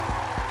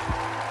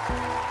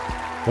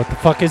What the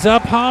fuck is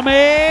up,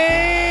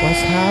 homie?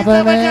 What's happening?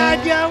 Oh my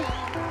god, yo!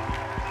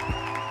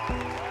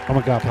 Oh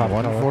my god, Pop.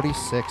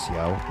 146,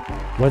 yo.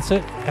 What's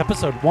it?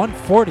 Episode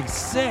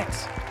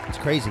 146. It's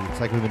crazy. It's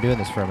like we've been doing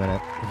this for a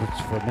minute.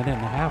 It's for a minute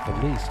and a half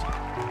at least.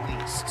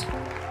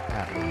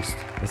 At least.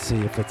 Let's see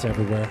if it's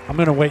everywhere. I'm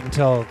gonna wait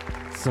until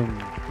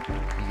some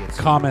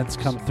comments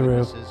come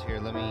through. Here,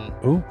 let me...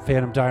 Ooh,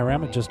 Phantom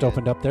Diorama just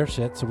opened up their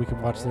shit so we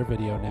can watch their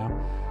video now.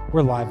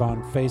 We're live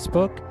on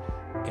Facebook,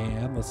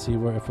 and let's see if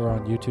we're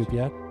on YouTube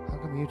yet. How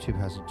come YouTube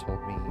hasn't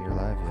told me you're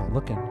live yet? I'm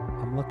looking.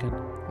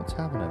 What's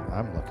happening?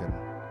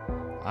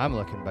 I'm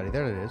looking, buddy.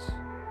 There it is.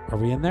 Are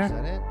we in there? Is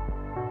that it?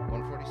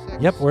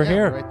 146? Yep, we're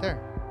here. Right there.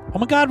 Oh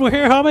my god, we're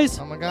here, homies.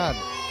 Oh my god.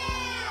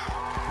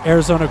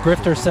 Arizona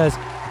Grifter says,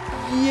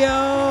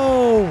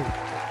 yo!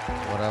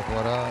 What up?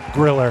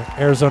 Griller.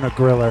 Arizona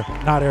Griller,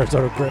 not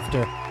Arizona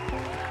Grifter.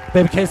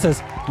 Baby K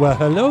says, well,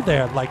 hello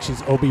there, like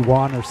she's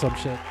Obi-Wan or some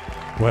shit.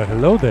 Well,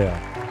 hello there.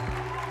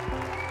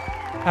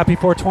 Happy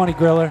 420,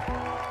 Griller.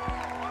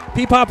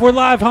 P-Pop, we're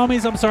live,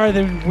 homies. I'm sorry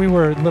that we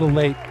were a little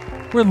late.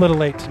 We're a little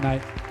late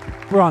tonight.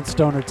 We're on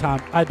stoner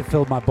time. I had to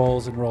fill my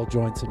bowls and roll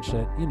joints and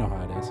shit. You know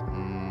how it is.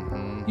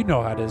 Mm-hmm. You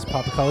know how it is,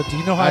 Papa Color. Do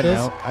you know how it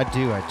is? I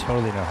do. I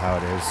totally know how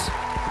it is.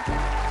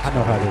 I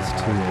know how it is,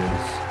 too.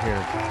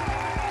 Here.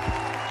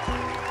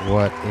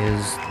 What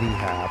is the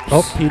haps?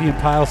 Oh, Petey and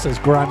Pyle says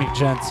Grimy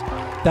Gents.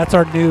 That's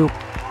our new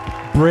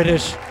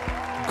British...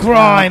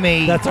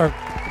 Grimy! That's our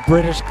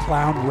British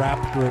clown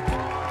rap group.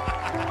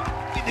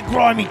 The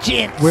Grimy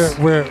Gents! We're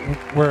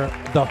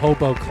the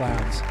hobo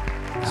clowns.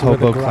 So Hobo we're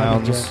the Grimy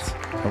clowns Gents.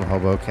 from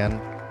Hoboken.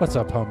 What's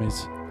up,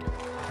 homies?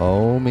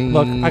 Homies.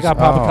 Look, I got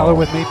Papa Color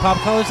with me. Papa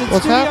Color's in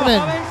What's studio, happening?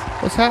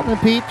 homies. What's happening,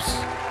 peeps?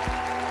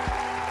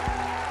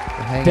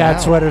 Dad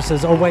Sweater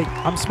says, oh, wait,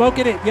 I'm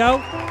smoking it, yo.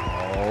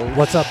 Oh,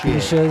 What's up, shit.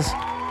 Dishes?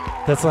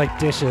 That's like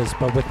dishes,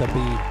 but with the B.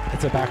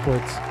 It's a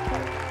backwards.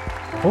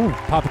 Oh,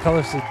 Papa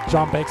Color says,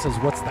 John Banks says,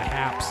 what's the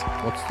haps?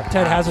 What's the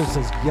Ted haps? Hazard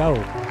says, yo,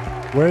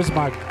 where's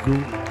my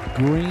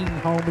green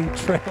homie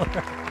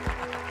trailer?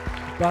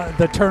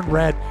 The Turn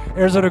Red.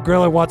 Arizona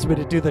Griller wants me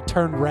to do the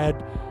Turn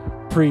Red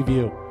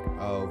preview.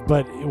 Oh.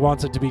 But it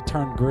wants it to be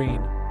Turn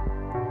Green.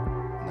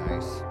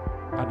 Nice.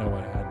 I know.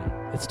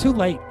 It's too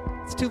late.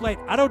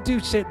 I don't do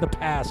shit in the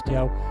past,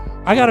 yo.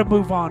 I gotta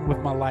move on with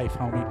my life,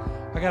 homie.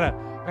 I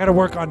gotta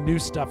work on new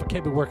stuff. I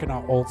can't be working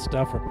on old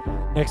stuff. Or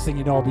next thing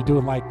you know, I'll be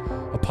doing like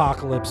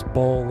Apocalypse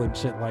Bowl and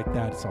shit like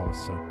that. It's always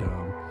so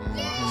dumb.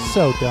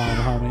 So dumb,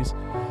 homies.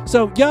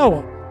 So,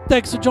 yo,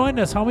 thanks for joining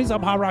us, homies.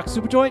 I'm Hot Rock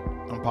Superjoint.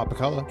 I'm Papa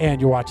Color. And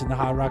you're watching the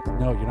Hot Rock.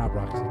 No, you're not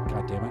rocking.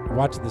 God damn it. You're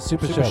watching the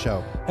Super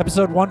Show.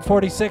 Episode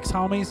 146,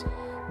 homies.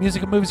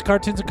 Music and movies,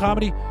 cartoons and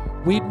comedy,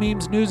 weed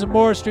memes, news, and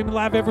more. Streaming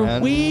live every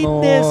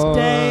Weedness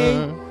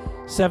Day.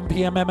 7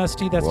 p.m.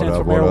 MST. That stands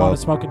for Marijuana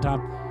Smoking Time.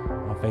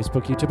 On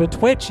Facebook, YouTube, and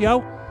Twitch,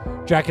 yo.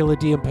 Dracula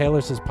D.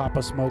 Impaler says,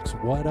 Papa Smokes,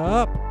 what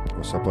up?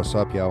 What's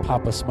up, yo?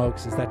 Papa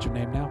Smokes. Is that your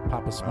name now?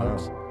 Papa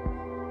Smokes.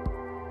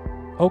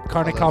 Oh,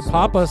 Carne called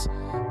Papas.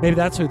 Maybe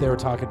that's who they were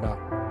talking about.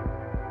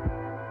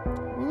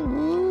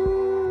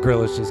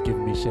 Gorilla's just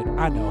giving me shit.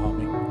 I know,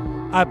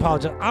 homie. I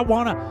apologize. I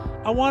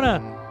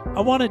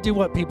wanna do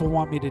what people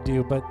want me to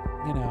do, but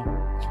you know,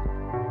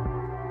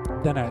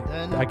 then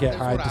I get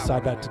high,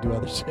 decide not to do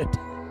other shit.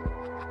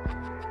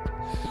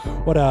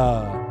 What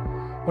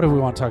do we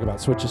want to talk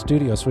about? Switch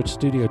Studio. Switch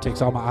Studio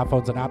takes all my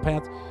iPhones and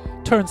iPads,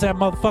 turns that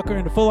motherfucker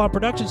into full-on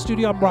production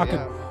studio. I'm rocking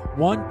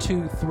 1,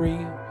 2, 3,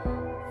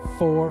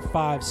 4,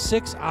 5,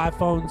 6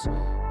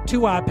 iPhones,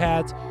 2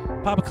 iPads,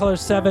 Papa Color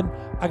 7.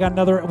 I got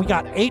another. We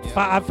got 8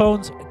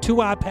 iPhones, 2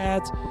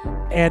 iPads,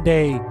 and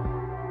a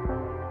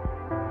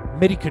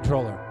MIDI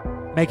controller.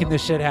 Making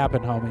this shit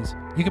happen, homies.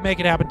 You can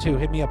make it happen too.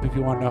 Hit me up if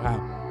you want to know how.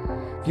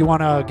 If you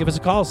want to give us a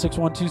call,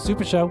 612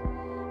 Super Show.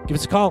 Give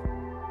us a call.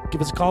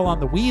 Give us a call on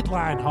the weed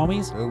line,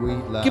 homies. The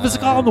weed line. Give us a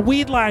call on the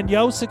weed line,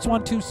 yo.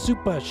 612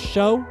 Super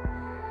Show.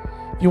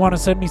 If you want to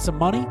send me some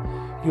money,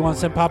 if you want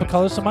to send Papa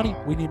Color some money,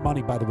 we need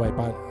money, by the way.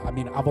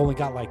 I've only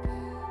got like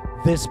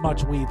this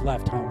much weed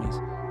left, homies.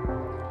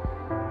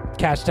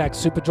 Hashtag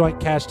Superjoint,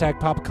 hashtag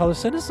Papa Color.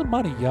 Send us some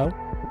money, yo.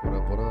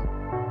 What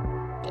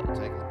up?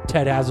 Take it.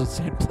 Ted Hazard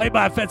saying, play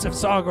my offensive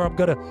song or I'm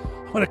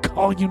gonna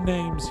call you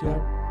names, yo.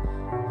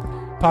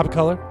 Papa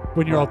Color,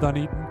 when you're all done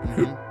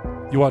eating,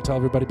 you want to tell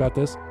everybody about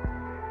this?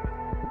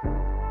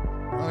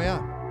 Oh,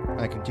 yeah.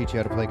 I can teach you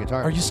how to play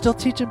guitar. Are you still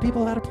teaching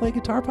people how to play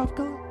guitar, Papa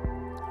Color?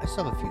 I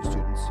still have a few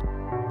students.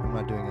 I'm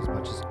not doing as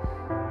much as...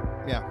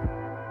 Yeah.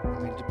 I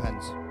mean, it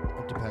depends.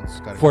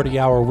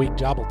 40-hour-a-week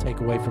job will take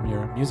away from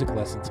your music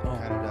lessons. It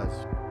kind of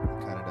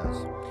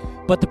does.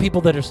 But the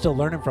people that are still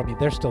learning from you,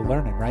 they're still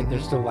learning, right? They're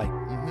still like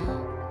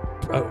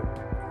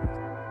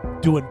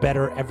doing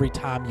better every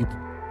time you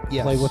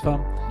play with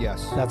them.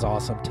 Yes. That's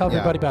awesome. Tell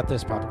everybody about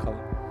this, Papa Color.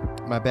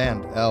 My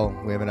band, L.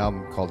 We have an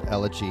album called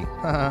Elegy.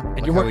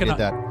 And you're working on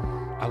that.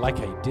 I like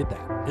how you did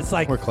that. It's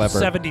like We're clever.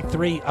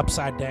 73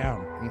 upside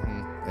down.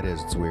 It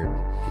is. It's weird.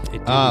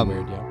 It's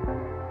weird, yeah.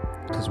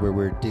 because we're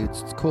weird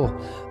dudes. It's cool.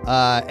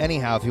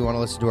 Anyhow, if you want to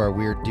listen to our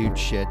weird dude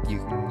shit, you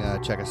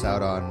can check us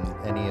out on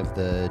any of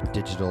the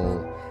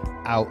digital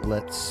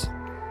outlets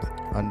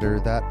under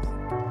that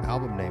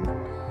album name.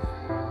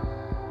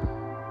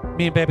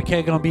 Me and Baby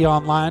K gonna be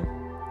online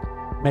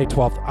May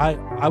 12th.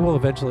 I will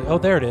eventually. Oh,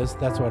 there it is.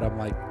 That's what I'm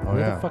like. Oh, where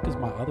yeah. the fuck is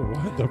my other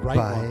one? The right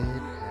Buy one.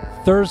 it.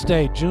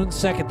 Thursday, June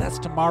 2nd. That's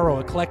tomorrow.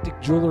 Eclectic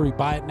Jewelry.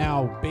 Buy it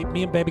now.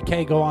 Me and Baby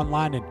K go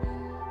online and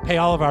pay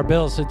all of our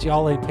bills. Since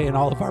y'all ain't paying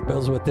all of our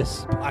bills with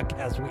this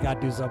podcast, we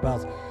gotta do something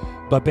else.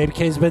 But Baby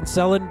K's been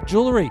selling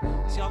jewelry.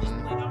 See all this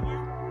bling I'm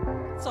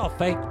wearing? It's all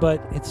fake,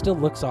 but it still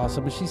looks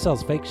awesome. And she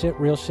sells fake shit,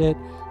 real shit,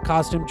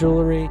 costume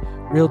jewelry,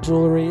 real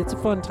jewelry. It's a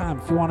fun time.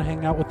 If you want to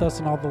hang out with us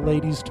and all the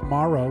ladies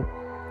tomorrow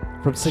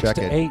from 6 Check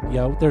to it. 8,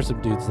 yo, there's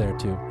some dudes there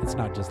too. It's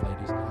not just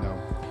ladies. No.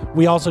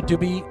 We also do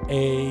be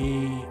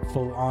a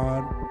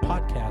full-on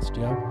podcast,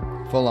 yo.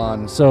 Full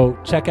on. So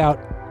check out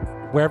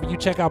wherever you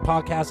check out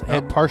podcasts Not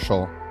and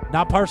partial.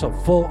 not partial,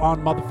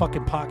 full-on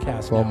motherfucking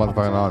podcast. Full now.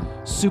 motherfucking on.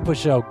 Super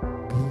Show.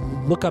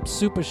 Look up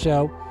Super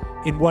Show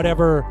in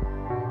whatever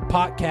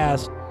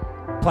podcast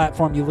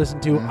platform you listen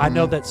to. I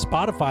know that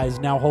Spotify is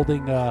now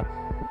holding,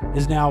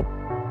 is now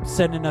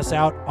sending us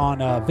out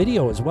on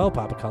video as well,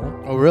 Papa Color.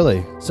 Oh,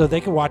 really? So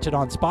they can watch it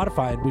on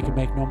Spotify and we can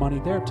make no money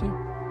there too.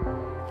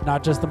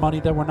 Not just the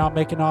money that we're not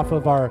making off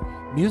of our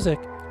music,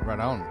 Right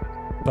on.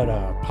 but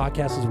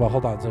podcasts as well.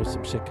 Hold on, there's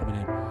some shit coming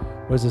in.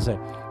 What does it say?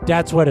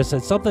 Dad Sweater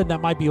said something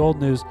that might be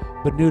old news,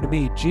 but new to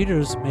me.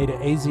 Jeter's made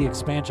an AZ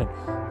expansion.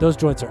 Those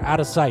joints are out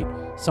of sight.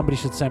 Somebody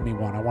should send me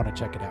one. I want to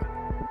check it out.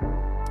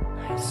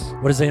 Nice.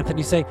 What does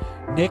Anthony say?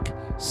 Nick,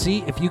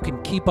 see if you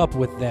can keep up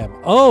with them.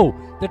 Oh,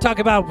 they're talking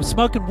about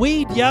smoking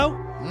weed, yo.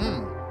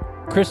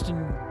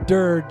 Christian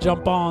Durr,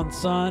 jump on,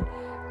 son.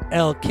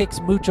 El kicks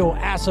mucho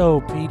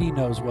asso. PD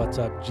knows what's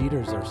up.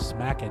 Jeters are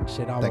smacking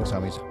shit. Thanks,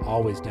 homies.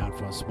 Always down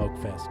for a smoke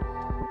fest.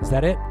 Is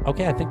that it?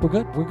 Okay, I think we're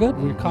good. We're good.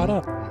 We're caught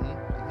up.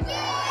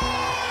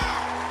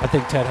 I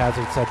think Ted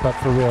Hazard said, but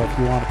for real, if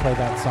you want to play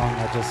that song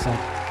I just sent,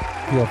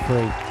 feel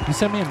free. You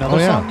sent me another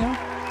song, yo?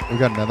 We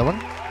got another one?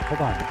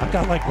 Hold on. I've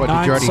got like What, did you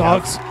 9 already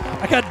songs.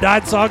 I got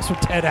 9 songs from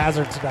Ted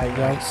Hazard tonight,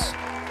 yo. Nice.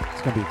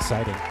 It's going to be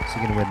exciting. So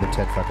you're going to win the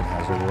Ted fucking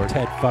Hazard Award?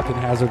 Ted fucking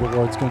Hazard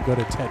Award's going to go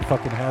to Ted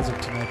fucking Hazard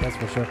tonight, that's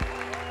for sure.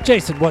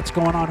 Jason, what's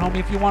going on, homie?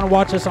 If you want to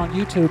watch us on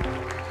YouTube,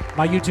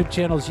 my YouTube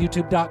channel is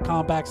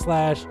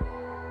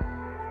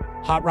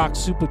youtube.com/Hot Rock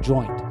Super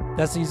Joint.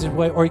 That's the easiest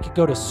way. Or you could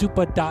go to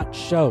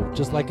super.show,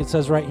 just like it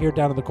says right here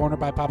down in the corner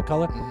by Pop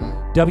Color.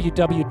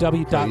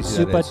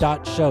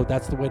 www.super.show.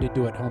 That's the way to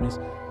do it, homies.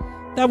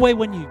 That way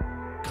when you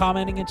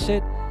commenting and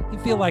shit, you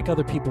feel like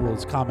other people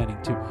is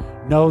commenting too.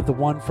 No, the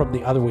one from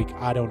the other week,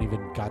 I don't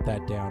even got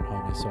that down,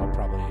 homie, so I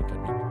probably ain't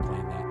going to be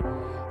playing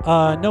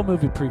that. No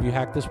movie preview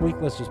hack this week.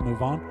 Let's just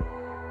move on.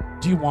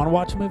 Do you want to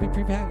watch a movie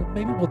preview hack?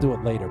 Maybe we'll do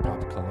it later,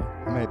 Papa Color.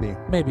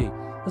 Maybe.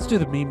 Let's do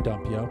the meme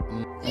dump, yo.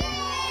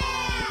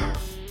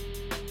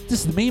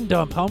 This is the meme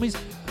dump, homies.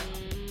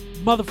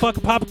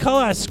 Motherfucker Papa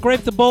Color, I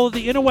scraped the bowl of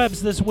the interwebs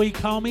this week,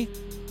 homie.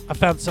 I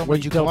found so What'd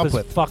many you come dope up as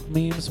with? fuck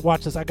memes.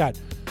 Watch this. I got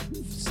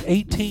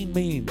 18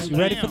 memes. You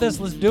ready for this?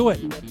 Let's do it.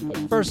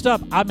 First up,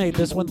 I made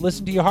this one.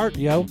 Listen to your heart,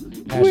 yo.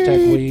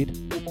 Hashtag weed.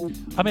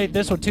 I made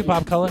this one too,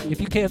 Pop Color.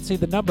 If you can't see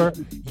the number,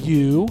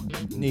 you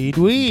Need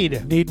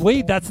weed. need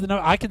weed. That's the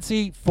number. I can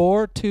see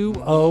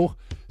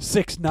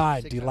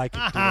 42069. Do you like it?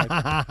 Do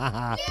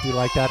you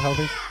like that,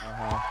 homie?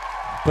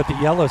 But the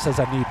yellow says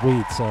I need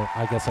weed, so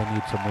I guess I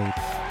need some weed.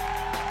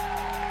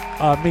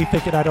 Me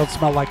thinking I don't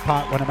smell like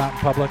pot when I'm out in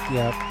public.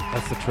 Yeah,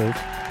 that's the truth.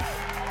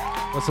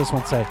 What's this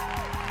one say?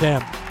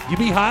 Damn, you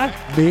be high?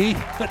 Me?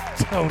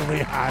 Totally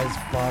high as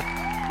fuck.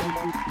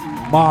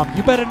 Mom,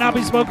 you better not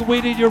be smoking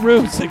weed in your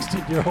room,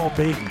 16-year-old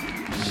me.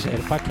 Shit,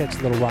 if I catch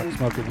Little Rock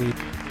smoking weed,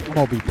 I'm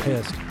going to be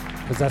pissed.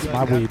 Because that's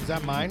my weed. Is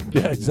that mine?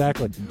 Yeah,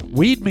 exactly.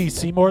 Weed me,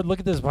 Seymour. Look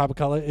at this, Papa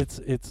Color.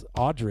 It's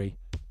Audrey.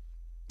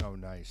 Oh,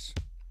 nice.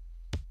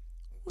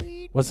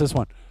 What's this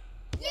one?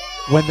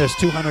 When there's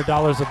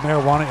 $200 of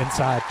marijuana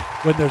inside.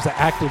 When there's an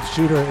active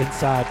shooter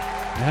inside.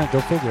 Yeah,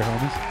 go figure,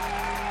 homies.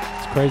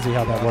 It's crazy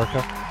how that worked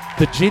out.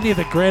 The genie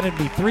that granted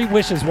me 3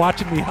 wishes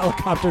watching me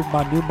helicopter in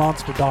my new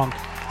monster dong.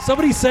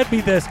 Somebody sent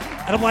me this,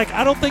 and I'm like,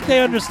 I don't think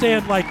they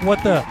understand like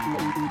what our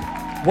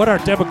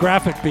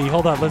demographic be.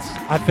 Hold on,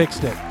 I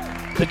fixed it.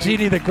 The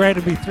genie that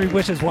granted me 3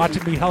 wishes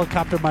watching me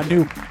helicopter my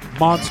new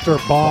monster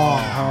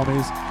bong,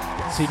 homies.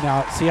 See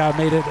how I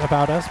made it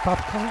about us,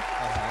 Papa Color?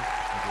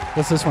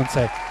 What's this one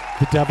say?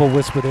 The devil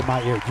whispered in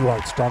my ear, you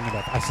aren't strong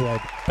enough. I said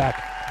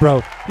back,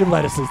 bro, your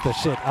lettuce is the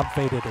shit. I'm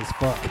faded as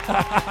fuck.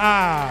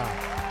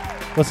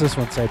 What's this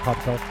one say, Papa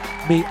Color?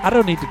 Me, I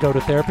don't need to go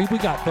to therapy. We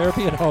got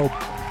therapy at home.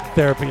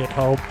 Therapy at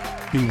home.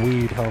 Be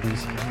weed,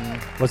 homies.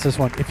 What's this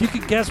one? If you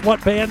can guess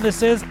what band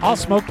this is, I'll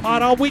smoke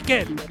pot all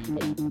weekend.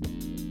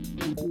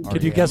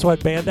 Can you guess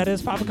what band that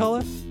is, Papa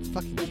Color?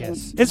 Fucking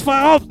Kiss. It's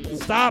fine. Oh,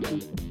 stop. I'm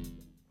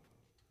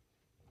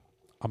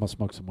going to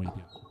smoke some weed,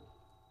 yo.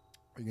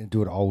 Are you going to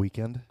do it all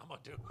weekend? I'm going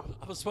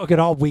to smoke it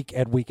all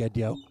weekend,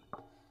 yo.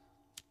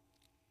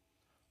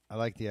 I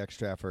like the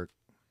extra effort.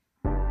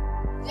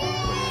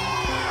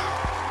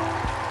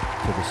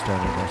 the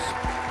stonerness.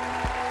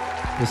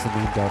 This is the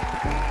meme dump.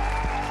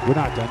 We're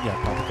not done yet,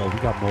 Papa.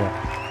 We got more.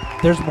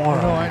 There's more.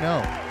 Oh, no, I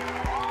know.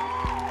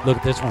 Look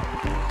at this one.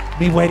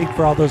 Me waiting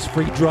for all those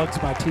free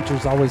drugs my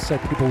teachers always said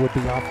people would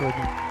be offering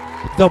me.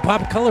 Though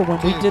Papa Color, when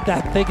we did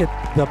that thing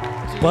at the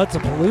Buds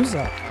of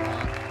Palooza,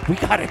 we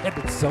got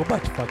handed so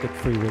much fucking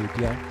free weed,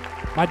 yeah.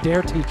 My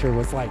DARE teacher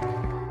was like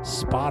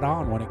spot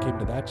on when it came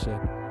to that shit.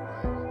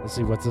 Let's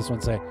see, what's this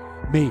one say?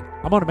 Me,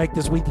 I'm gonna make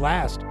this week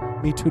last.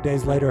 Me 2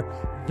 days later,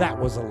 that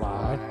was a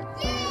lie.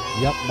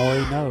 Yep,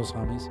 Maury knows,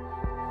 homies.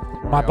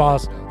 My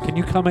boss, can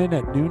you come in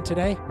at noon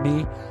today?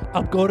 Me,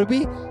 I'm gonna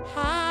be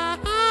high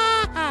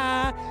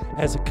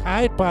as a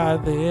kite by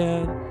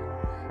then.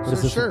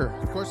 Sure,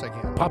 of course I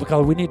can. Papa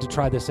Color, we need to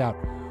try this out.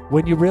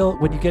 When you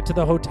get to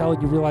the hotel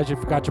and you realize you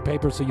forgot your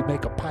paper, so you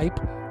make a pipe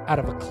out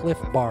of a Cliff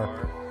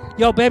Bar.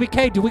 Yo, Baby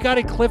K, do we got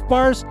any Cliff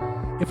Bars?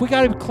 If we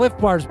got any Cliff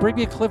Bars, bring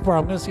me a Cliff Bar.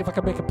 I'm gonna see if I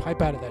can make a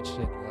pipe out of that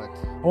shit. What?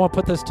 I want to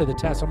put this to the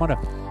test. I'm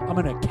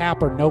gonna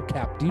cap or no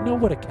cap. Do you know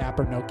what a cap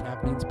or no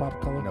cap means, Papa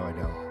Color? No, I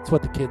don't. It's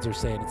what the kids are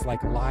saying. It's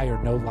like lie or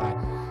no lie.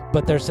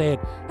 But they're saying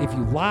if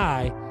you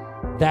lie,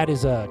 that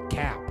is a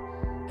cap.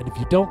 And if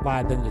you don't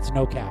lie, then it's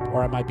no cap.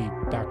 Or I might be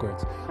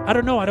backwards. I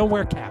don't know. I don't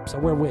wear caps. I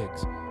wear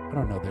wigs. I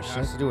don't know this shit. It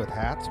has to do with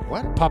hats?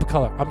 What? Papa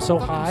Color, I'm so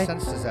What high,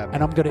 sense does that make?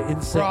 and I'm gonna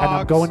insane, and I'm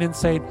Frogs. going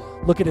insane.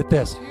 Look at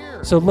this.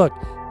 Here. So look,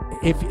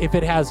 if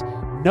it has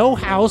no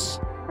house,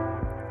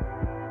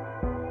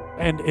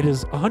 and it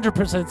is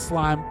 100%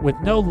 slime with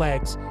no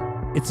legs,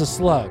 it's a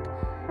slug.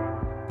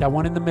 That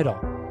one in the middle,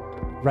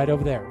 right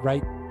over there,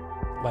 right,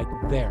 like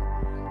there.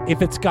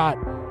 If it's got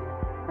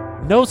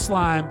no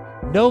slime,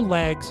 no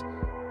legs,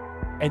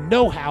 and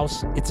no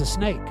house, it's a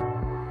snake.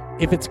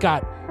 If it's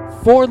got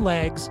 4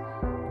 legs,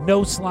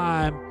 no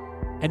slime,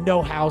 and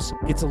no house,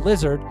 it's a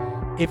lizard.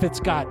 If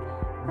it's got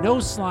no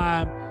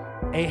slime,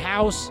 a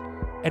house,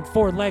 and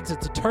 4 legs,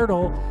 it's a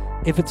turtle.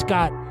 If it's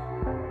got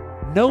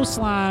no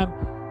slime,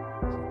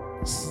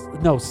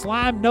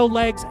 no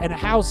legs, and a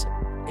house,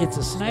 it's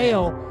a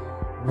snail.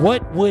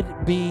 What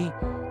would be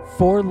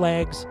 4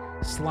 legs,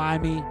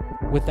 slimy,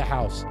 with the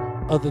house,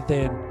 other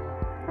than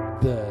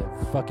the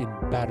fucking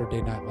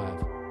Saturday Night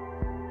Live?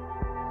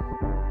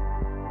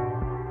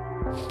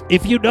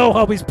 If you know,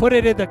 homies, put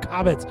it in the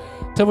comments.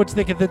 Tell what you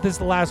think. That this is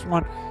the last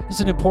one. This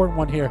is an important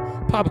one here.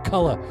 Papa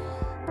Color,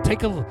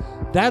 take a look.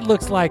 That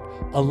looks like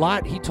a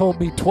lot. He told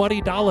me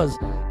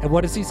 $20. And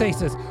what does he say? He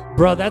says,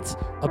 bro, that's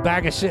a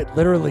bag of shit.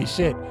 Literally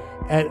shit.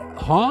 And,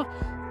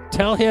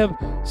 Tell him,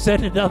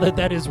 send another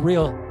that is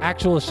real,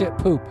 actual shit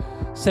poop.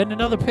 Send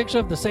another picture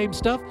of the same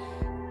stuff.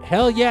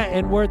 Hell yeah,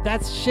 N-word,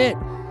 that's shit.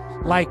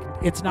 Like,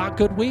 it's not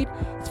good weed.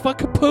 It's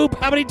fucking poop.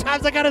 How many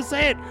times I gotta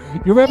say it?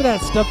 You remember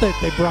that stuff that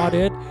they brought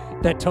in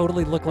that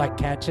totally looked like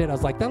cat shit? I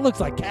was like, that looks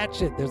like cat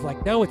shit. There's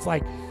like, no, it's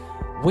like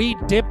weed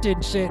dipped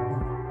in shit,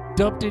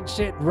 dumped in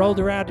shit, rolled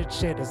around in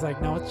shit. It's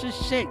like, no, it's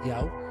just shit,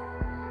 yo.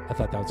 I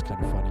thought that was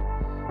kind of funny.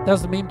 That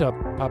was the meme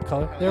dump, Pop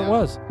Color. There it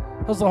was.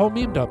 That was the whole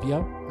meme dump,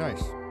 yo.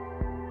 Nice.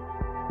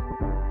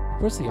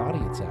 Where's the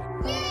audience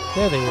at?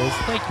 There they is.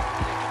 Thank you.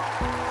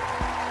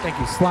 Thank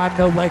you. Slime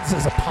No Legs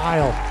is a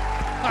pile.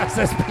 It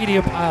says PD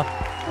a pile.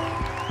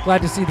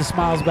 Glad to see the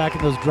smiles back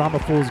and those drama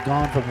fools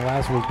gone from the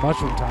last week's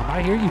mushroom time.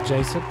 I hear you,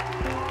 Jason.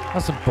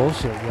 That's some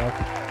bullshit, yo.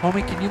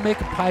 Homie, can you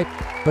make a pipe,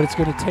 but it's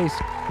going to taste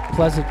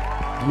pleasant?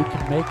 You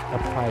can make a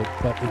pipe,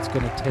 but it's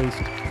going to taste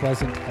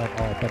pleasant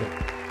at all. But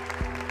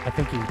I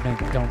think he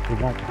meant it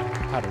won't.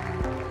 I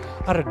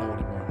don't know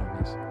anymore,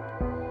 homies.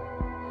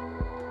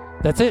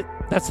 That's it.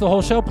 That's the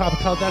whole show, Papa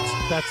Color.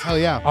 That's Hell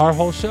yeah. our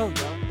whole show,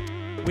 yo.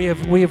 We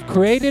have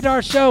created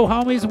our show,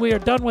 homies. We are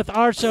done with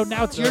our show.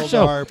 Now it's your Build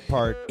show. our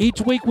part.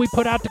 Each week we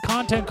put out the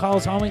content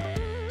calls, homie.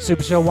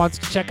 Super Show wants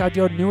to check out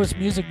your newest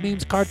music,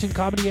 memes, cartoon,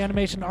 comedy,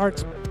 animation,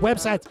 arts,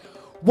 websites,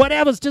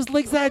 whatever. Just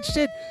links that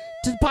shit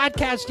to the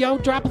podcast, yo.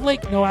 Drop a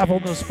link. No Apple,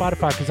 no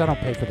Spotify, because I don't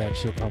pay for that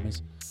shit,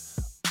 homies.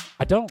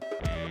 I don't.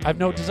 I have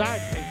no desire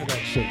to pay for that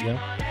shit, yo.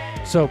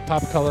 So,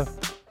 Papa Color,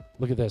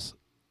 look at this.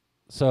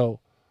 So,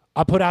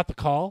 I put out the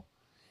call,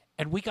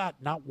 and we got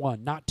not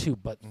 1, not 2,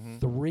 but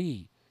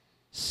 3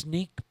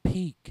 sneak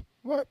peek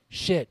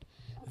shit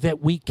that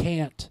we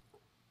can't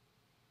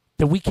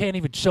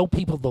even show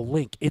people the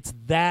link. It's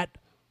that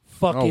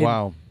fucking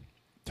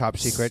Top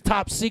secret.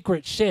 top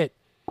secret shit.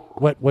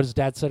 What does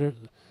Dad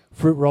said?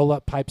 Fruit roll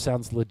up pipe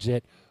sounds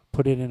legit.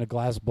 Put it in a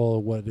glass bowl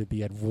of what at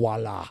the end.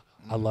 Voila.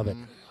 I love it.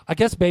 I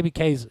guess Baby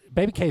K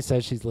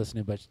says she's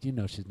listening, but you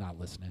know she's not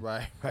listening.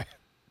 Right.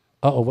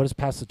 Uh-oh, what does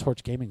Pass the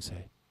Torch Gaming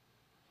say?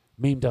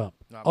 Meme dump.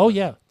 Not Oh much.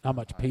 yeah, not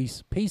much.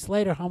 Peace. Peace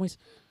later, homies.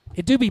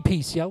 It do be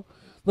peace, yo.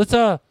 Let's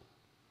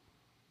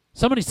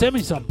somebody send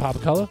me something, Papa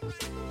Color.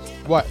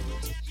 What?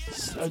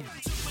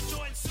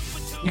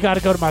 You got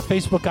to go to my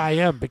Facebook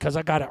IM because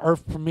I got an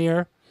Earth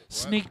premiere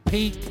sneak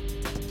peek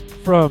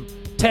from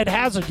Ted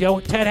Hazard, yo.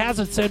 Ted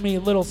Hazard sent me a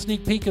little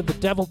sneak peek of the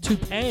Devil to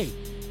Pay,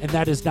 and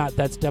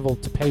that's Devil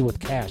to Pay with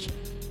cash,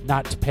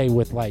 not to pay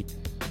with like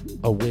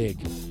a wig.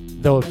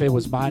 Though if it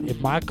was mine,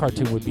 if my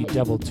cartoon would be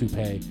Devil to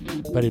Pay,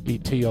 but it'd be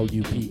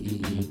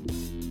TOUPEE.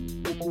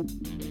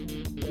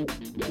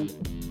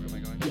 Where am I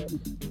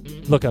going?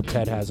 Look up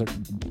Ted Hazard.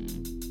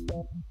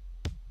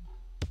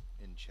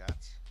 In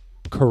chats.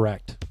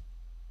 Correct.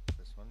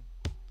 This one.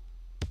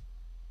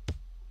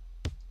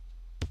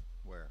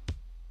 Where?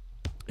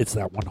 It's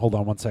that one. Hold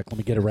on one sec. Let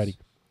me get it ready.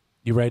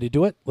 You ready to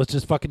do it? Let's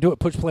just fucking do it.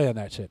 Push play on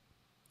that shit.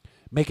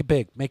 Make it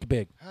big. Make it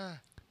big. You're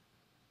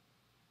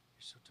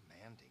so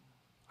demanding.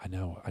 I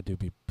know. I do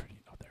be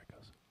pretty. Oh, there it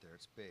goes. There,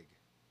 it's big.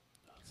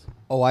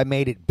 Oh, I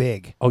made it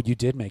big. Oh, you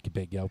did make it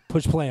big, yo.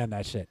 Push play on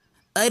that shit.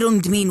 I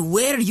don't mean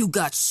where you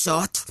got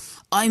shot.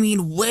 I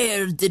mean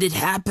where did it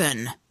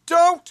happen?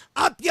 Don't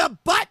up your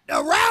butt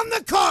around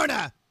the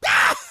corner.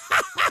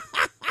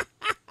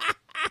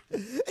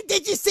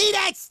 Did you see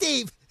that,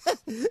 Steve?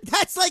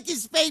 That's like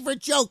his favorite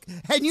joke,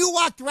 and you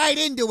walked right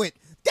into it.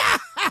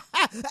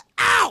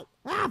 Ow!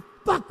 Ah,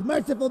 fuck,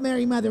 merciful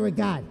Mary, Mother of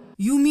God.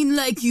 You mean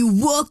like you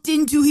walked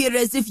into here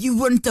as if you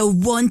weren't a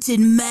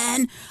wanted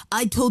man?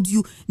 I told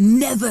you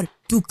never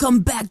to come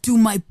back to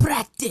my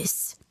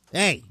practice.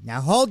 Hey,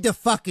 now hold the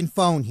fucking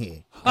phone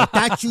here. I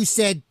thought you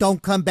said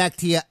don't come back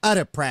to your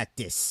other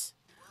practice.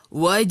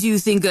 Why do you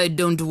think I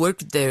don't work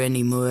there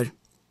anymore?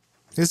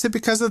 Is it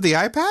because of the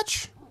eye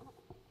patch?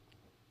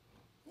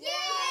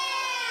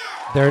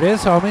 There it is,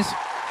 homies.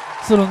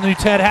 It's a little new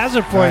Ted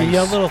Hazard for you,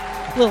 yo.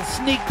 Nice. Little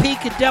sneak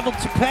peek of Devil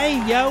to Pay,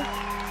 yo.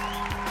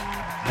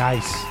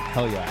 Nice.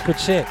 Hell yeah. Good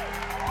shit.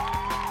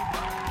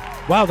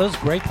 Wow, that was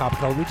great, Pop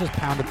Color. We just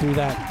pounded through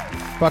that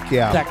Fuck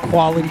yeah. that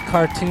quality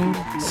cartoon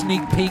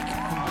sneak peek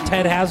from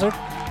Ted Hazard.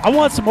 I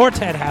want some more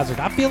Ted Hazard.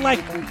 I feel like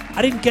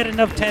I didn't get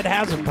enough Ted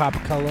Hazard, Pop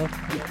Color.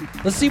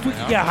 Let's see if we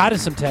can get hot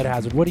as some Ted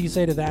Hazard. What do you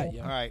say to that,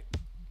 yo? All right.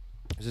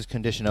 Is this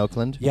Condition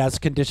Oakland? Yeah, it's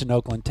Condition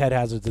Oakland. Ted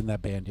Hazard's in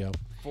that band, yo.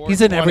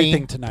 He's in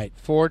everything tonight.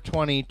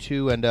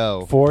 422 and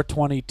 0.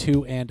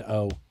 422 and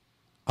 0.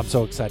 I'm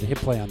so excited. Hit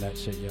play on that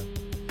shit, yo.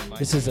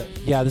 This is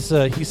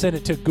he sent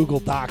it to Google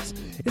Docs.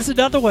 It's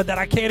another one that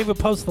I can't even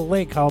post the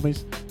link,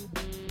 homies.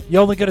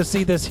 You're only gonna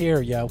see this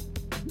here, yo.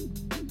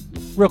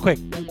 Real quick,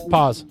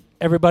 pause.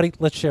 Everybody,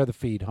 let's share the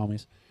feed,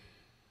 homies.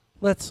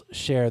 Let's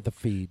share the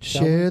feed.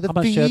 Share the I'm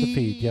gonna share the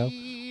feed, yo.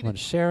 I'm gonna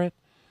share it.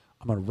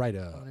 I'm gonna write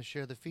I'm going to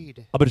share the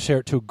feed. I'm gonna share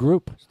it to a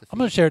group. I'm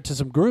gonna share it to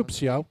some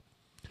groups, yo.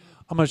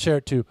 I'm gonna share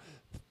it to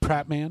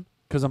Pratt Man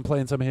because I'm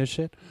playing some of his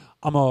shit.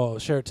 I'm gonna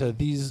share it to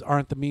These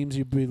Aren't the Memes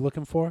You'd Be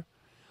Looking For.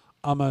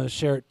 I'm gonna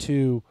share it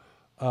to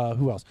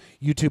who else?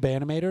 YouTube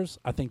animators.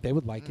 I think they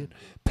would like it.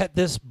 Pet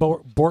This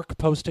Bork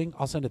posting.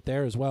 I'll send it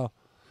there as well.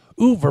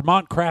 Ooh,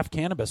 Vermont Craft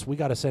Cannabis. We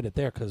gotta send it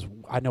there because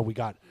I know we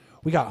got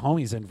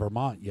homies in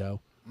Vermont,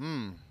 yo.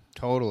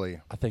 Totally.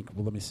 I think.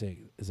 Well, let me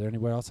see. Is there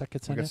anywhere else I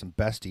could We send got it? some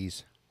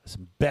besties.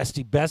 Some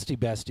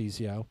besties,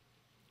 yo.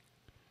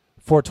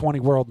 420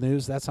 World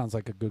News. That sounds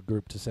like a good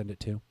group to send it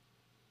to.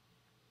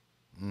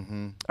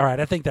 All right,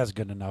 I think that's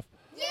good enough.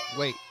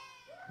 Wait.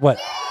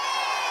 What?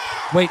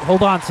 Wait,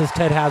 hold on, says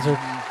Ted Hazard.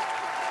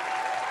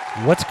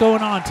 What's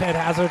going on, Ted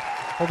Hazard?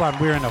 Hold on,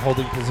 we're in a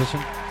holding position.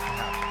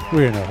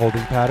 We're in a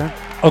holding pattern.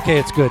 Okay,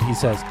 it's good, he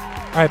says.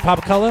 All right,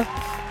 Papa Color,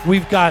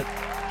 we've got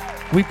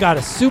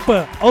a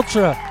super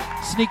ultra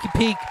sneaky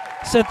peek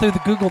sent through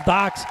the Google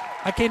Docs.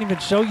 I can't even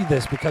show you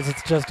this because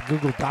it's just a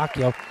Google Doc,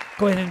 yo.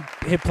 Go ahead and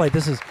hit play.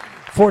 This is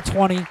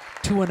 420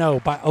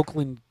 2-0 by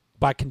Oakland,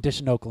 by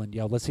Condition Oakland,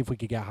 yo. Let's see if we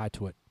can get high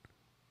to it.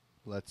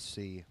 Let's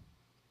see.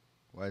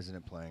 Why isn't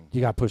it playing? You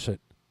got to push it.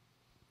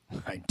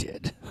 I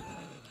did.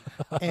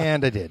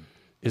 And I did.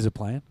 Is it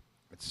playing?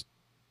 It's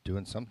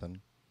doing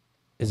something.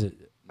 Is it?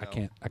 No.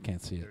 I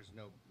can't see it.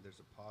 There's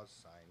a pause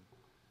sign.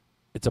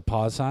 It's a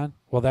pause sign?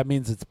 Well, that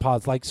means it's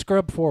paused. Like,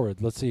 scrub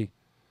forward. Let's see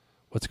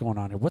what's going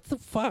on here. What the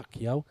fuck,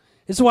 yo?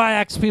 This is why I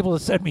ask people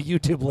to send me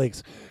YouTube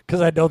links, because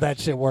I know that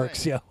shit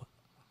works, yo.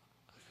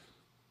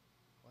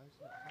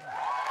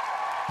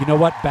 You know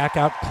what? Back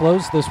out.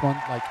 Close this one.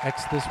 Like,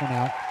 X this one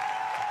out.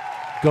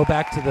 Go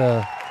back to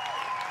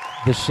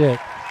the shit.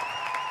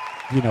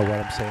 You know what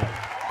I'm saying.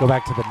 Go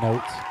back to the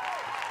notes.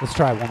 Let's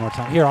try it one more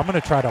time. Here, I'm going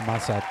to try it on my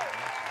side.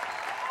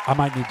 I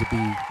might need to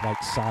be,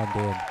 like, signed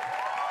in.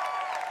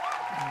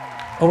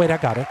 Oh, wait, I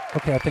got it.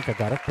 Okay, I think I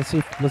got it. Let's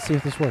see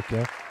if this worked,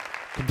 yo.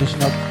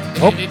 Condition up.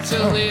 Oh, It's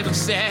a little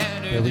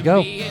sadder there we than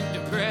go. being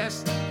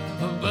depressed,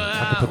 but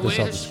I can put this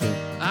on the wish screen.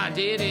 I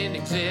didn't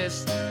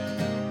exist.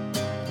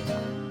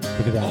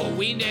 Look at that. Oh,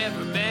 we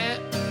never met.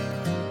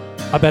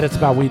 I bet it's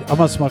about weed. I'm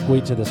going to smoke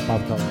weed to this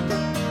pop color.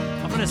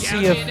 I'm going to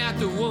see if Gouging out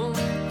the wound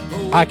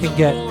I with can the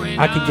get pouring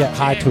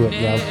high to it,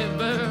 yo.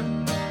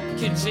 never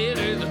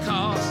consider the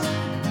cost.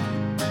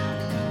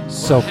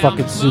 So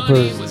fucking super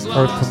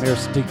Earth Premiere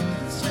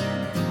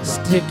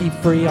sticky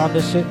free on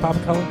this shit, Papa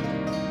Color.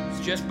 It's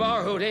just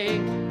borrowed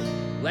ink.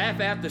 Laugh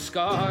at the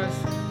scars.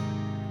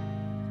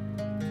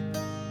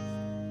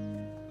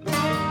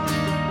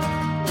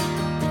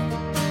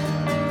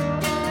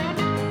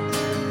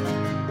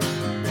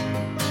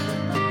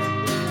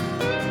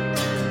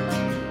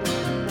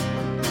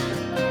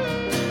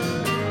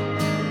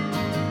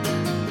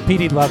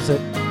 PD loves it.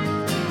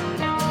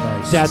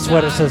 Dad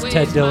Sweater says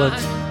Ted Dillon.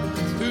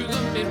 Through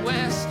the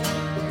Midwest,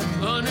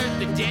 unearthed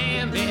the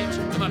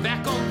damage. My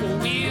back on four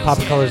wheels.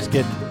 Papa Color's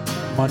getting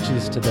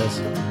munchies to this.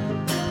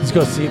 He's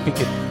going to see if he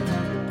can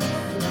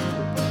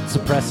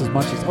suppress his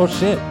munchies. Oh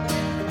shit!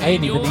 I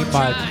ain't even eat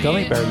my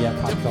gummy bear yet,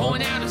 Pop Color.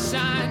 Point out a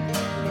sign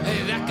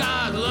that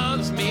God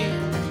loves me.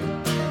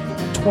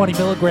 20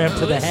 milligram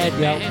to the head,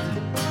 yo.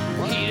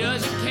 He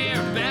doesn't care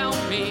about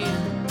me.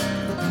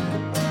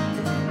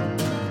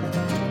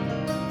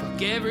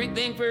 Fuck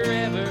everything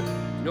forever.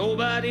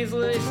 Nobody's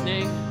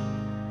listening.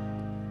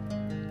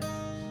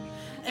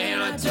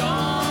 And I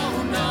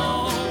don't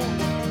know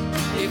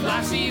if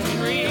life's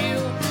even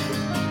real.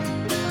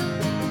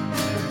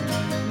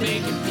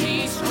 Making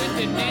peace with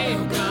the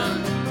nail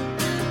gun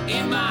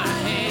in my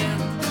hand.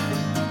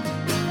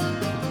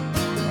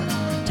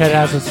 Ted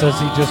Hazard says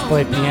he just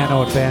played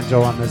piano and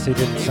banjo on this. He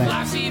didn't If sing.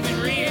 life's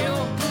even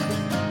real.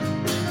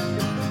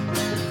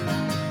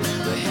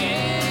 But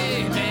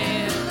hey,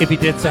 man. If he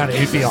did sound it,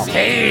 he'd be all,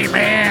 "Hey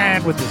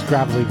man," with his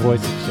gravelly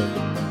voice and shit.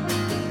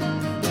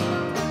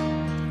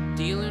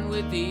 Dealing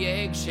with the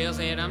eggshells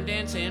that I'm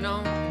dancing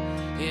on.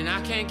 And I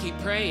can't keep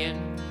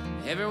praying.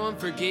 Everyone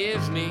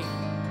forgives me.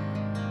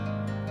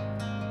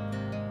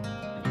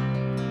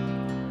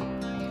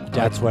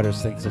 Dad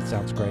Sweaters thinks it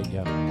sounds great,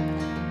 yo.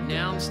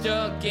 Now I'm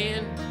stuck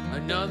in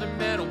another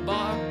metal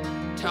bar,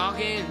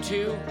 talking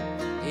to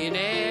an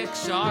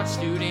ex-art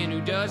student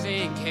who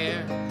doesn't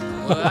care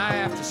what I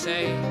have to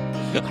say.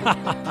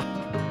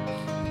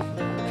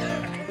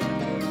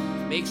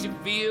 Makes you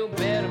feel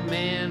better,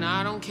 man.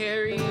 I don't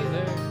care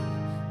either.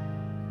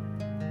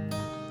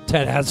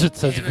 Ted Hazard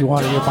says if you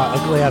want to hear my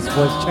ugly ass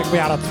voice, check me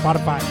out on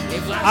Spotify.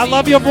 I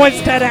love your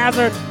voice, Ted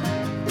Hazard.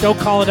 Don't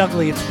call it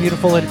ugly. It's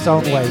beautiful in its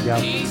own way, yo.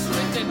 Peace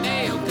with the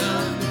nail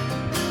gun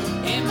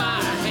in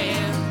my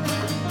hand.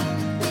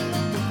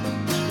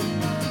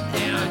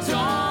 And I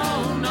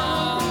don't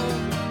know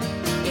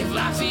if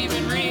life's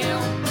even real.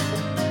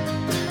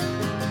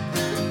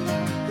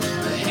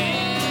 But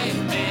hey,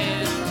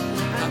 man,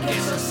 I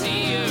guess I'll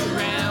see you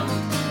around.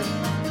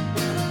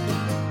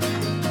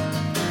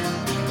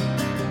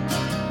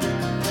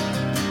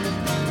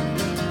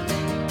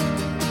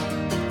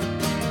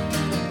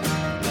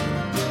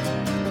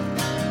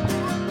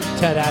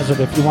 Ted Hazard,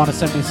 if you want to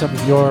send me some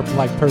of your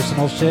like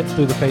personal shit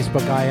through the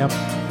Facebook IM,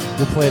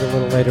 we'll play it a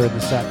little later in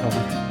the set,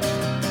 homie.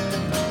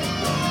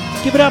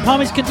 Give it up,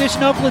 homies.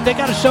 Condition Oakland. They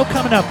got a show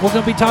coming up. We're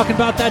gonna be talking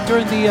about that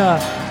during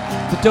the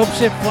Dope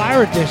Shit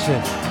Flyer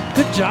Edition.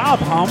 Good job,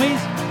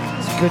 homies.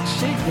 This is good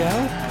shit, yo.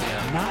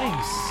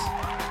 Nice.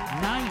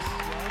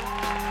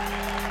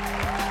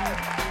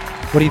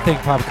 What do you think,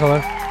 Pop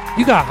Color?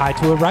 You got high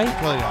to it, right?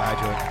 Well, yeah, I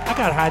do it. I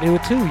got high to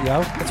it too,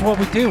 yo. That's what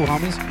we do,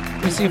 homies.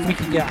 We see if we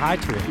can get high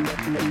to it.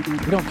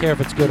 We don't care if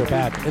it's good or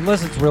bad.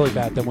 Unless it's really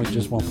bad, then we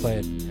just won't play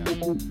it.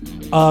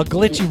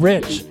 Glitchy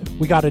Rich.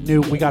 We got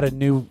a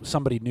new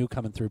somebody new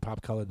coming through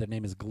Pop Color. Their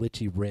name is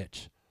Glitchy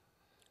Rich.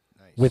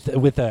 Nice.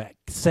 With a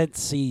cent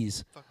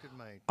C's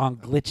on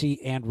Glitchy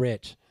and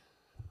Rich.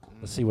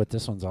 Let's see what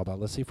this one's all about.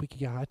 Let's see if we can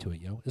get high to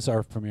it, yo. This is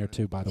our premiere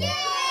too, by the way.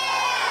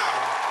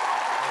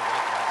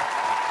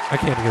 I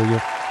can't hear you.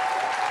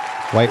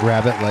 White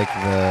Rabbit, like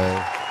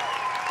the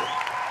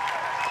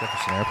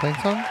Jefferson Airplane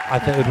song? I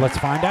think let's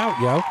find out,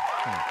 yo.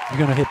 You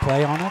gonna hit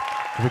play on it?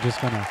 Or we're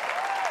just gonna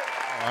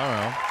I don't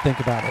know. think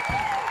about it.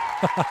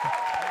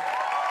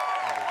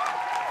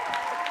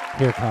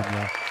 Here it comes,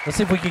 yo. Let's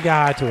see if we can get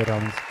high to it,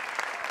 homies.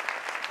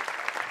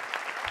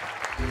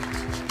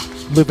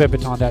 Lupe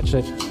Vuitton, that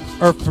shit.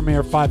 Earth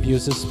Premiere, 5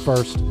 views. This is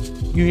first.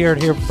 You hear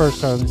it here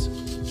first, homies.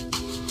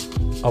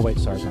 Oh wait,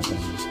 sorry about that.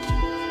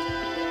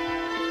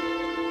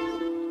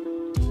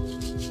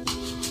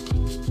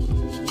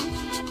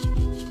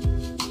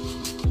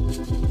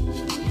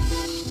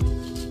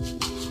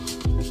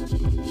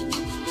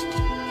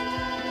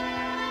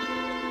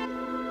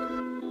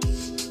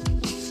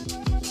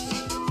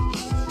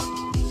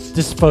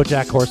 This is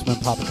Bojack Horseman,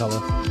 Papa Color.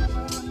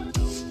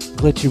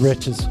 Glitchy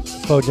Rich is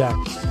Bojack.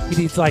 He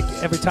needs, like,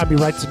 every time he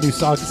writes a new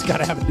song, he's got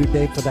to have a new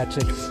name for that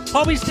shit.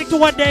 Homie, stick to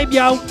one name,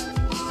 yo.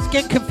 It's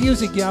getting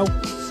confusing, yo.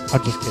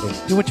 I'm just kidding.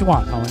 Do what you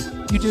want,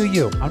 homie. You do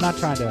you. I'm not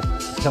trying to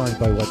tell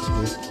anybody what to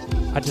do.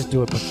 I just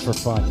do it for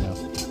fun, yo.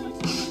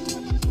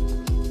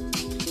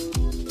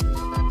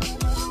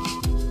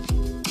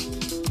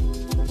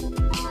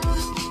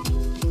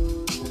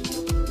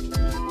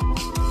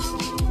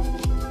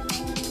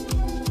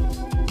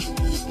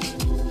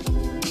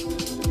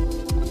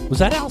 Was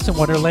that Alice in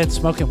Wonderland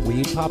smoking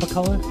weed, Papa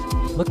Color?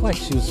 Looked like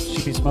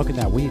she'd be smoking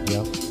that weed,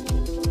 yo.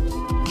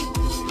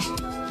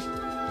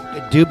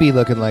 It do be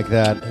looking like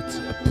that.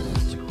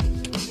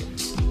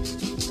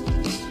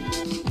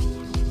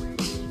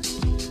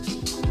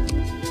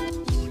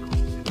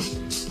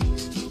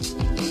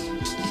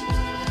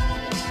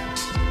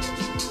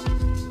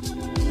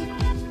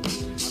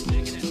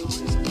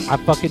 I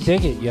fucking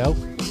dig it, yo.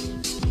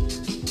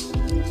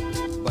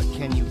 But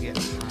can you get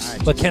high?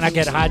 But can I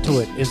get high to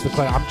it is the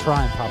question. I'm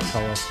trying, Papa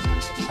Color.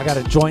 I got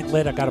a joint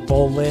lit. I got a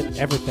bowl lit.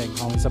 Everything,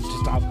 homies.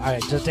 I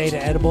just ate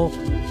an edible.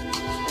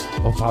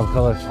 Oh, Papa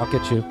Color, I'll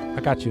get you.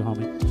 I got you,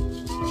 homie.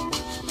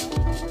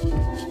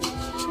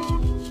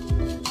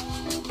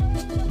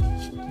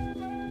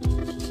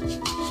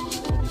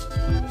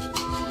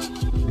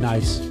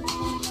 Nice.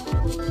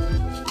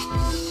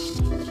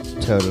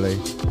 Totally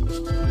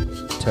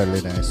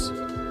nice.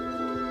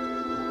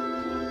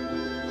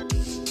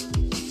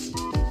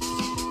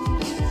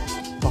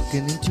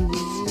 Fucking into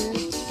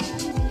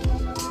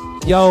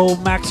it. Yo,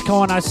 Max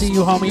Cohen, I see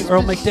you, homie.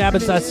 Earl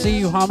McDabbins, I see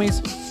you,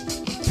 homies.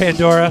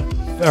 Pandora.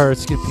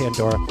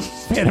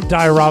 Phantom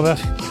Diorama.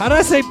 How do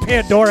I say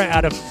Pandora,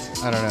 Adam?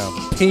 I don't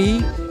know.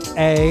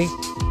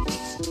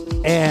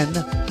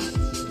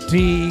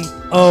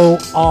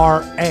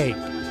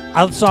 Pandora.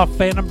 I saw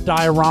Phantom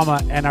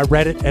Diorama and I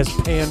read it as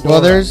Pandora.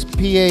 Well, there's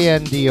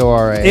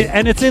Pandora.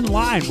 And it's in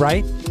line,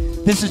 right?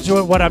 This is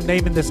what I'm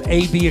naming this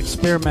AV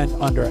experiment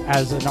under.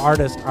 As an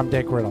artist, I'm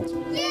Dick Reynolds.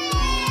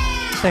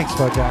 Thanks,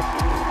 Bojack.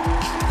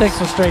 Thanks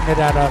for straightening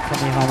that out for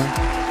me,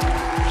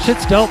 homie.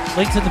 Shit's dope.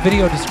 Links in the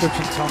video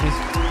descriptions, homies.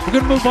 We're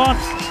going to move on.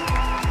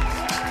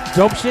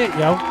 Dope shit,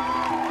 yo.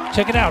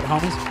 Check it out,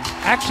 homies.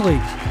 Actually,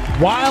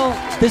 while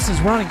this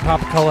is running,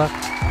 Papa Cola,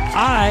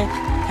 I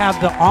have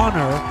the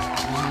honor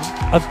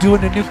of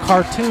doing a new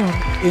cartoon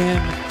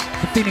in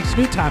the Phoenix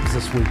New Times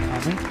this week,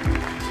 homie.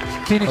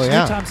 Phoenix New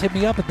Times hit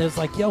me up and there's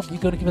like, yo, you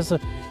gonna give us a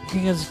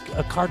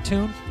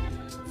cartoon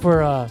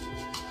for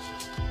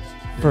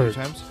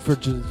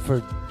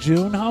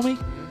June, homie?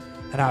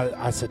 And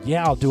I said,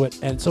 yeah, I'll do it.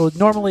 And so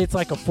normally it's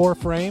like a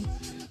 4-frame,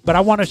 but I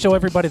want to show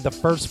everybody the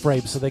first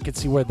frame so they can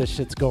see where this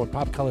shit's going.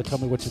 Pop Color, tell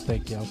me what you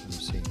think, yo. Let me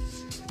see.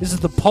 This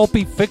is the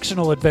pulpy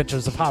fictional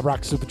adventures of Hot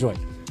Rock Superjoy.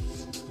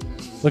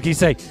 Look, he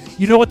say,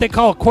 you know what they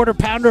call a quarter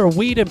pounder of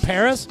weed in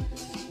Paris?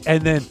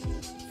 And then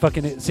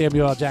fucking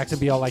Samuel L. Jackson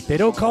be all like, they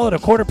don't call it a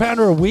quarter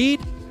pounder of weed?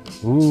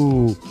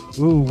 Ooh,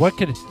 what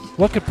could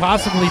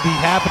possibly be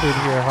happening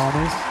here,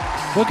 homies?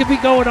 What could be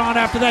going on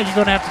after that? You're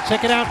going to have to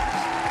check it out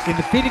in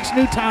the Phoenix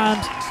New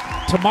Times.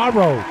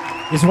 Tomorrow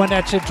is when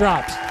that shit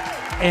drops.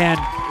 And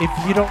if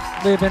you don't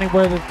live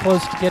anywhere that's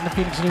close to getting the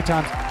Phoenix New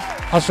Times,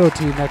 I'll show it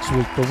to you next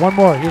week. But one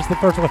more. Here's the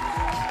first one.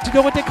 Do you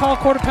know what they call a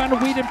quarter pound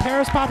of weed in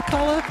Paris, Papa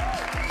Cola?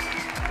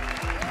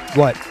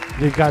 What?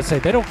 You gotta say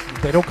they don't call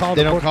it. They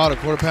don't call it a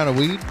quarter pound of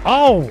weed.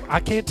 Oh, I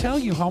can't tell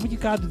you, homie. You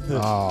got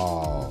the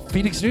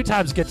Phoenix New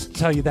Times gets to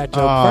tell you that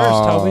joke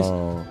first, homies.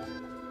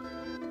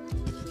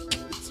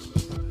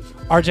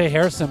 RJ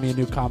Harris sent me a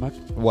new comic.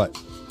 What?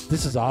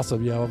 This is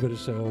awesome, yo. I'm gonna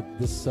show.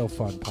 This is so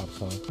fun, Pop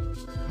Color.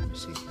 Let me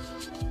see.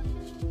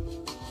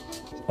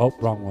 Oh,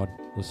 wrong one.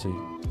 Let's see.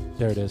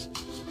 There it is.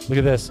 Look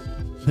at this.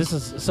 This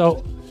is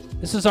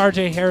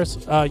RJ Harris.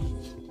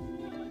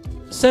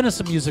 Sent us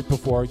some music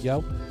before,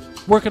 yo.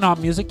 Working on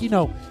music, you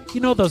know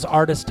those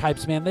artist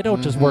types, man. They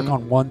don't just work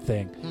on one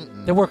thing.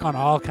 They work on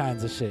all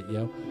kinds of shit,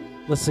 yo.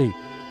 Let's see.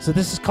 So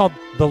this is called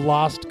The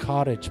Lost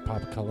Cottage,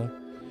 Pop Color.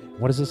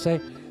 What does it say?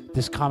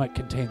 This comic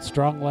contains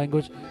strong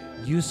language,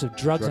 use of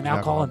drugs and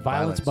alcohol and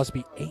violence. Must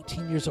be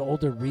 18 years or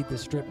older. Read the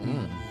strip.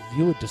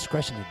 Viewer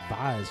discretion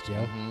advised,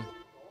 yo.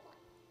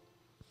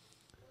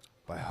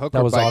 By hook that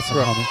or was by awesome,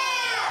 crook, homie.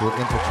 we'll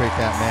infiltrate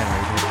that man or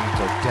even means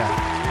our death.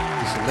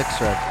 This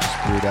elixir I've just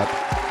brewed up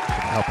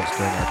should help us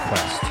during our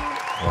quest.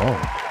 Oh.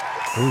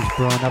 Who's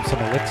brewing up some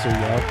elixir,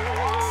 yo?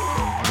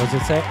 What does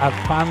it say?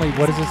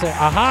 What does it say?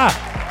 Aha!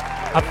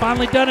 I've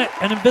finally done it!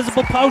 An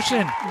invisible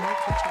potion!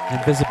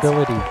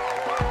 Invisibility.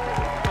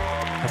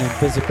 An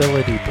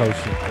invisibility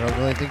potion. I don't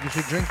really think you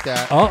should drink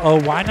that.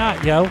 Uh-oh, why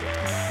not, yo?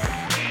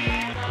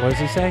 What does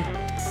he say?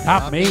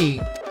 Not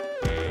me.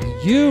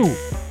 You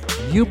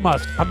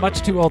must. I'm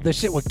much too old. This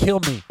shit would kill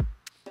me.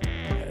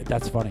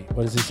 That's funny.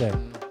 What does he say?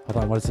 Hold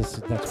on, what is this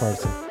next part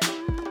say?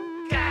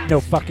 No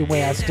fucking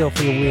way, I still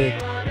feel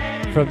weird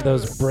from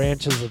those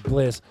branches of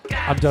bliss.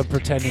 I'm done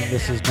pretending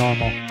this is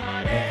normal.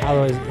 And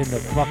how in the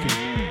fucking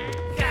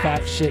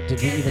fat shit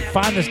did we even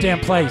find this damn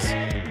place?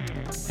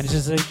 And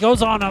it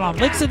goes on and on.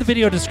 Links in the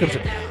video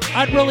description.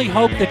 I'd really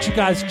hope that you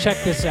guys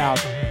check this out,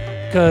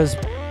 because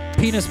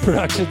Penis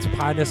Productions,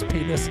 Penis,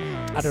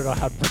 I don't know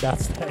how to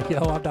pronounce that. Yo,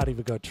 I'm not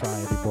even going to try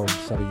anymore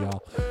with some of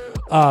y'all.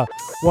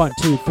 1,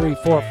 2, 3,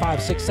 4,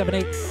 5, 6, 7,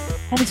 8.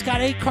 Homie's got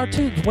 8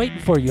 cartoons waiting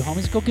for you,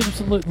 homies. Go give him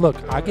some look.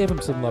 I gave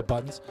him some love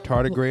buttons.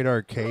 Tardigrade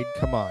Arcade,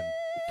 come on.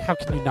 How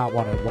can you not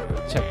want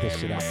to check this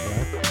shit out, bro?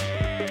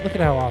 Look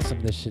at how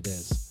awesome this shit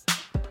is.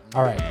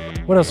 All right,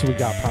 what else we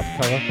got, Pop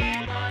Color?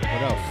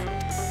 What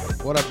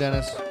else? What up,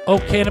 Dennis? Oh,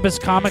 Cannabis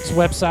Comics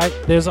website.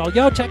 There's all.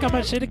 Yo, check out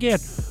my shit again.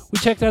 We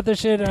checked out this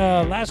shit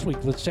last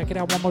week. Let's check it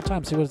out one more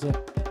time. See what it's.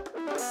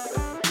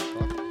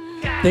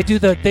 They do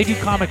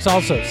comics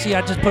also. See,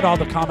 I just put all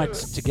the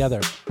comics together.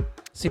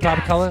 See,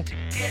 Papa Color?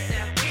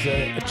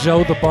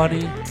 Joe the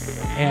Bunny,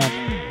 and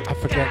I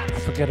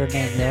forget her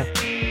name there.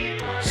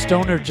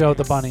 Stoner Joe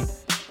the Bunny,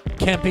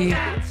 Kempy,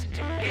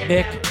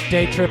 Nick,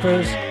 Day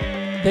Trippers.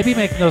 They be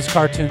making those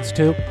cartoons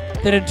too.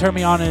 They didn't turn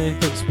me on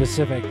anything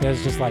specific. They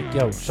was just like,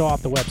 yo, show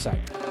off the website.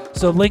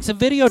 So links in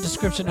video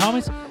description,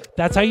 homies.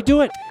 That's how you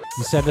do it.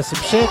 You send us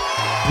some shit.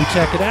 We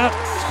check it out.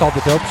 It's called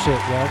the dope shit,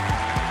 yo.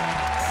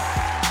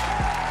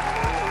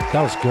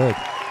 That was good.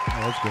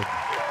 That was good.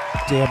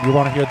 Damn, you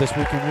want to hear this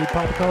week in Read,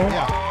 Papa Color?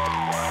 Yeah.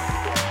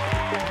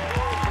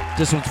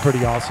 This one's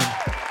pretty awesome.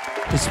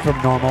 This is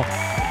from Normal.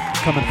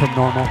 Coming from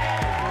Normal.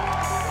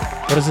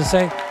 What does it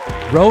say?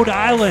 Rhode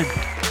Island.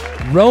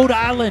 Rhode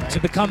Island to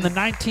become the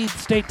 19th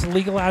state to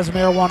legalize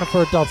marijuana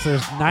for adults.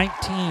 There's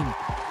 19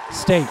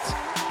 states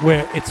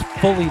where it's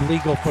fully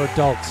legal for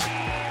adults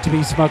to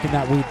be smoking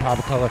that weed,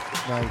 Papa Color.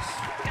 Nice.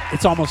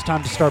 It's almost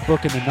time to start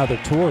booking another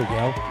tour,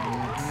 yo.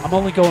 I'm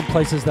only going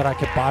places that I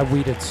could buy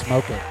weed and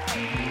smoke it.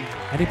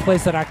 Any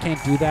place that I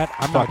can't do that,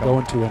 I'm not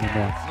going to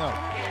anymore. No.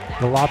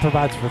 The law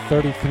provides for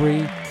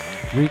 33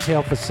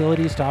 retail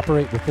facilities to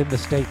operate within the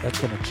state. That's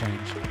going to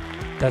change.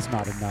 That's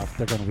not enough.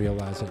 They're going to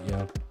realize it,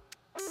 yo.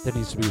 There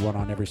needs to be one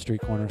on every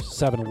street corner.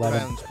 7-Eleven.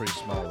 Sounds pretty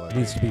small. It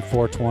needs to be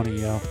 420,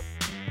 yo.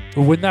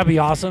 But wouldn't that be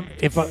awesome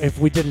if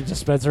we did a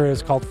dispensary it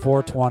was called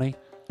 420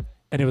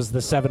 and it was the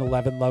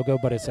 7-Eleven logo,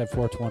 but it said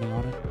 420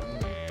 on it?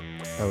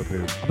 That would be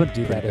I'm going to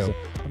do that. dope.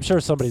 I'm sure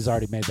somebody's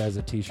already made that as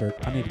a t-shirt.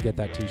 I need to get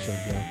that t-shirt,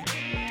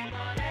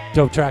 yo.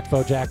 Dope track,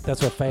 Bojack.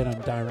 That's what Fane on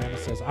Diorama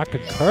says. I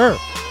concur.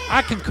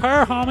 I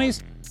concur,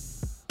 homies.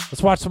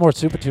 Let's watch some more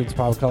Super Tunes,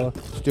 Papa Color.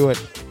 Let's do it.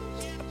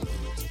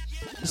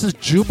 This is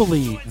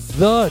Jubilee,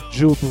 The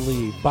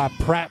Jubilee by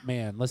Pratt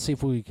Man. Let's see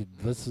if we could.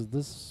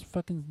 Let's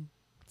fucking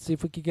see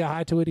if we could get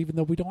high to it, even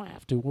though we don't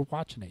have to. We're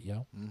watching it,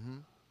 yo. Mm-hmm.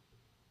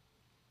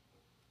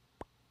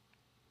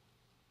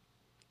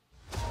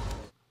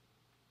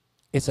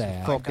 It's an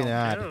ad. Fucking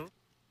ad.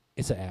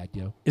 It's an ad,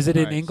 yo. Is it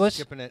in All right, English?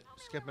 Skipping it.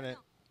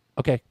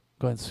 Okay,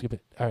 go ahead and skip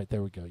it. All right,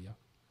 there we go, yo.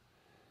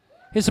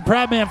 Here's a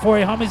Pratt Man for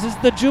you, homies. This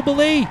is The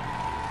Jubilee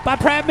by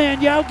Pratt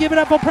Man, yo. Give it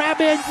up for Pratt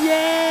Man,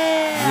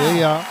 yeah!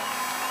 Yeah.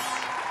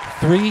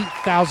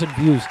 3,000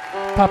 views.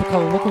 Papa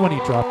Color, look at when he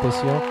dropped this,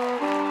 yo.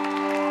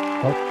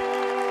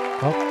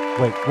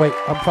 Oh, wait,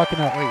 I'm fucking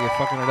up. Wait, you're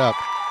fucking it up.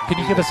 Can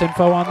you give us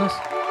info on this?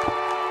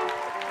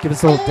 Give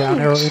us a little down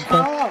arrow info.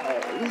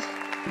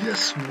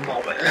 Yes,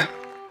 Mommy.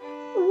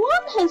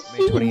 One has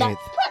May seen that 28th.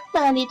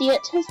 Prattman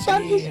idiot has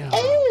done his Damn.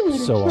 own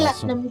So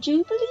Platinum awesome.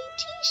 Jubilee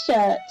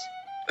t-shirt.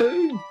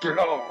 Oh,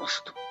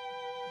 blast.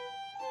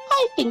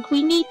 I think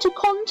we need to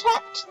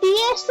contact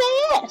the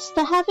SAS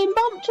to have him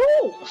bumped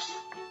off.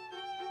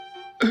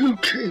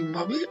 Okay,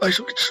 Mummy, I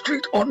shall get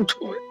straight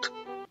onto it.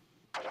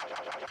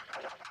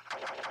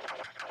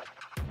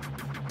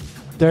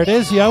 There it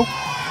is, yo.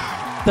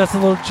 That's a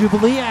little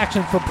Jubilee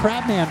action for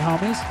Pratt Man,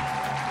 homies.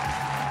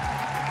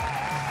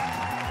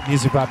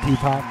 Music by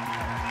P-Pop.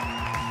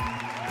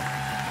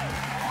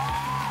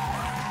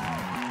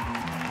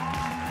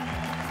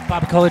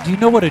 Papa Color, do you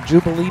know what a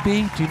Jubilee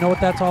be? Do you know what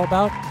that's all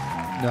about?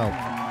 No.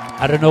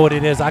 I don't know what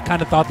it is. I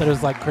kind of thought that it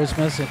was like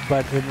Christmas,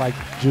 but in like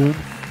June.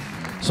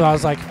 So I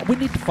was like, we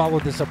need to follow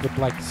this up with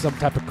like some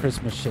type of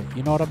Christmas shit.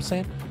 You know what I'm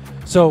saying?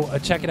 So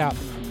check it out.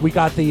 We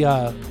got the,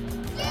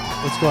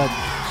 let's go ahead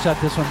and shut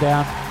this one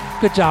down.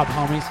 Good job,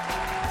 homies.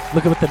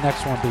 Look at what the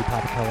next one be,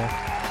 Papa Color.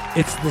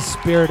 It's The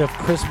Spirit of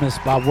Christmas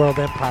by World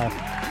Empire.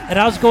 And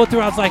I was going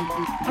through, I was like,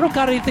 I don't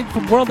got anything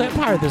from World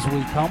Empire this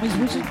week, homies.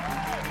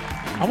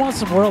 I want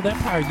some World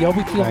Empire. Yo,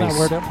 we feel Nice. that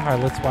World Empire.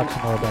 Let's watch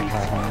some World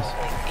Empire, homies.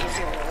 Is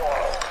a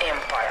World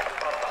Empire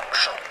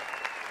production.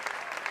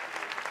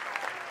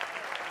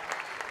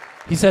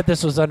 He said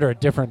this was under a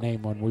different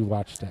name when we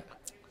watched it.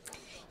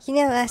 You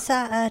know, I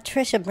saw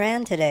Trisha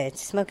Brown today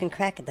smoking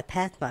crack at the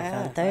Pathmark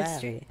on 3rd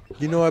Street.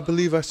 You know, I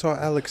believe I saw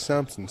Alex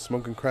Sampson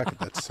smoking crack at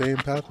that same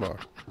Pathmark.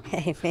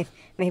 Hey,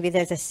 maybe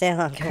there's a sale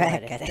on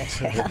crack at the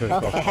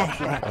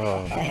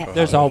Pathmark.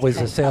 There's always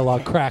a sale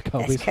on crack,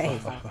 That's homies.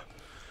 crazy.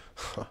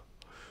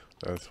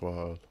 That's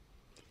wild.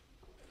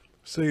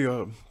 Say,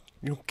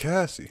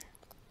 Cassie.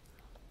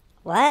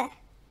 What?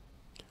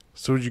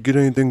 So did you get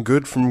anything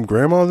good from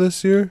Grandma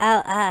this year?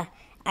 Oh, I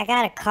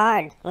got a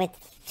card with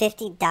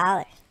 $50.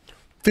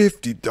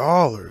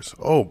 $50.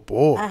 Oh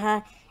boy.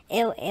 Uh-huh.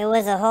 It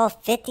was a whole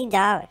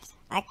 $50.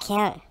 I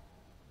counted.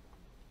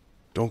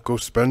 Don't go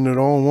spending it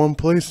all in one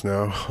place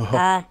now.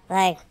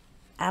 Like,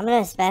 I'm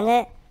gonna spend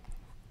it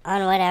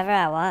on whatever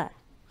I want.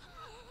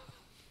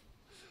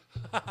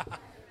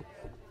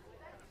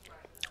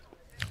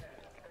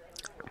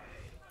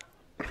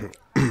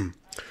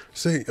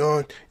 Say,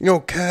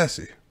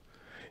 Cassie,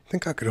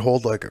 think I could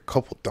hold like a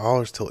couple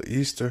dollars till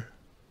Easter?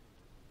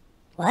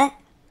 What?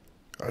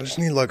 I just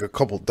need like a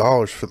couple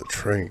dollars for the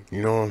train.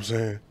 You know what I'm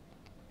saying?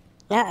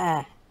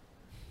 Nuh-uh.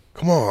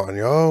 Come on,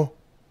 yo.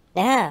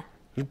 No.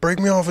 Just break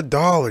me off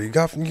 $1. You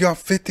got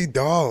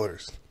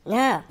 $50.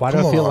 No. Why do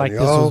I Come feel on, like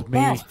this yo. was me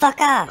No,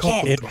 fuck off.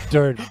 it,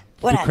 during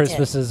What the I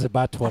Christmases in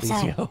my 20s,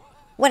 sorry. yo?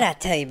 What'd I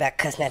tell you about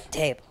cussing at the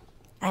table?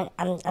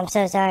 I'm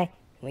so sorry.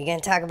 We're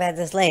gonna talk about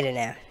this later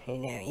now. You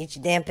know, eat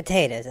your damn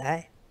potatoes,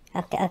 alright?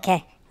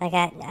 Okay.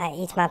 I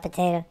eat my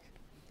potato.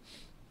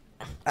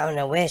 I don't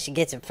know where she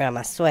gets it from,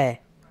 I swear.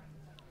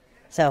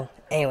 So,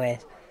 anyways,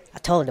 I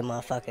told the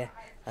motherfucker, I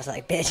was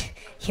like, bitch,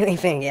 you ain't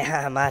finna get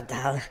high on my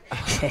dollar.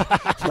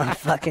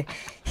 Motherfucker.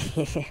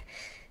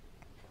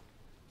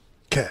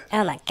 Cat.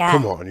 Oh my god.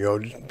 Come on, yo.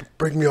 Just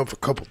break me off a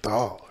couple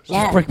dollars.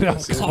 No, break me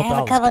off a can't couple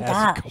have a couple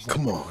dollars, dollars.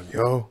 Come on,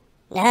 yo.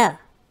 No.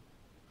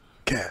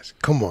 Cass,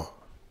 come on.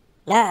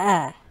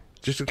 Nuh-uh.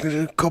 Just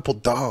a couple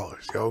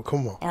dollars, yo.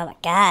 Come on. Oh my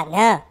god,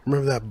 no.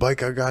 Remember that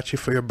bike I got you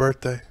for your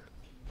birthday?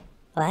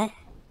 What?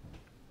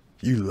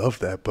 You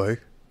loved that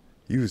bike.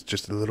 You was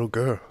just a little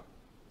girl.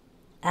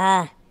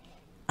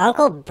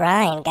 Uncle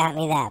Brian got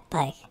me that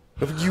bike.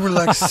 You were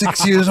like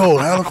 6 years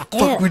old. How the fuck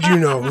Dude. would you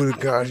know who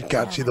got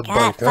you the God,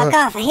 bike, fuck huh?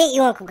 off. I hate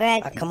you, Uncle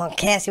Greg. Come on,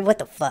 Cassie, what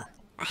the fuck?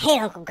 I hate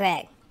Uncle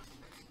Greg.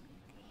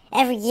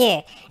 Every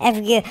year.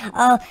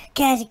 Oh,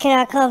 Cassie, can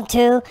I come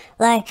too?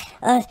 Like,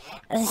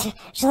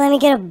 just let me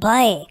get a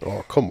bike.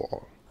 Oh, come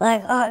on.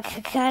 Like, I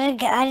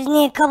just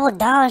need a couple of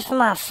dollars for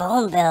my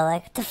phone bill.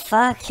 Like, what the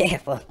fuck? Yeah,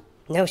 well,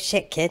 no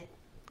shit, kid.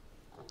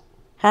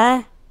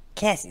 Huh?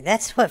 Cassie,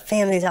 that's what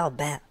family's all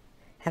about.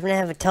 Haven't I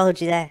ever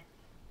told you that?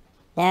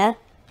 No?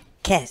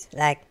 Cassie,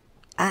 like,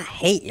 I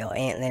hate your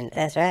Aunt Linda.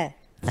 That's right.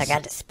 Like, I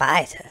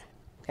despise her.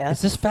 You know?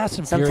 Is this Fast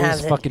and Sometimes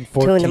Furious at fucking 2 in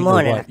 14 the or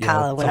morning, what, I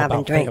call her It's when all I've been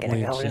about drinking.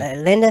 family I and go, shit.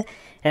 Linda,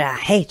 and I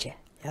hate you.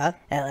 You know?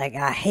 And, like,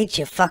 I hate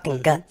your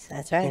fucking guts.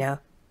 That's right. You know?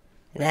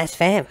 And that's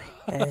family.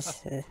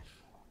 That's,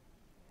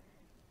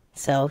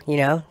 so,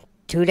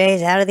 2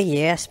 days out of the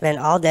year, I spend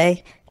all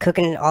day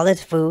cooking all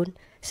this food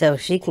so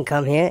she can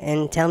come here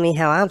and tell me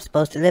how I'm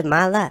supposed to live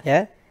my life.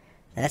 Yeah?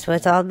 That's what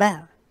it's all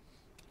about.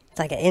 It's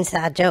like an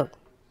inside joke.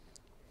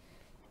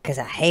 Because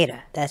I hate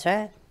her. That's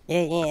right.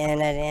 Yeah,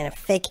 and a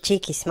fake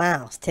cheeky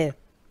smiles, too.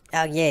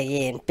 Oh, yeah,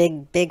 and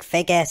big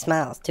fake-ass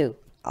smiles, too.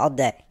 All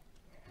day.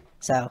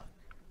 So,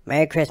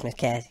 Merry Christmas,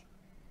 Cassie.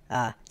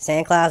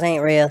 Santa Claus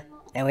ain't real,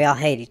 and we all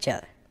hate each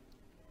other.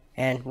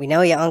 And we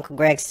know your Uncle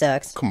Greg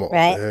sucks. Come on,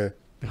 right? man.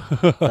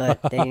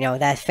 But,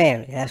 that's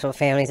family. That's what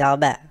family's all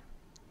about.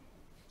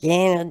 Yeah,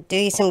 and it'll do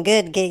you some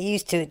good to get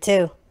used to it,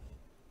 too.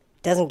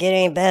 Doesn't get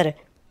any better.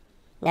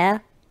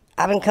 No?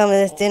 I've been coming to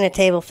this dinner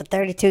table for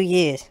 32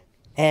 years.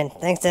 And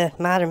thanks to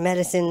modern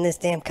medicine and this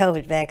damn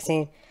COVID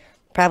vaccine,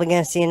 probably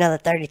gonna see another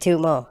 32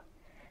 more.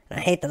 And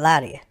I hate to lie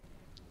to you.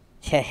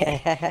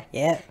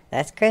 Yeah,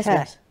 that's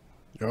Christmas.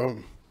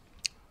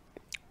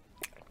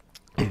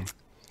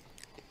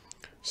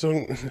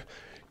 So,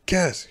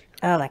 Cassie.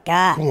 Oh my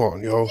God. Come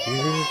on, yo.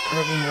 You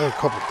probably more a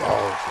couple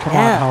dollars. Come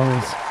on,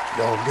 homies.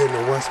 Yo, I'm getting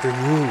a Western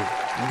Union.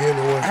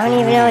 I don't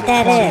even know what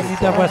that is. You need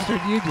that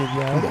Western Union,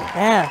 yo.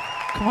 Oh.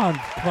 Come on,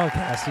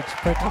 Cassie. Just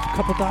break off a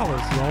couple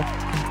dollars, yo.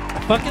 I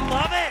fucking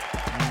love it.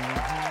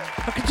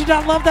 How could you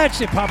not love that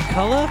shit, Pop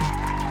Color?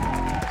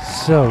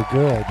 So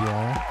good, yo.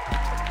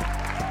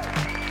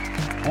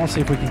 I want to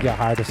see if we can get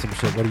high to some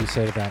shit. What do you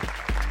say to that?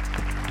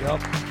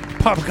 Yup.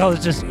 Pop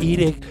Color's just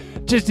eating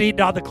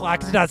on the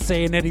clock. He's not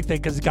saying anything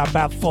because he got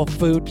mouthful of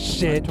food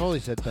shit. I totally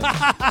said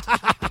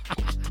that.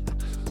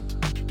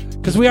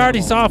 Because we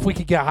already saw if we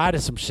could get high to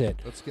some shit.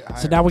 Let's get higher.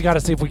 So now we got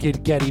to see if we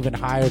could get even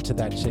higher to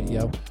that shit,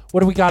 yo. What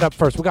do we got up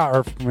first? We got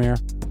Earth Premiere.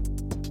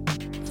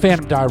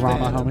 Phantom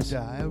Diorama, homies.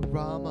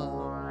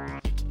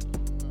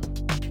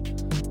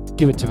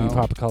 Give it to me,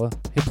 Papa Color.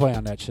 Hit play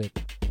on that shit.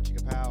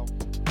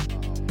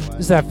 This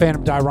is that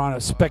Phantom Diorama.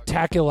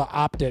 Spectacular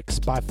Optics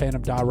by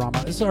Phantom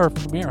Diorama. This is Earth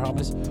Premiere,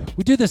 homies.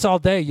 We do this all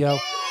day, yo.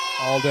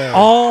 All day.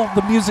 All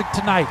the music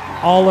tonight.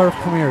 All Earth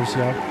Premieres,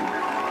 yo.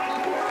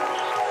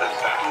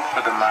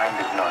 For the mind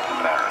of North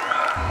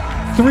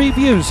America. 3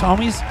 views,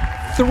 homies.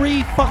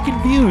 3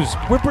 fucking views.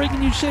 We're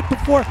bringing you shit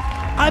before.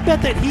 I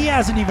bet that he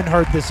hasn't even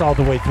heard this all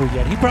the way through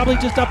yet. He probably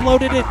just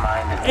uploaded it.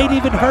 Ain't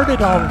even heard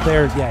it all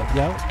there yet,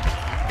 yo.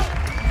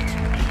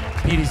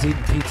 Petey's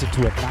eating pizza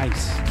to it.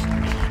 Nice.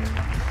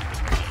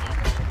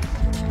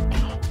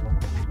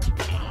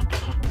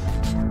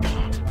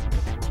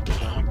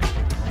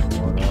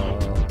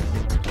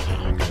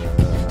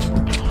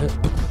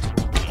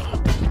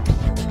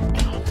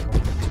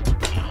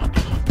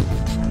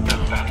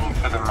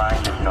 For the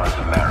mind of North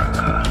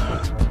America.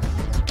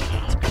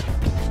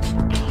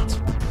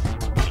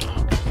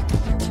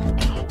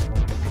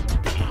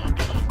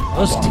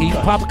 Those teeth,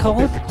 Pop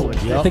Color?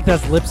 I think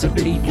that's lips and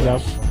teeth, yo.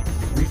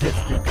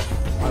 Resistance.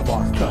 I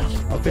lost touch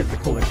of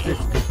physical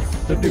existence.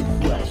 The new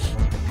flesh.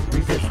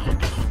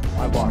 Resistance.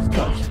 I lost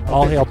touch.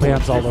 All hail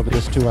bands all over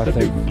this too, I The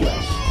think. new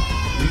flesh.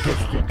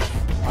 Resistance.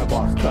 I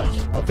lost touch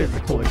of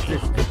physical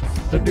existence.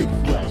 The new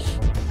flesh.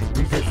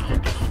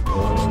 Resistance.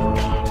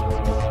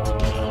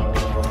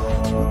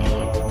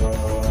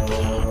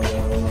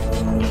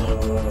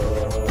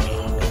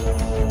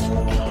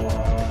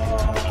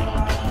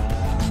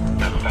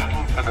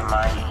 For the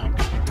mind.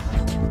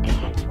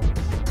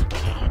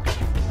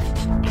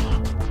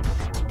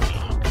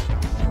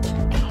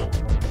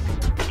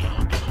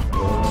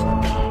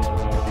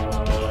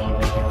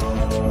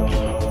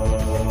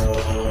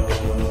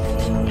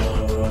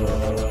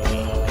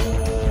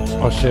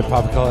 Oh shit,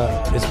 Papa Color.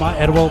 Is my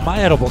edible? My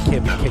edible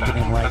can't be kicking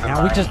in right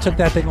now. We just took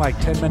that thing like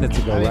 10 minutes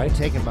ago, I ain't right?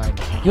 taking mine.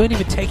 You ain't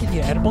even taking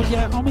your edible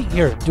yet, homie?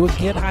 Here, do it.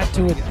 Get high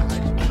to it.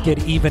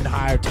 Get even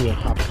higher to it,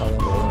 Papa Color.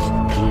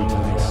 Ooh,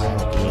 nice.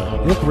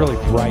 You look really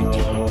bright.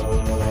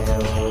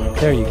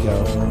 There you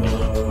go.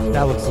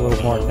 That looks a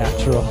little more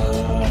natural.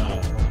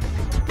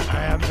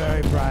 I am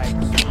very bright.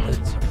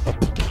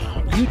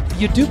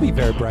 You do be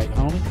very bright,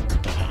 homie.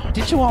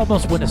 Did you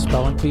almost win a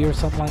spelling bee or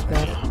something like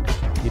that?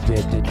 You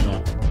did, didn't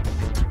you?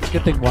 It's a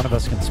good thing one of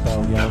us can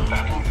spell, yo.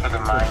 For the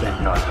mind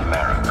of North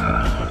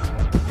America.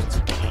 It's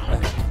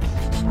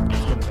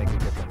going to make a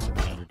difference in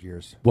 100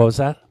 years. What was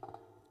that?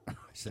 I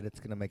much that it's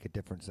going to make a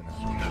difference in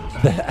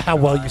us. How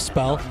well you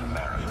spell?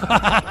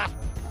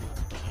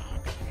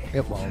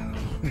 It won't.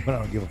 But I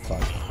don't give a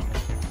fuck.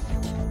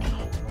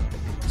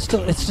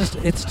 Still, it's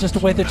just a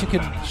way that you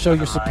can show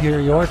your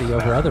superiority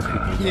over other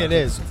people. Yeah, it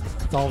is.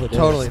 That's all it is.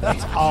 Totally.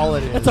 That's all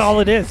it is. That's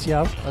all it is,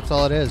 yo. That's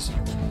all it is.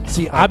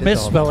 See, I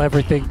misspell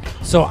everything,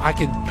 so I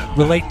can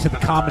relate to the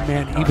common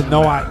man, even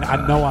though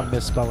I know I'm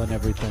misspelling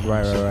everything.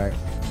 Right.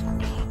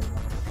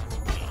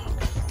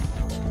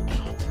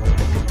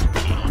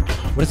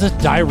 What is this?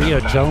 Diarrhea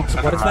Jones?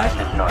 What is that?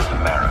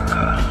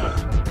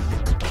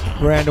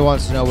 Miranda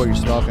wants to know what you're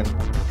smoking.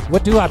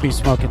 What do I be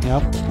smoking, yo?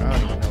 I don't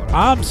even know what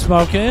I'm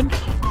smoking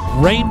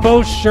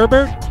Rainbow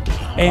Sherbet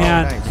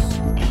and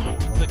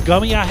the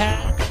gummy I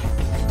had.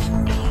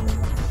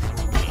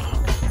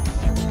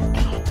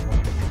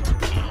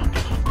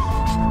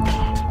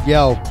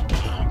 Yo.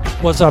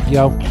 What's up,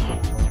 yo?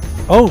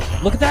 Oh,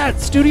 look at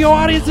that. Studio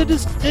audience in the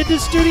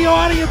studio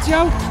audience,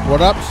 yo.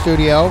 What up,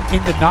 studio?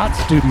 In the not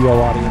studio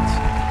audience.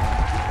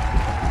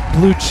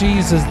 Blue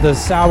Cheese is the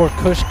Sour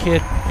Kush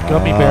Kid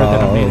gummy bear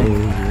that I'm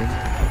eating.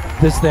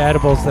 This is the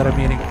edibles that I'm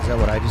eating. Is that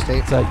what I just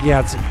ate? It's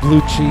it's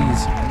blue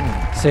cheese.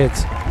 Say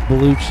it's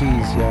blue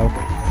cheese, yo.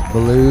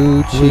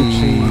 Blue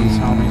cheese,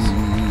 homies.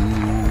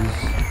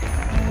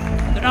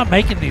 They're not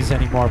making these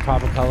anymore,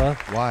 Papa Color.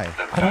 Why?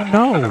 I don't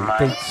know.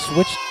 They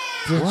switched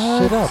this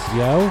shit up,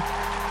 yo.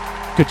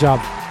 Good job.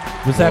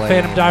 Was that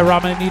Phantom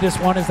Diorama and Edis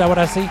 1? Is that what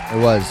I see?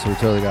 It was. We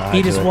totally got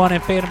Edis 1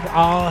 and Phantom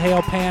All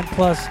Hail Pan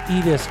plus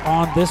Edis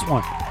on this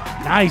one.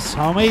 Nice,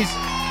 homies.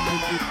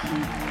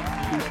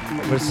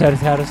 What said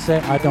how to say?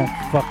 I don't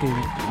fucking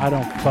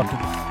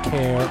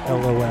care.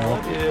 LOL.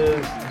 What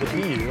is the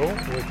deal?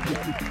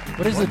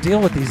 What is the deal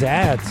with these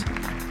ads?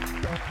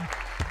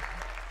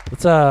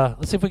 Let's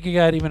see if we can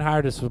get even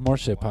higher this with more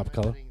shit, Pop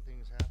Color.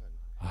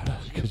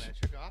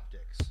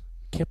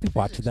 Can't be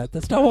watching that.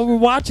 That's not what we're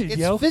watching, It's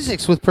yo.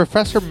 physics with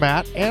Professor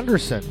Matt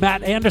Anderson.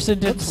 Matt Anderson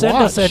didn't send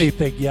us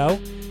anything, yo.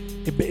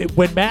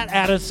 When Matt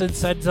Anderson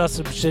sends us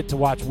some shit to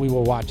watch, we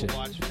will watch it.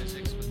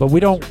 But we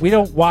don't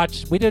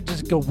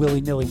just go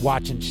willy-nilly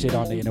watching shit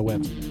on the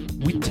interwebs.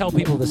 We tell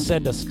people to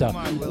send us stuff.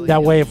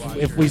 That way,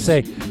 if we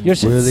say your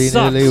shit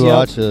sucks,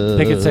 yo,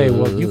 they can say,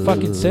 "Well, you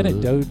fucking send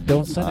it.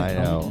 Don't send it." I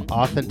know.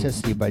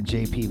 Authenticity by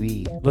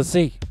JPB. Let's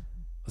see.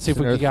 Let's see if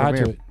we can get higher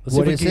to it.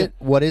 What is it?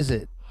 What is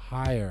it?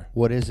 Higher.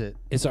 What is it?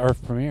 It's an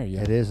Earth premiere,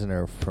 yeah. It is an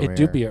Earth premiere. It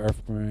do be an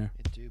Earth premiere.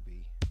 It do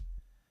be.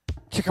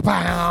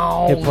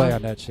 Chicka-pow! Hit play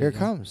on that shit. Here it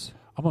comes.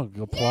 I'm gonna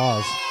go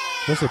applause.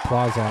 Where's the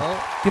applause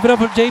at? Give it up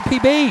for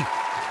JPB.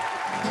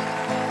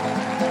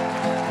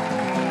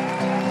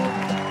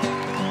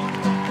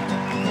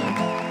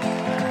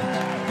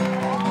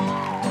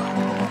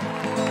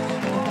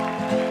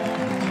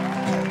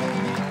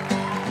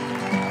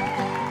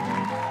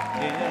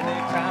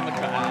 Anytime I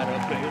try to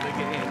play the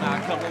game, I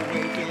come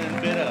away feeling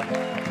bitter,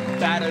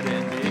 battered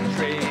and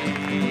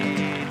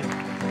betrayed.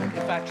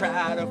 If I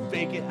try to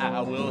fake it,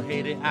 I will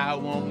hate it. I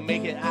won't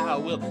make it. I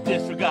will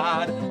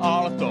disregard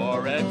all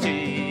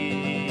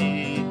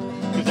authority.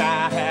 'Cause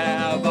I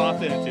have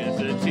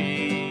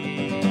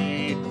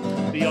authenticity,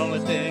 the only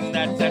thing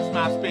that sets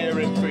my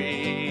spirit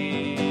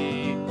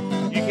free.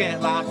 You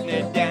can't lock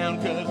me down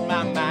 'cause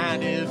my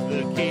mind is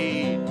the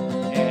key,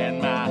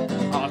 and my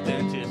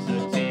authenticity.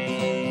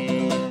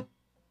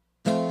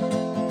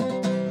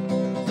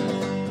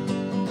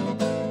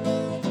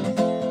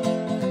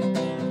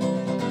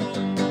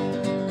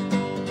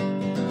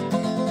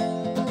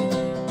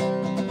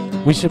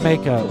 We should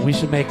make a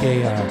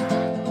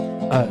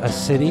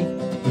city.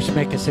 We should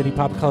make a city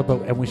pop club,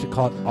 and we should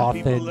call it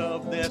Authentic.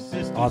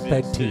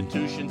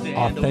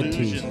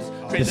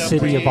 The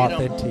city of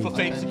Authentic.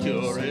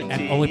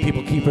 And only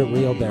people keep it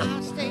real there.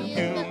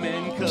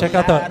 Check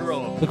out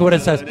look at what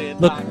it says.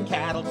 Look,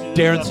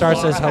 Darren Starr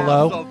says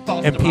hello,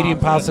 and PD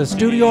and Powell says,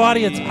 studio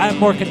audience, I have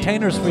more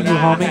containers for you,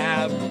 homie.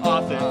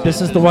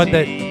 This is the one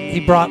that he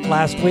brought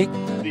last week.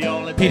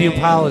 PD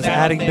and Powell is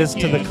adding this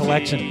to the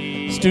collection.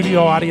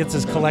 Studio audience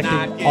is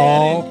collecting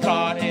all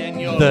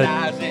the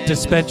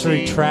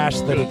dispensary trash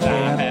that it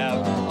can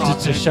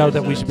to show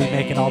that we should be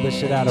making all this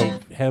shit out of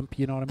hemp,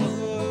 you know what I mean?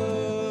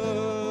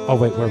 Oh,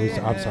 wait, where are we?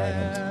 I'm sorry.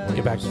 We'll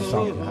get back to the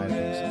song.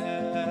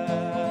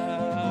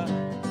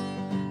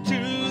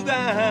 To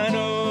thine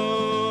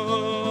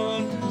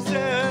own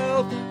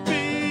self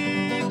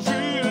be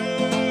true.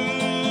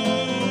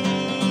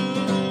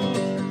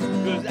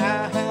 'Cause I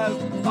have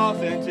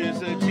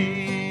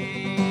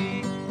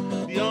authenticity,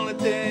 the only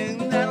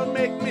thing that'll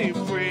make me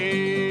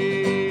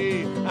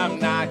free. I'm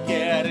not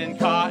getting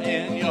caught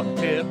in your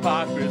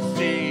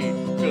hypocrisy,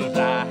 'cause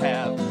I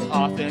have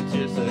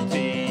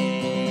authenticity.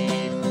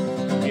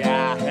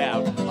 Yeah, I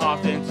have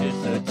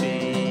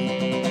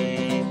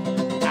authenticity.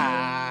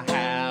 I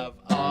have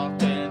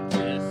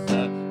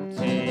authenticity.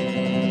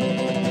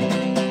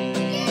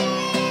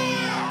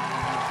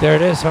 There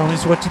it is,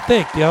 homies. What you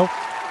think, yo?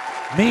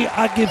 Me,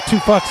 I give two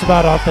fucks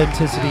about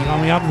authenticity,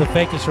 homie. I'm the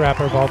fakest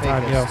rapper of all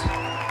time, yo.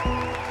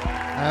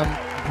 I'm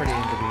pretty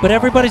into being But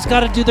everybody's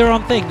got to do their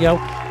own thing, yo.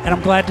 And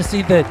I'm glad to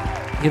see that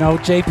You know,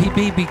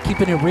 JPB be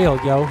keeping it real,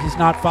 yo. He's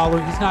not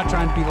following. He's not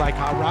trying to be like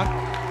Hot Rock.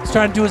 He's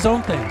trying to do his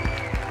own thing.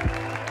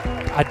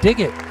 I dig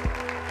it.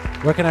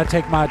 Where can I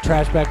take my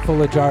trash bag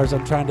full of jars?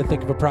 I'm trying to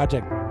think of a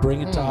project.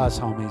 Bring it to us,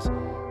 homies.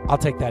 I'll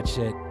take that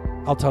shit.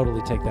 I'll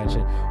totally take that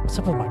shit. What's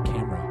up with my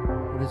camera?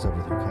 What is up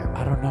with your camera?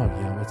 I don't know,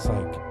 yo. It's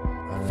like,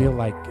 I feel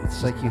like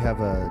it's like you have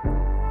a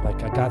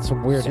like I got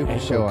some weird super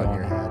angle show on going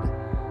your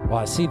head. Well,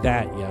 I see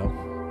that, yo.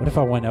 What if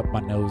I went up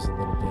my nose a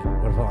little bit?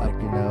 What if I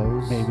like your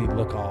nose? Maybe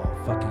look all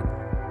fucking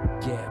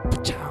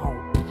pa-chow,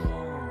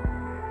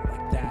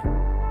 like that.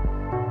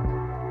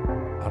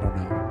 I don't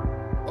know.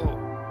 Oh,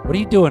 what are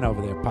you doing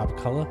over there, Papa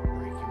Color?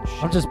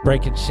 I'm just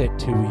breaking shit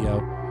too,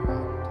 yo.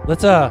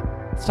 Let's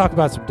talk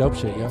about some dope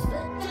shit, yo.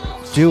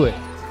 Do it.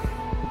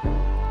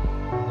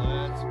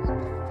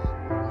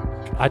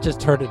 I just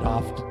turned it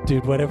off,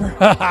 dude. Whatever.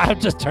 I'm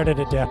just turning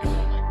it down.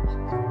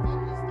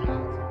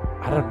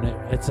 I don't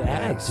know. It's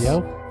ads, yo.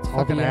 It's all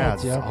Fucking the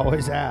ads. yo.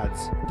 Always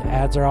ads. The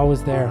ads are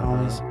always there,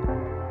 homies.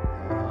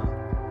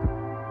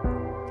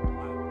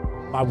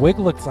 My wig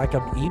looks like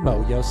I'm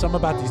emo, yo. Something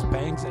about these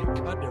bangs ain't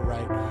cutting it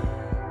right.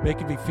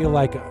 Making me feel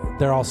like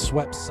they're all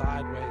swept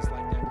sideways,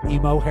 like that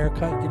emo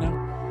haircut, you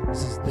know?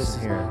 This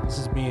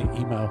is me and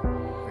emo.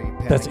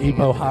 That's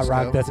emo Hot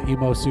Rock. That's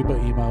emo super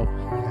emo.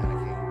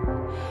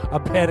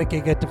 I'm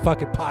panicking at the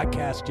fucking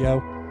podcast, yo.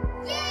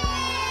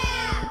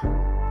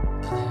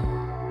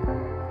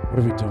 What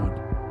are we doing?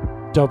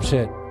 Dope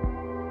shit.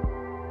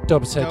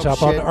 Dope shit. Dope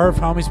Chop on shit. the earth,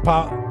 homies.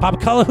 Papa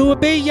Color, who would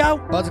be, yo?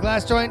 Bud's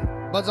Glass Joint.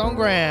 Bud's Own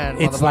Grand.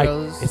 It's like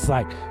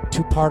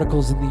two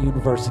particles in the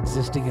universe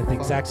existing at the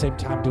exact same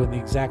time, doing the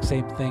exact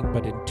same thing,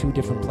 but in two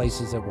different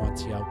places at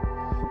once, yo.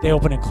 They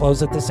open and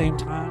close at the same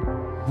time.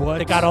 What?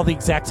 They got all the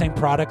exact same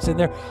products in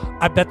there.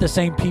 I bet the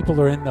same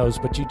people are in those,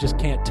 but you just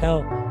can't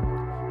tell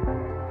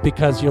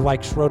because you're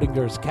like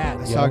Schrodinger's cat.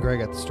 I saw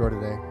Greg at the store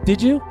today.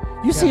 Did you?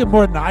 You see him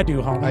more than I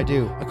do, homie. I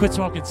do. I quit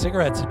smoking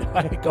cigarettes and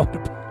I ain't going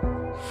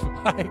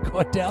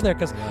down there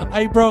because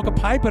I ain't broke a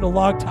pipe in a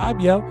long time,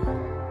 yo.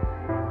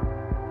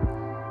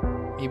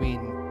 You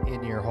mean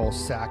in your whole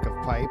sack of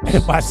pipes?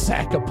 In my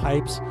sack of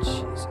pipes.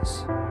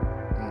 Jesus.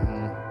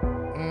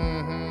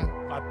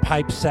 My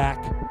pipe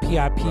sack.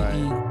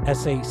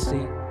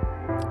 PIPESAC.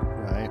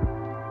 Right.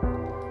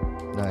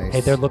 Nice.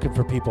 Hey, they're looking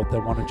for people that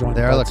want to join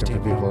the They're Buds looking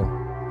for team, people.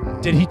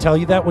 yo. Did he tell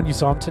you that when you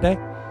saw him today?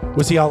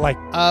 Was he all like,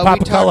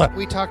 Papa Color?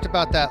 We talked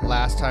about that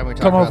last time. We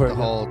talked Come about over. the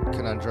whole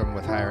conundrum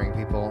with hiring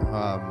people.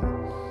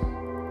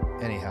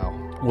 Anyhow.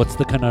 What's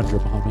the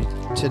conundrum,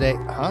 homie? Today,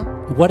 huh?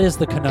 What is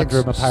the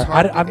conundrum of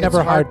hiring? I've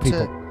never hired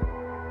people.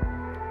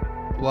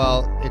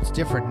 Well, it's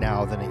different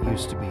now than it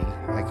used to be.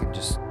 I can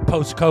just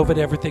post-COVID,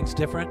 everything's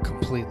different.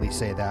 Completely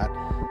say that.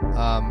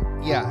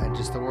 Yeah, and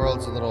just the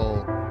world's a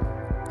little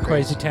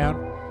crazy town.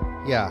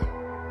 Yeah,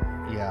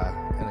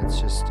 and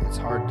it's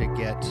hard to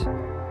get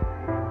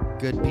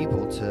good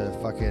people to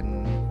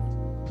fucking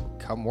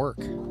come work.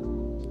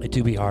 It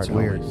do be hard. It's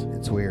weird. always.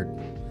 It's weird.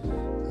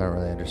 I don't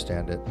really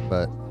understand it,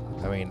 but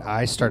I mean,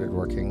 I started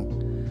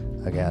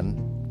working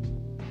again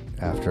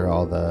after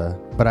all the...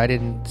 But I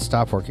didn't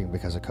stop working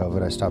because of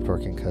COVID. I stopped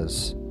working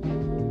because,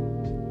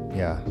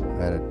 I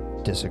had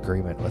a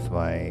disagreement with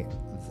my,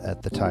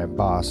 at the time,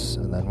 boss,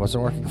 and then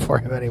wasn't working for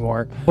him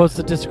anymore. What's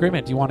the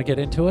disagreement? Do you want to get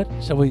into it?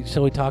 Shall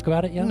we talk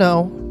about it? Yeah.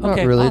 No, not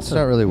Okay, really. awesome. It's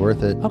not really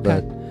worth it.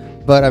 Okay.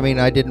 But I mean,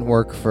 I didn't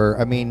work for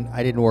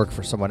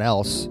someone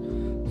else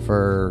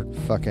for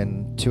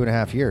fucking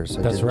 2.5 years.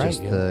 I That's did right,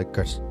 just yeah. the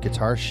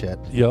guitar shit.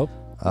 Yep.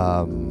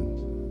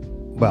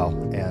 Well,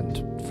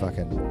 and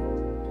fucking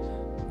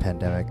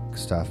pandemic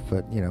stuff,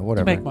 but whatever.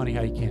 To make money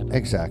how you can.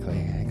 Exactly.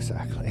 Just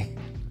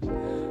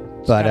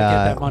But gotta get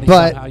that money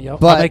but somehow, yo. I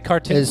but make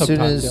cartoons as soon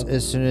sometimes, as yo.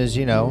 as soon as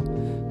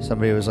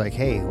somebody was like,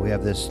 "Hey, we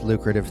have this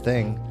lucrative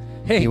thing.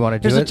 Hey, you want to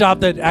do here's it?" a job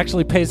that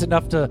actually pays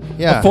enough to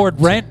Yeah. afford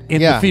rent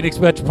in Yeah. the Phoenix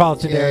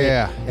metropolitan Yeah, area,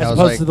 yeah. I as was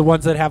opposed like- to the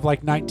ones that have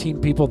like 19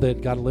 people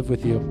that got to live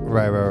with you.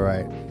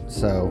 Right.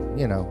 So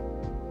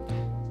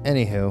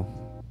anywho.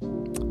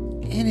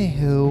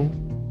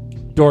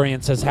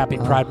 Dorian says Happy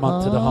Pride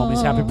Month to the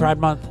homies. Happy Pride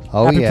Month.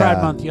 Oh, Happy yeah.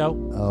 Pride Month, yo.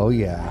 Oh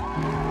yeah.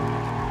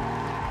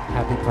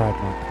 Happy Pride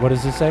Month. What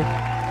does it say?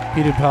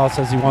 Peter Powell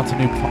says he wants a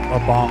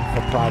bomb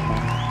for Pride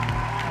Month.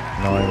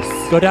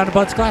 Nice. Go down to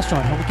Bud's Glass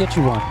Joint. Let me get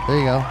you one. There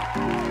you go.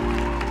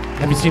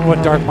 Have you seen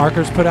what Dark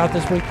Markers put out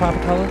this week, Papa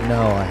Color?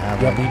 No, I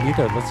haven't. Yeah, me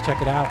neither. Let's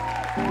check it out.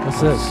 What's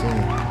this?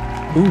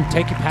 Ooh,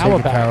 Take Your Power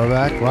Take Back. Your Power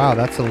Back. Wow,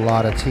 that's a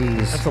lot of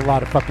tease. That's a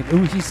lot of fucking...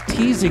 Ooh, he's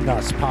teasing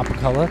us, Papa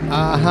Color.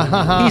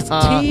 He's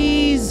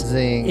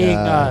teasing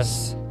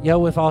us. Yo,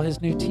 with all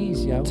his new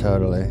teas, yo.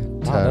 Totally.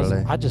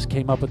 I just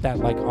came up with that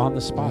like on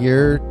the spot.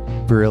 You're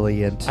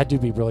brilliant. I do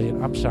be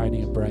brilliant. I'm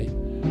shiny and bright.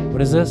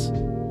 What is this?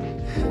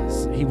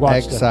 He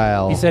watched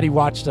Exile. He said he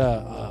watched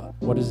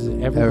what is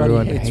it?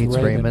 Everyone hates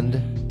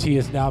Raymond. Tea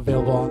is now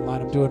available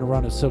online. I'm doing a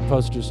run of silk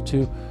posters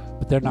too,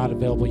 but they're not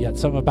available yet.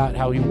 Something about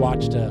how he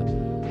watched a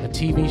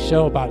TV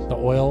show about the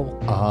oil.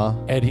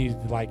 And he's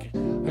like,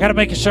 I gotta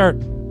make a shirt.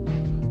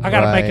 I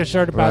gotta make a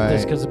shirt about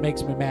this because it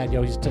makes me mad.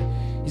 Yo, he's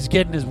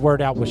getting his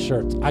word out with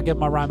shirts. I get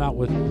my rhyme out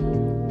with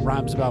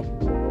rhymes about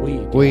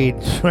weed. Weed,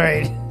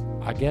 right.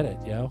 I get it,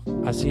 yo.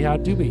 I see how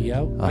it do be,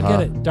 yo. I Uh-huh.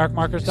 get it.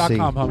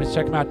 Darkmarkers.com, homies.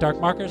 Check them out, Dark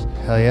Markers.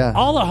 Hell yeah.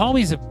 All the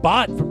homies have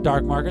bought from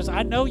Dark Markers.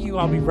 I know you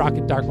all be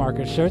rocking Dark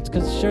Markers shirts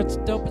because shirts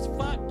dope as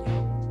fuck.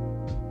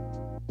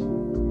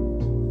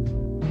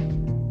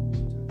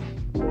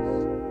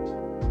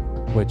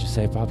 What'd you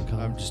say, Papa?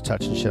 I'm just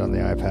touching shit on the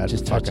iPad.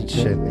 Just fucking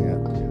touching shit. Yeah.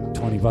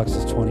 $20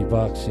 is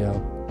 $20,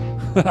 yo.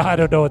 I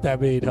don't know what that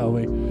means,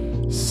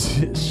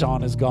 homie.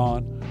 Sean is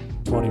gone.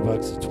 $20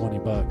 is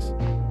 $20.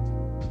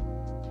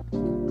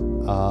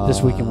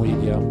 This week in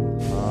weed, yo.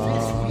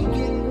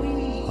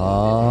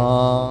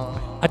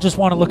 I just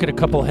want to look at a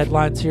couple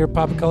headlines here,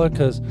 Papa Color,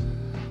 because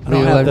I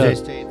don't have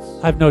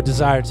I have no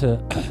desire to,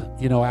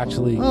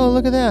 actually. Oh,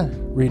 look at that.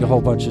 Read a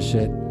whole bunch of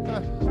shit.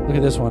 Look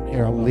at this one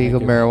here. Legal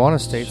marijuana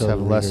states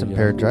have less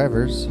impaired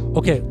drivers.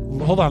 Okay,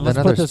 hold on. Let's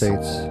than put other this.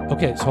 states.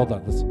 Okay, so hold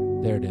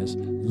on. There it is.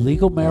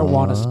 Legal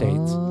marijuana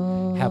states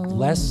have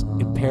less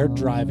impaired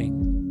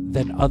driving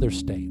than other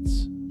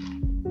states.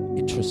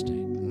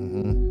 Interesting.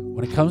 Mm-hmm.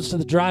 When it comes to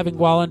the driving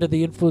while under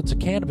the influence of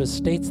cannabis,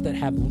 states that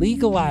have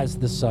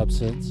legalized the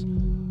substance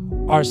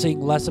are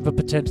seeing less of a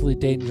potentially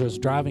dangerous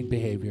driving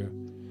behavior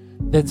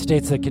than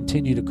states that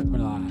continue to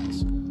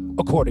criminalize,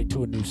 according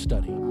to a new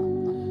study.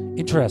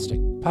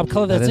 Interesting. Pop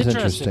Color, that's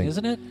interesting,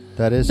 isn't it?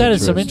 That is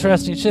some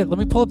interesting shit. Let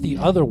me pull up the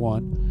other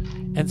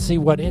one and see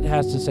what it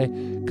has to say,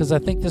 because I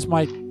think this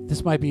might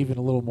be even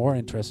a little more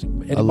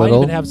interesting. And it might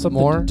even have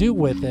something to do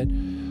with it.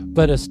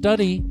 But a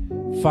study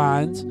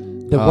finds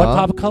that what,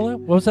 Papa Color?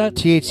 What was that?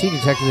 THC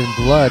detected in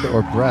blood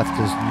or breath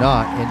does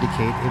not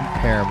indicate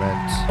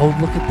impairment. Oh,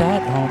 look at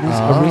that, homies.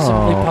 A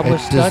recently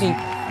published study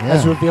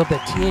has revealed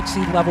that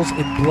THC levels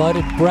in blood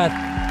and breath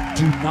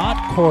do not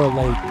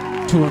correlate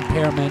to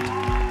impairment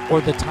or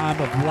the time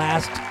of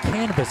last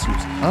cannabis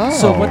use.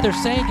 So what they're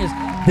saying is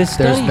this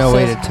study there's no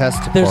way says to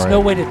test it there's for no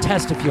it. way to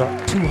test if you're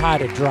too high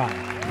to drive.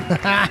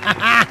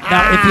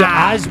 Now, if your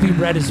eyes be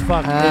red as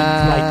fuck,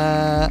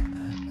 that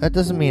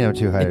doesn't mean I'm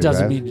too high to drive. It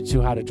doesn't mean you're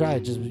too high to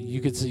drive.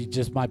 You could see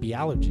just might be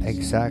allergies.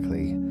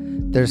 Exactly.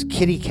 There's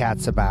kitty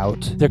cats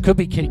about. There could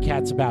be kitty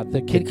cats about.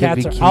 The kitty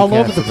cats are all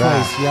over the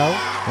place, yo.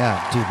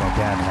 Yeah, dude, my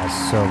dad has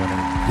so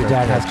many. Your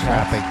dad has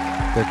trapping.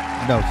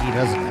 No, he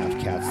doesn't have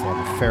cats. They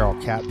have a feral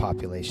cat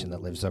population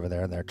that lives over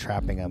there, and they're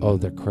trapping them. Oh,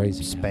 they're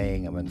crazy.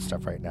 Spaying them and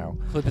stuff right now.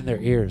 Clipping their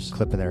ears.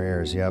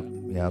 Yep.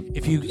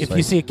 If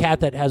you see a cat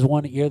that has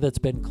one ear that's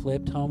been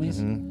clipped,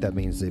 homies, that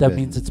means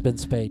it's been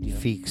spayed. Yo.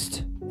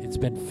 Fixed. It's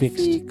been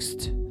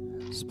fixed.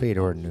 Spayed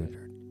or neutered.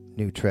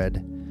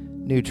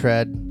 New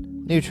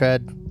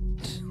tread.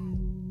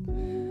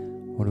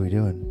 What are we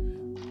doing?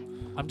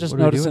 I'm just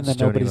noticing that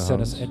nobody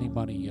sent us any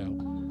money, yo.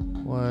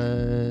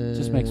 What?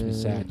 Just makes me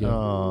sad,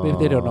 yo. Maybe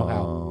they don't know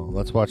how.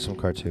 Let's watch some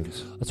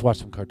cartoons. Let's watch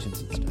some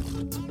cartoons instead.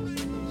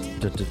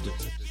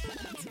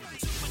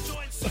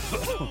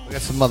 We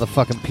got some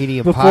motherfucking Petey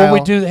and Before Pile.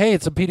 we do, hey,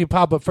 it's a Petey and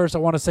Pile, but first I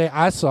want to say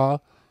I saw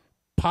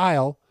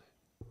Pile.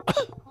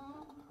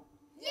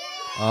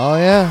 Oh,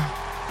 yeah.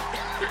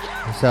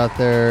 He's out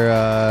there.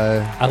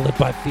 I live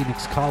by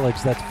Phoenix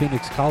College. That's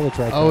Phoenix College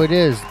right there. Oh, it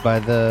is by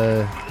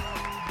the.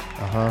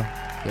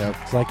 Yep.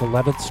 It's like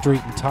 11th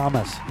Street and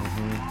Thomas.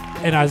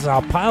 And I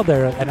saw Pile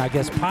there, and I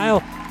guess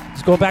Pile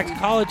is going back to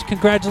college.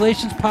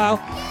 Congratulations, Pile.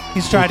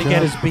 He's trying to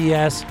get his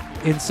BS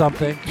in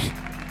something.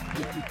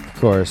 Of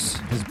course.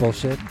 His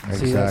bullshit.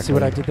 Exactly. See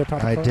what I did there,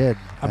 Papa? I did.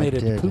 I made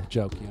a poop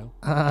joke, yo.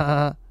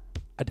 I'm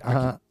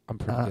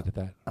pretty good at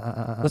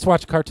that. Let's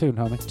watch a cartoon,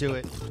 homie. Do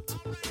it.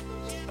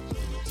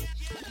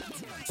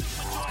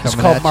 It's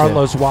called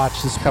Marlowe's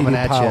Watch. This is coming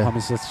Petey at Pile, you.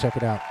 homies. Let's check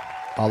it out.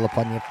 All up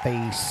on your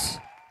face.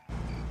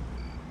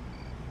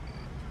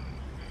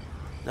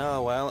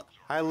 No, well,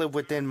 I live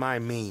within my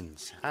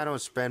means. I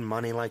don't spend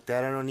money like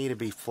that. I don't need to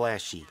be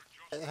flashy.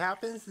 It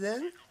happens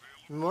then?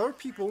 More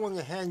people want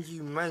to hand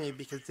you money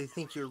because they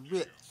think you're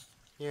rich.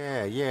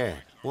 Yeah.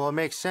 Well, it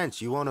makes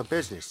sense. You own a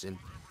business, and,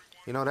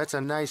 that's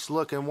a nice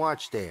looking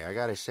watch there. I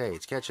gotta say,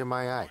 it's catching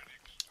my eye.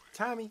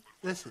 Tommy,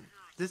 listen.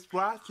 This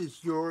watch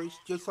is yours,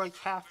 just like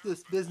half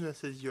this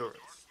business is yours.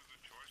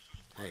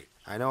 Hey,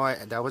 I know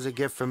that was a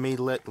gift from me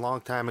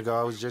long time ago.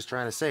 I was just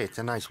trying to say it's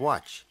a nice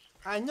watch.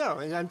 I know,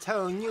 and I'm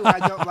telling you I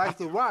don't like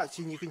the watch,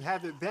 and you can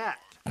have it back.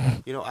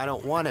 I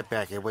don't want it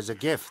back. It was a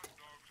gift.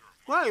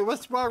 Why?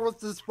 What's wrong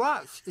with this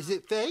watch? Is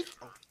it fake?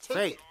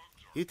 Fake?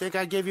 You think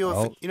I give you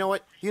a... You know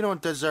what? You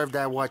don't deserve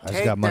that watch. I just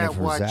Take got money that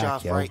from watch Zach,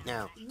 off yo. right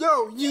now.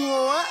 No, you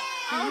know what?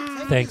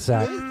 Thanks,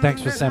 Zach.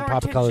 Thanks for sending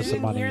Papa Color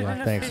some money.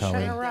 Yeah. Thanks,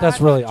 homie.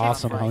 That's really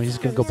awesome, homie. He's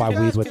going to go buy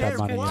weed with that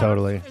money. Yeah.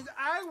 Totally.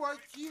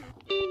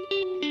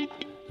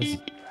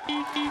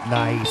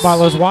 Nice.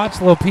 Marlowe's Watch,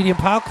 little Petey and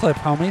Pile clip,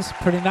 homies.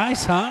 Pretty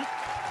nice, huh?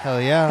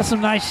 Hell yeah. That's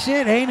some nice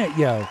shit, ain't it,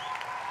 yo?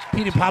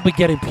 Petey and Pile be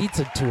getting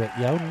pizza to it,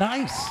 yo.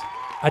 Nice.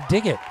 I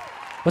dig it.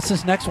 What's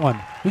this next one?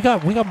 We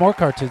got more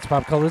cartoons,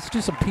 Pop Color. Let's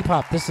do some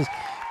P-Pop. This is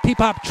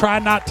P-Pop Try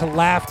Not to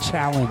Laugh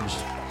Challenge.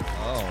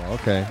 Oh,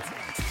 okay.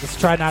 Let's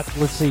try not.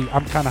 Let's see.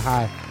 I'm kind of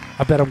high.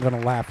 I bet I'm going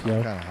to laugh, yo.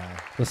 I'm kind of high.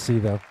 Let's see,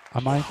 though.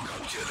 Am I?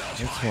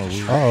 It's more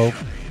weird. Uh-oh.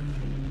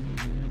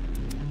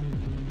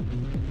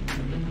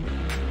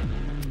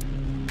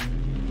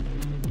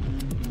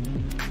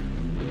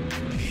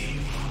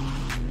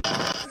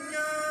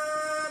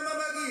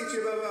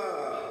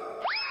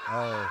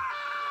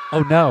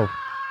 Oh no.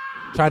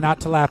 Try not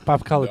to laugh.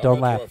 Papa Color, don't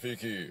laugh.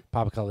 Rafiki.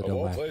 Papa Color, Of don't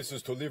all laugh.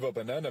 places to leave a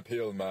banana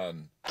peel,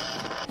 man.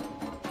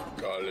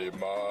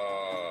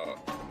 Kalima.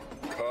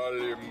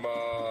 Kalima.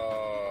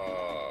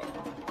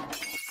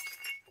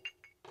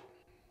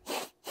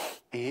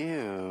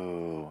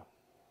 Ew.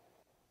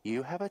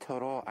 You have a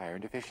total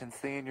iron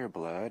deficiency in your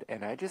blood,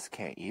 and I just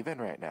can't even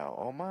right now.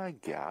 Oh my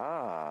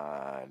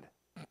god.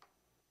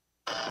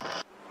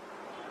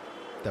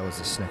 That was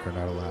a snicker,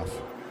 not a laugh.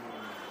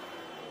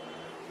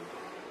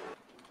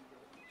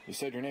 You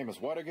said your name is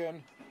what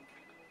again?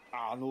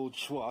 Arnold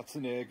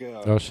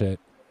Schwarzenegger. Oh shit.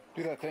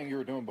 Do that thing you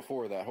were doing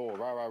before, that whole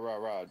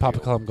rah. Papa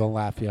Color, I'm gonna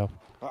laugh, yo.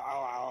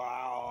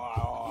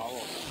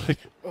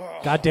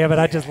 God damn it,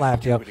 I just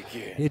laughed, yo.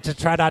 You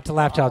just try not to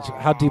laugh challenge.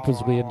 How deep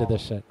was we into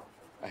this shit?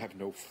 I have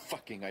no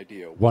fucking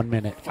idea. 1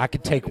 minute. I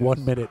could take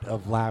 1 minute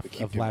of laugh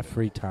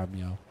free time,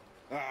 yo.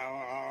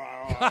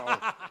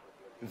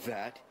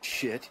 That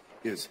shit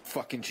is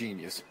fucking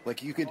genius.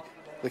 Like you could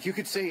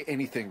say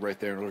anything right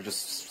there and it'll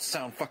just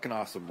sound fucking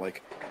awesome.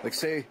 Like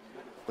say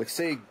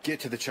get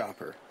to the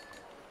chopper.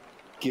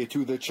 Get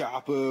to the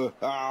chopper.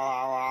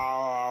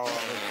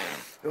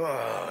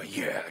 Oh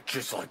yeah,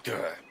 just like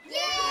that. Yeah!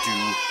 Do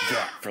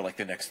that for like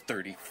the next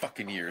 30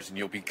 fucking years and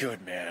you'll be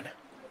good, man.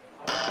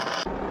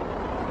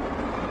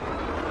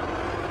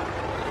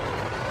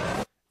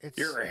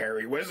 You're a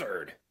hairy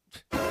wizard.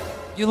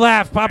 You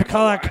laugh, Papa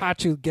Color. I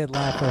caught you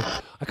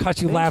laughing. I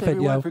caught you Thanks laughing,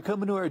 everyone yo. for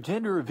coming to our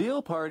gender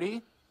reveal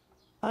party.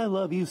 I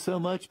love you so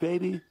much,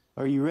 baby.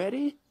 Are you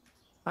ready?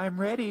 I'm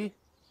ready.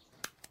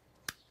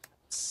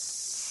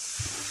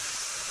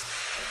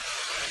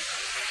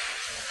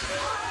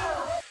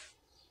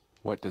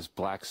 What does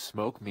black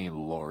smoke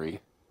mean,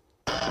 Lori?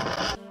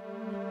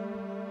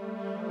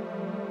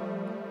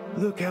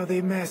 Look how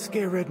they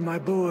masquerade my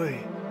boy.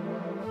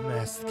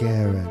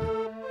 Mascara.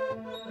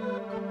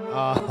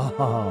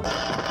 Oh.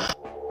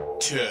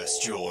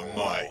 Test your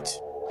might.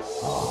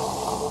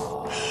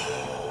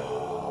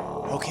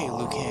 Okay,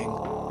 Liu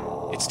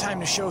Kang. It's time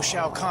to show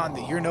Shao Kahn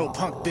that you're no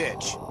punk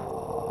bitch.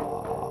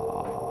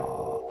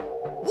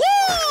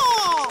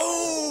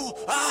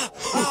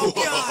 Oh,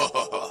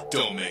 God!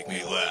 Don't make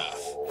me laugh.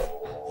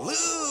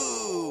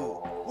 Lou!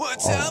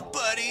 What's up,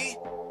 buddy?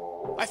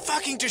 I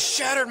fucking just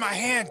shattered my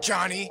hand,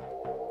 Johnny.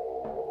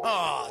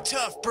 Oh,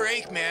 tough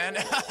break, man.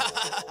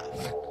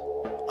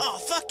 Oh,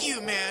 fuck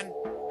you, man.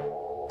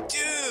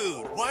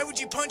 Dude, why would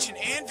you punch an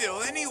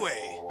anvil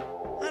anyway?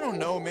 I don't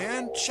know,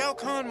 man. Shao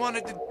Kahn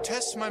wanted to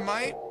test my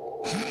might.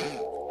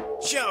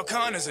 Shao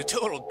Kahn is a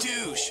total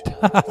douche.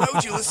 Why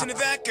would you listen to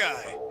that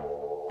guy?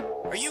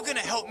 Are you gonna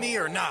help me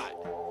or not?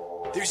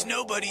 There's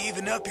nobody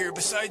even up here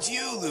besides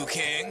you, Liu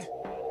Kang.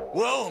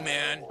 Whoa,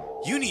 man.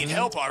 You need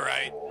help, all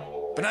right.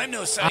 But I'm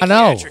no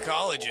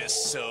psychiatrologist,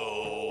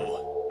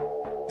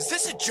 so... Is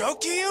this a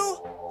joke to you?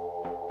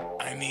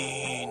 I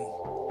mean...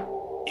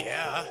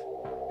 Yeah.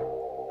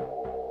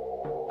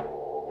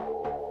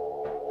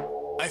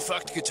 I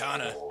fucked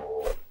Katana.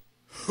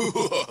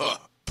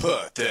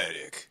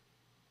 Pathetic.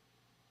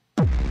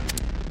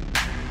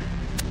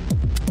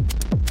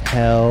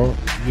 Hell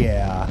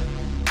yeah.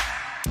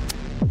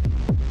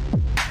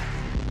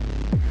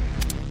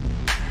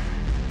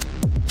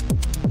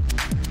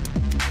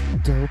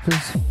 Dope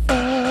as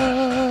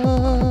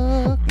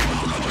fuck.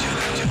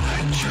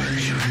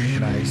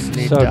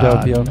 Nicely So done.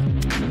 dope, yo.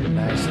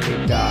 Nicely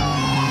done.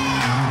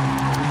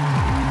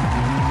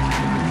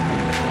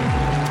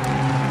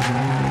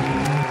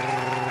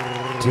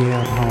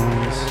 Damn,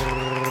 homies.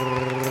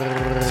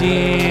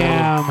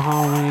 Damn,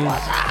 homies.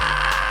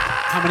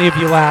 How many of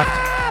you laughed?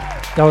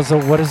 That was a,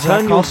 what is that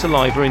Turn your called?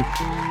 saliva in.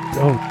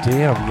 Oh,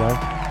 damn, yo.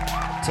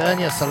 Turn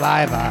your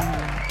saliva.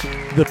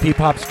 The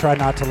P-Pops Try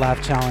Not to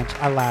Laugh Challenge.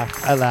 I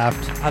laughed. I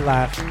laughed. I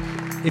laughed.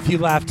 If you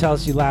laughed, tell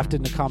us you laughed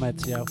in the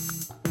comments, yo.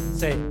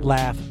 Say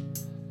laugh.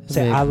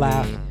 Say I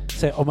laughed.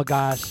 Say, oh my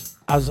gosh,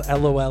 I was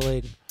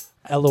LOLing.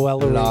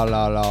 LOLing. La,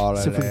 la, la, la,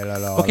 la,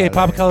 la, Okay, la,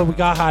 Papa Color, we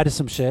got high to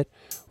some shit.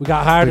 We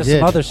got higher to did.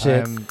 some other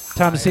shit. I'm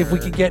Time to see if we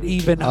can get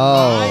even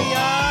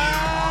Oh.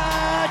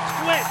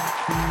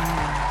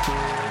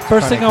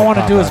 First thing I want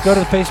to do is go to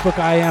the Facebook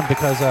IM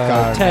because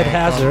Ted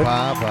Hazard,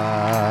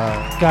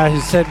 guy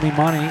who sent me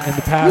money in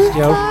the past,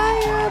 yo.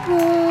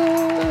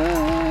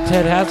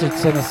 Ted Hazard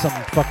sent us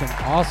something fucking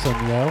awesome,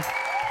 yo.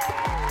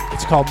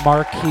 It's called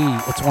Marquee.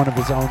 It's one of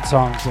his own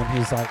songs, and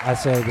he's like, I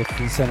said if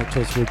he sent it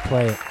to us, we'd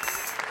play it.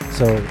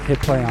 So hit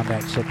play on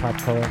that shit, Pop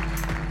Color.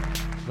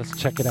 Let's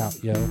check it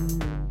out, yo.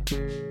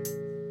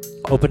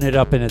 Open it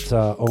up in its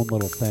own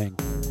little thing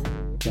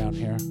down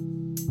here.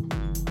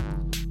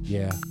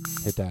 Yeah,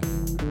 hit that.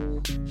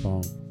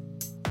 Boom.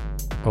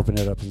 Open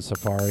it up in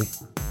Safari.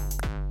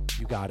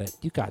 You got it.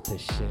 You got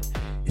this shit.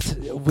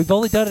 We've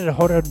only done it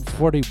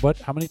 140. What?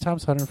 How many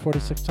times?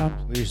 146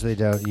 times. We usually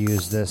don't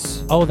use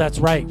this. Oh, that's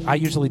right. I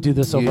usually do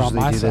this over on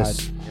my side.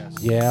 This.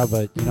 Yeah,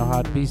 but you know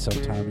how it be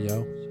sometime,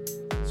 yo.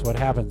 That's what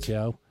happens,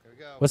 yo.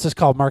 What's this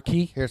called?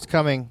 Marquee? Here it's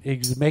coming.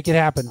 Make it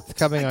happen. It's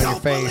coming on your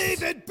face.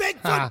 Believe in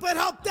Bigfoot, but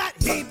hope that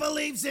he believes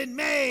believes in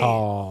me.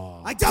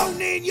 Oh. I don't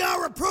need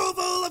your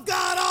approval. I've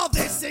got all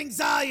this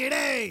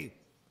anxiety.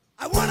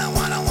 I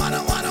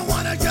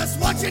wanna just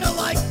want you to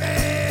like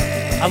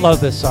me. I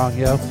love this song,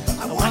 yo.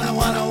 I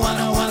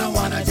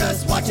wanna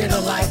just want you to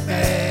like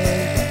me.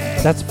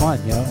 That's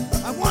fun, yo.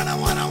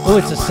 Oh,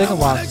 it's a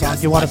sing-along song.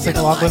 You want to sing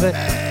along with it?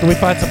 Can we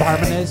find some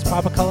harmonies,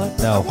 Papa Color?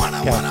 No. Okay.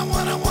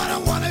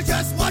 wanna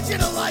just want you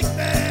to like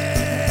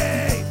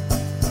me.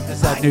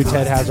 It's that new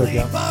Ted Hazard,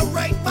 yo.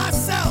 Liberate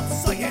myself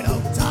so you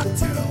don't talk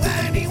to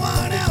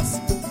anyone else.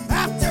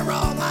 After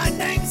all, my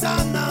name's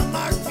on the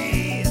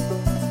marquee.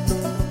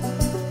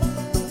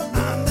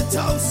 I'm the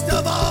toast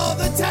of all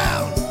the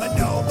town, but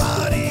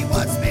nobody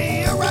wants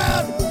me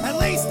around. At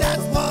least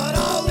that's what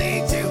I'll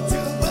lead you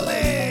to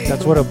believe.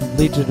 That's what it'll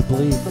lead you to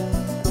believe,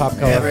 Pop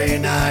Color. Every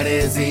night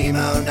is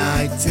emo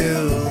night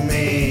to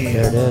me.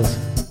 There it is.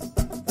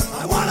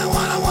 I wanna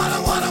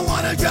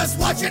just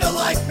want you to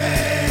like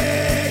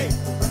me.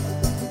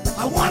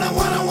 I wanna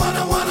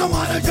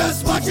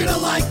just want you to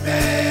like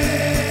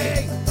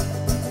me.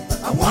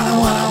 I wanna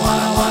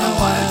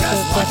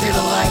just want you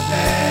to like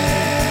me.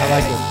 I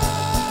like it.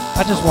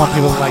 I just want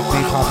people to like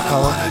me, Papa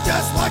Color. I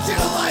just want you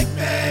to like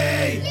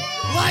me.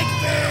 Like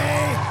me.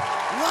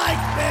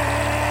 Like me.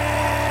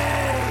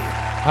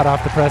 Hot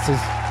off the presses,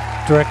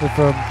 directly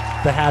from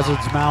the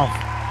Hazard's mouth.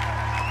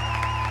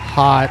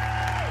 Hot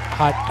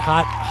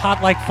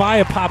like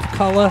fire, Pop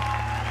Color.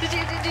 Did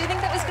you think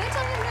that was good?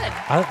 Tell me I'm good.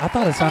 I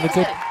thought it sounded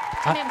good.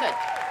 Tell me I'm good.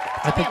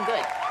 Tell me I'm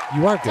good.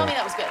 You are good. Tell me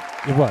that was good.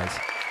 It was.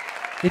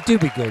 It do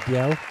be good,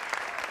 yo.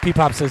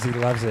 P-Pop says he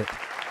loves it.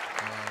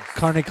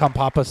 Carney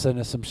Compapa sent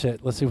us some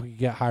shit. Let's see if we can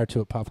get higher to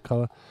it, Papa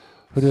Color.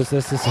 Who does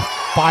this? This is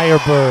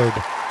Firebird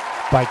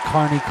by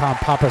Carney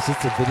Compapas.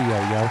 It's a video,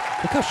 yo.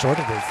 Look how short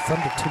it is. It's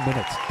under 2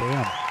 minutes.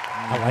 Damn.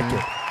 I like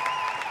it.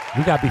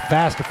 We gotta be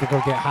fast if we're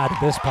gonna get high to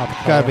this, Papa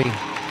Color. Gotta be.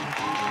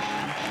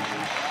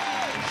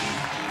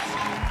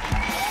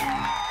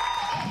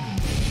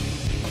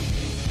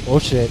 Oh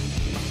shit.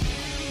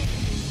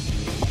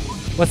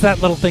 What's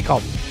that little thing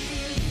called?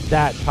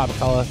 That, Papa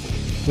Color.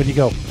 When you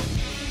go,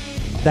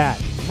 that.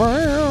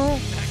 I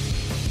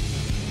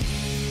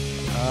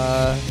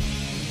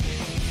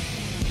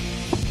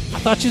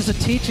thought you was a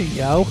teacher,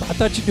 yo. I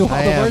thought you knew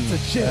all the words and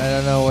shit. I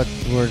don't know what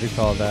word to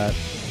call that.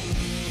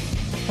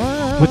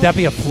 Would that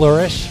be a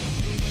flourish?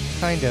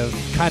 Kind of.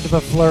 Kind of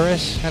a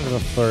flourish? Kind of a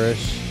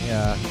flourish,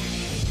 yeah.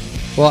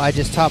 Well, I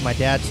just taught my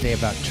dad today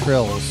about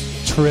trills.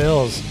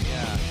 Trills?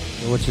 Yeah.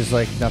 Which is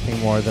like nothing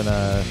more than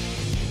a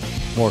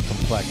more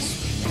complex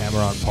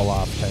hammer-on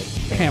pull-off type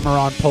thing.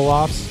 Hammer-on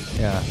pull-offs?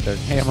 Yeah. They're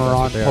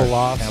Hammer-on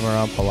pull-offs?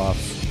 Hammer-on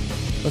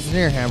pull-offs. Listen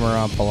here,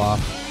 hammer-on pull-off.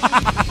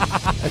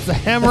 It's a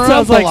hammer-on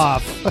sounds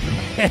pull-off.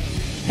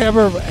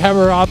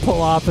 Hammer-on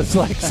pull-off is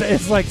like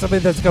somebody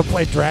that's going to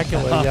play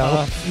Dracula,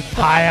 yo.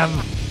 I am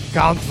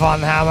Count von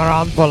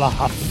Hammer-on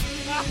pull-off.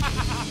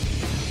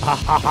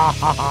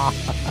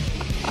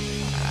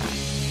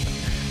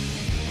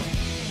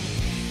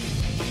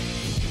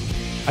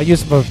 I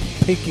use my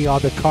pinky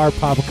on the car,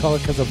 Papa Color,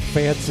 because I'm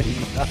fancy.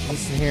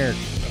 Listen here,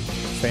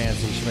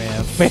 fancy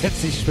schman.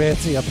 Fancy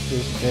schmancy up in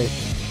this shit.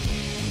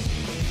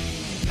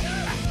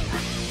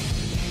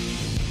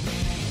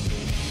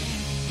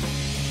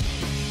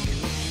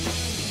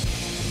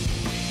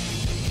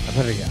 I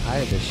better get high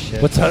of this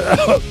shit. What's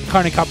up?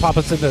 Carney Cop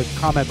Papa's in the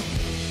comments.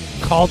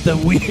 Called the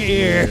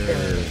weird.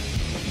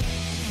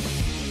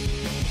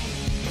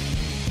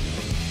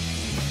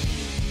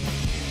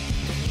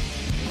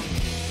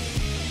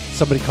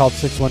 Somebody called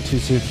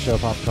 612 Super Show,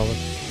 Pop Color.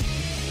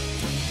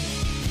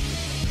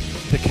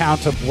 The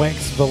Count of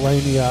Wanks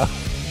Valania.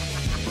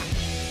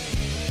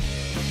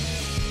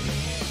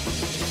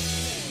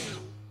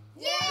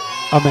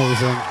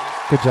 Amazing.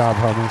 Good job,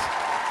 homies.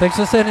 Thanks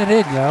for sending it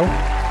in, yo.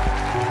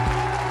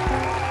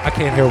 I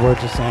can't hear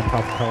words you're saying,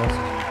 Pop Color.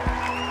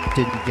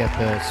 Didn't get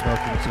the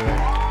smoking to it.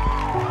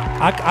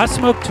 I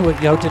smoked to it,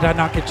 yo. Did I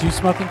not get you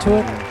smoking to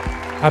it?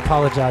 I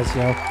apologize,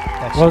 yo.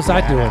 That What was should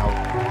I be doing?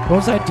 out. What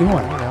was I doing? You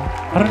know,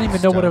 I don't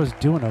even know what I was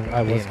stoned. doing.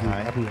 I was Being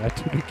high. I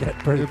do be getting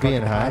pretty You're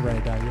being fucking high high.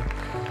 right now,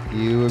 yo.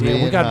 You were Damn,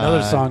 being we got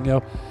another high. song,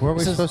 yo. Weren't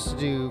we This is- supposed to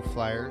do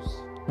flyers?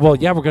 Well,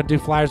 yeah, we're gonna do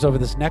flyers over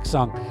this next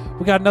song.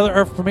 We got another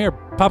Earth premiere.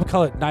 Papa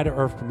Color Night of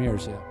Earth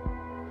premieres, yeah.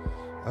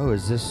 Oh,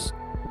 is this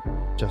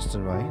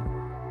Justin White?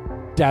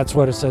 Dad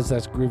Sweater says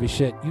that's groovy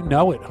shit. You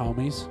know it,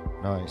 homies.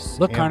 Nice.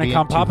 Look, Carney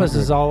Ambient Papas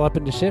 200. is all up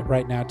into shit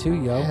right now too,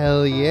 yo.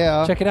 Hell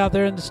yeah. Check it out.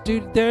 They're in the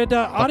studio. They're in the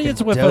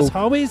audience with us,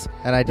 dope. homies.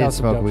 And I That did was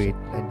some smoke dope weed shit.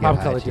 and get Papa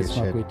high Color to did your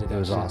smoke shit. weed. Did It that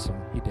was shit. awesome.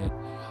 He did.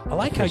 I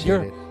like how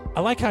Appreciate I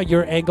like how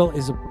your angle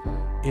is.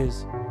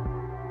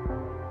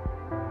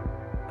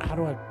 How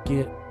do I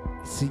get?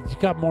 See, you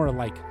got more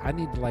like I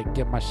need to like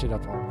get my shit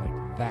up on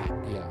like that,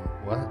 yo.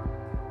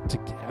 What?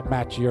 To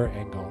match your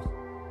angle.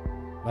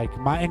 Like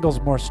my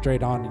angle's more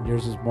straight on, and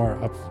yours is more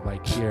up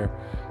like here,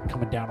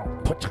 coming down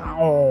on.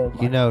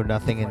 You know,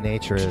 nothing in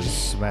nature is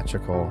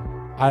symmetrical.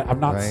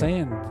 I'm not right?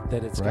 saying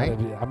that it's Right?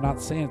 gotta be. I'm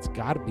not saying it's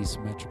gotta be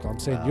symmetrical. I'm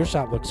saying your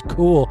shot looks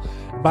cool,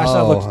 and my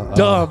shot looks Oh.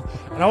 dumb,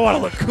 and I want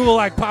to look cool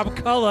like Papa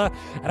Color,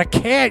 and I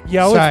can't,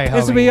 yo. Sorry, It's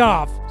pissing homie. me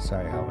off.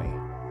 Sorry, homie.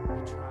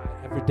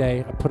 every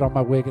day. I put on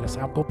my wig and I say,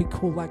 I'm going to be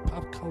cool like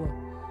Pop Color.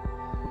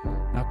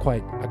 Not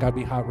quite. I got to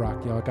be hot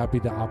rock, yo. I got to be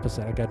the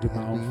opposite. I got to do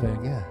my own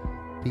thing. Yeah.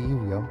 Be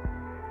you, yo.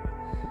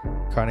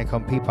 Carne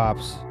con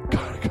P-Pops.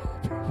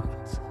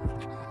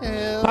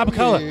 Pop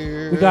Color.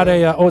 We got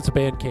a, it's a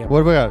band camp. What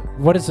do we got?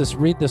 What is this?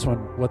 Read this one.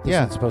 What this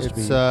one's supposed to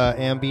be. It's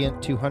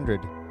Ambient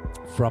 200.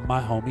 From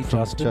my homie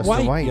Justin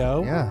White,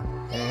 yo. Yeah.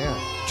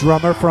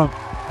 Drummer from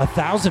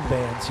 1,000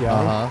 bands, yo.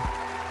 Uh-huh.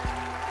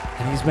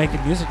 And he's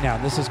making music now.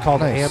 This is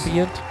called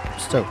Ambient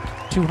Stoked.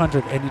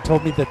 200. And he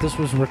told me that this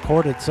was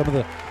recorded. Some of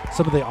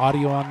the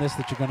audio on this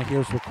that you're going to hear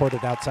is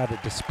recorded outside a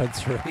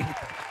dispensary.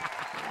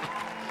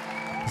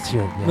 Let's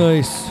hear it. Yeah.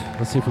 Nice.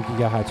 Let's see if we can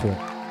get high to it.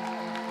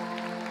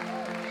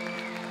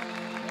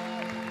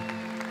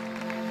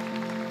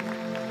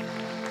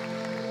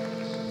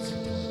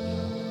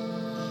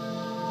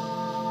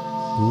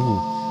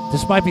 Ooh.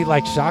 This might be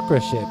like chakra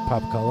shit,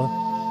 Pop Color.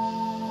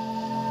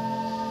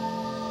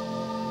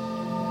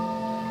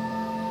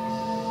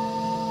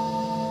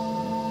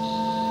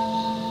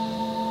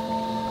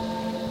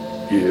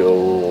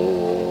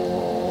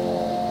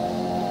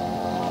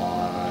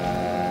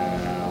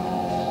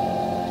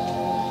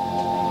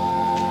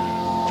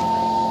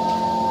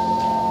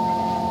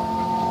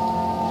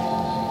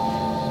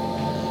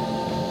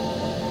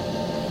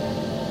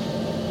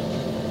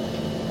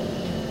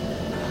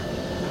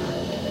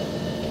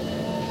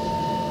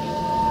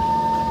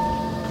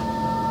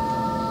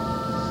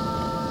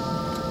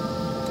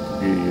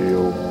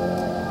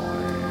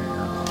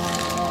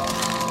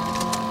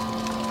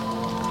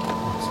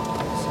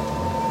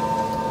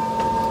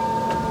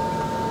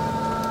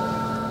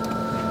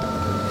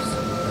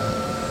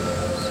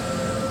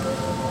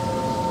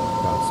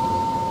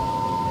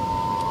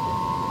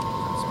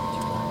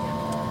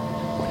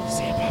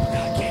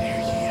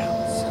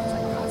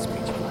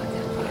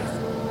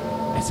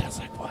 It sounds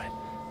like what?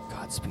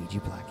 Godspeed, you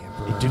Black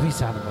Emperor. It do be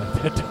sounding like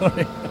that, don't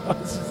it?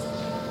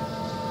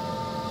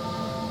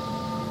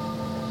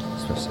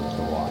 Especially with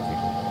the walking.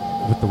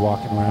 With the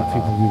walking around,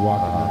 people be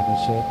walking around and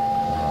shit.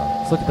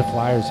 Let's look at the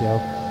flyers, yo.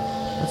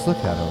 Let's look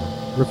at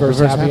them. Reverse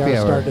Happy Hour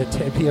started at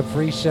 10 p.m.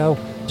 free show.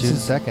 June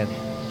 2nd.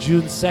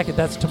 June 2nd.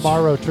 That's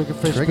tomorrow.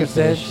 Triggerfish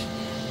presents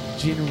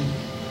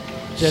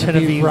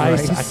Genevieve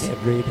Rice. I can't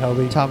read,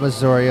 homie.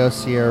 Thomas Zorio,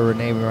 Sierra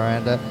Renee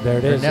Miranda. There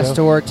it is.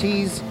 Ernesto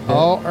Ortiz.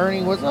 Oh,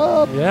 Ernie, what's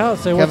up? Yeah,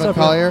 say Kevin what's up.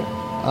 Collier.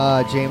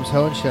 James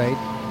Hohenscheid.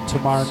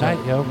 Tomorrow night,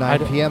 yo.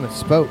 9 p.m. at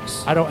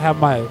Spokes. I don't have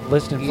my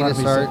list in front of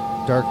me. Art,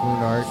 Dark Moon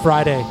Art.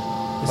 Friday.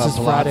 This is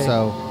Friday.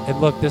 Palazzo. And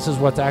look, this is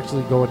what's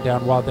actually going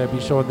down while they'll be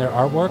showing their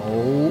artwork.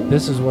 Oh.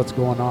 This is what's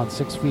going on.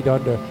 6 Feet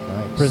Under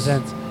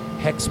presents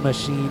Hex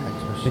Machine,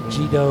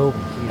 Vegito,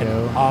 and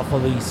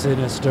Awfully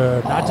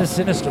Sinister. Not just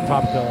Sinister,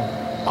 Popco.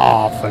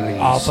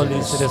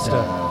 Awfully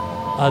Sinister.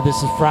 This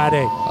is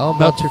Friday. Oh,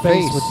 Melt Your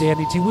Face with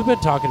Danny T. We've been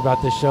talking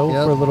about this show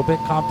for a little bit.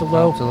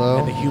 Comptolo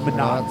and the Human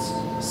Knots.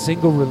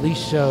 Single release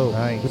show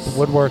with the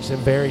Woodworks and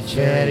Very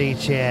Chatty.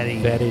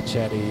 Very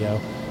Chatty, yo.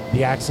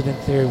 The Accident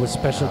Theory with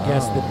special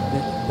guests, the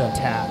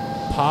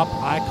Pop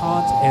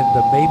Icons, and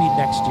the Maybe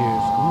Next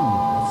Year's. Ooh,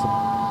 that's some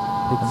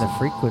and the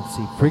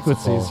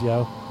frequencies,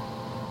 yo.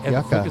 And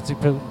the frequency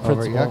principle.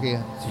 Over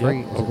Yucca. It's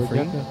free. Is it free?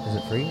 Is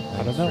it free?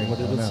 I don't know. What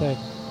did it say?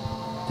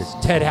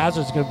 Ted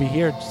Hazard's going to be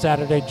here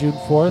Saturday, June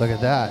 4th. Look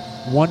at that.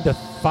 1 to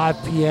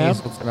 5 p.m.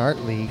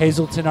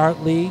 Hazleton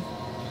Art League.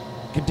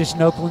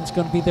 Condition Oakland's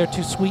going to be there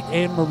too. Sweet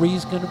Anne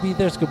Marie's going to be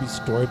there. It's going to be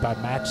Story by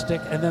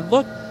Matchstick. And then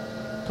look,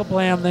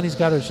 kablam, then he's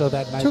got to show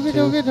that night too.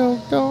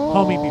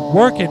 Homie be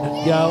working,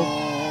 yo.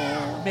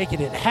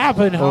 Making it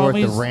happen, Over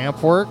homies. at the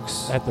Ramp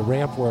Works. At the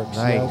Ramp Works,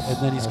 nice. yo. And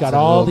then he's That's got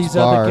all little these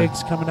bar. other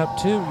gigs coming up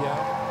too, yo.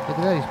 Look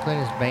at that. He's playing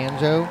his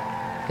banjo,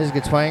 his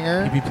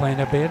guitwanger. He'd be playing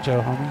that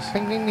banjo, homies.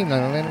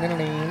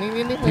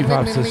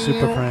 P-Pop's the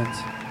Super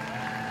Friends.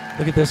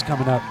 Look at this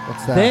coming up.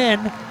 What's that?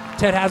 Then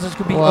Ted Hazard's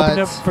going to be opening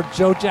up for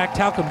Joe Jack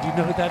Talcum. Do you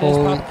know who that is,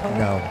 Pop Color?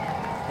 No.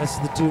 That's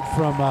the dude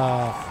from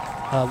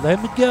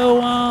Let Me Go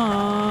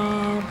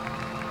On.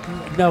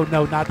 No,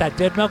 not that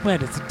Dead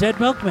Milkman. It's a Dead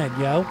Milkman,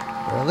 yo.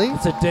 Really?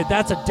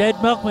 That's a Dead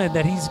Milkman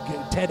that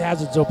Ted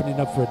Hazard's opening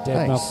up for a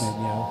Dead Nice.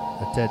 Milkman,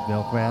 yo. A Dead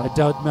Milkman. A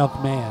Dead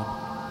Milkman.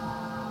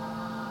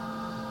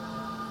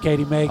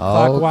 Katie May,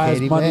 Clockwise,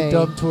 Katie Money May.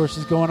 Dumb Tour.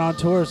 She's going on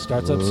tour.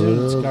 Starts up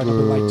soon. It's starting up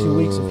in like 2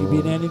 weeks. If you be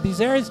in any of these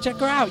areas, check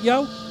her out,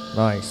 yo.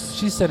 Nice.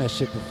 She sent us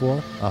shit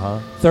before. Uh-huh.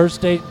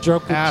 Thursday,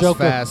 Joker,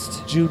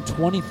 Fest. June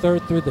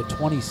 23rd through the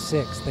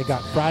 26th. They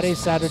got Friday,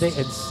 Saturday,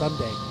 and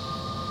Sunday.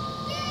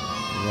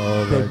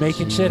 They're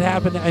making shit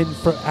happen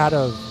out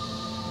of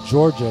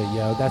Georgia,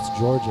 yo. That's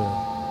Georgia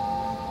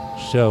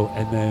show.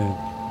 And then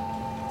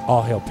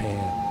All Hail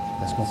Pan.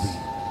 That's going to be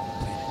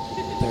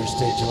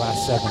Thursday, July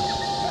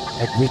 7th.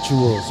 At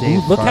Rituals. Dave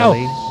Ooh, look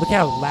Farley.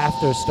 how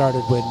laughter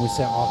started when we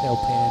said All Hail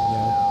Pan, yo.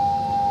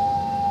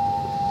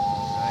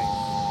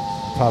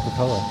 Pop of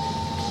color.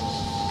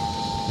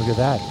 Look at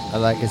that.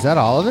 Is that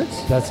all of it?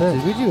 That's it.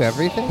 Did we do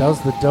everything? That was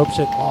the dope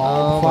shit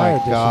on Flyer my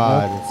edition.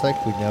 God. Yo. It's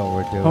like we know what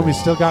we're doing. Homie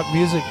still got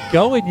music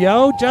going,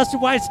 yo. Justin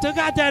White still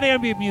got that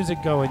ambient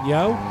music going,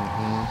 yo.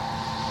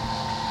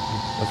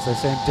 What's they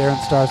saying? Darren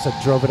Starr said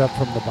drove it up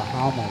from the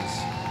Bahamas.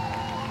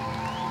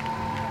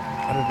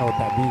 I don't know what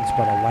that means,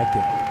 but I like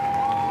it.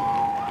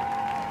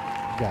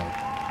 You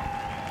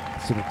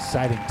got some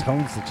exciting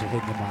tones that you're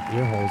hitting in my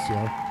ear holes,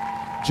 yo.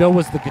 Joe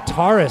was the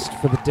guitarist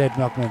for the Dead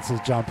Milkmen, says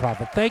John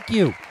Prophet. Thank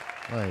you.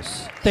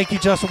 Nice. Thank you,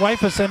 Justin White,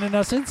 for sending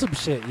us in some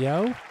shit,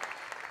 yo.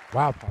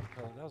 Wow, Papa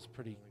Color, that was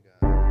pretty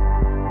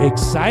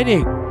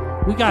exciting.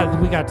 We got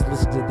to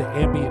listen to the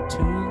ambient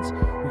tunes.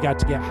 We got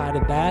to get high to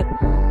that.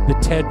 The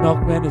Ted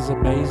Milkman is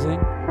amazing.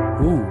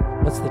 Ooh,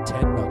 what's the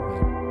Ted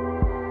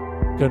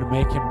Milkman? Gonna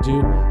make him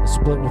do a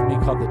split with me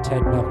called the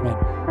Ted Milkman.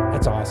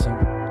 That's awesome.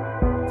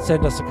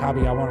 Send us a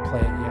copy. I want to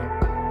play it,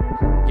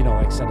 yeah. You know,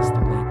 like send us the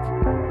link.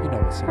 You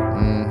know what's up.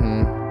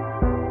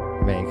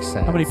 Mm-hmm. Makes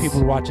sense. How many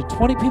people are watching?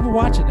 20 people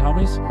watching,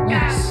 homies.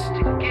 Nice.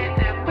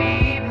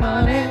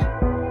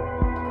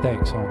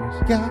 Thanks, homies.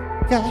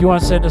 If you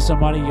want to send us some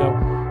money, yo,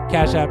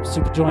 Cash App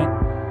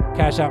Superjoint,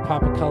 Cash App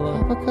Papa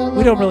Color.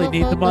 We don't really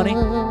need the money,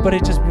 but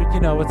it just, you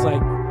know, it's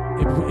like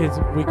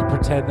we can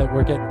pretend that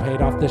we're getting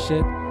paid off this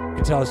shit. We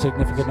can tell our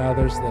significant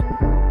others that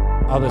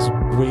all this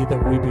weed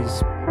that we be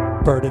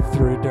spurted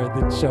through during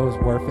the show is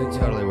worth it.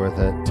 Totally worth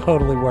it.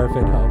 Totally worth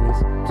it,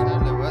 homies.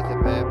 Totally worth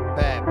it, babe.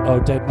 Oh,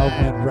 Dead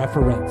Milkman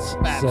reference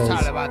says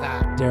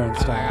Darren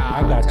Starr.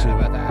 I got you.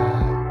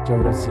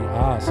 Joe don't see.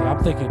 See, I'm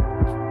thinking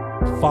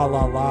fa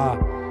la la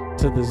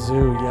to the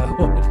zoo, yo.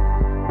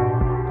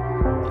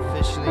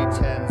 Officially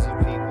tens of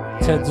people.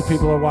 Yes. Tens of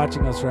people are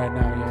watching us right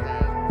now,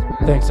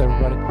 yo. Thanks,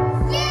 everybody.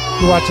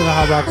 You're watching the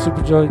Hot Rock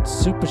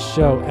Super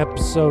Show,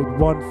 episode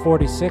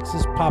 146.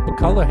 This is Papa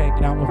Color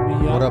hanging out with me,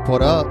 yo. What up,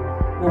 what up?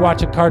 We're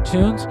watching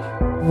cartoons.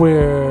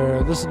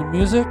 We're listening to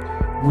music.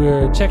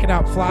 We're checking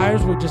out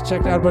flyers. We just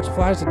checked out a bunch of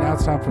flyers, and now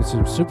it's time for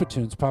some Super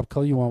Tunes. Papa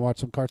Color, you want to watch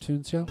some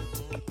cartoons, yo?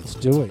 Let's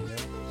do it, yo.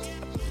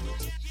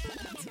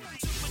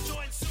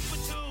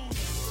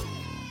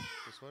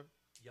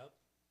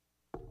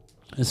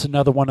 It's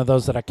another one of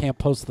those that I can't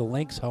post the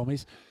links,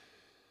 homies.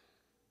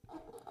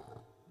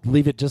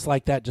 Leave it just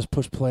like that. Just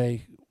push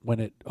play when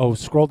it... Oh,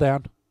 scroll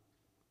down.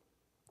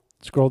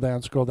 Scroll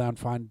down.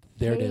 Find...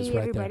 There it is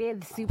right everybody there.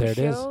 At the Super there it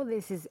Show. is.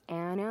 This is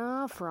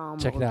Anna from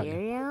Check it out,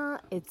 Bulgaria.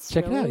 It's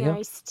Check it really out,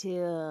 nice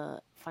to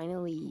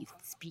finally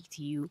speak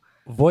to you.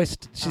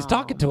 Voiced. She's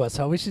talking to us,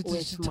 homie. She's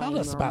with telling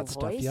my us about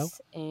normal stuff, yo.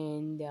 voice.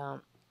 And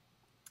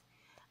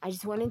I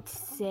just wanted to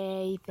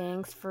say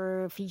thanks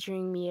for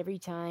featuring me every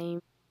time.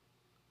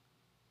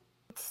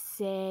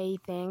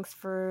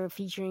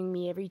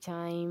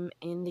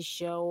 In the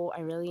show. I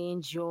really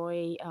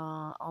enjoy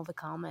all the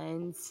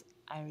comments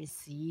I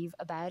receive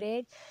about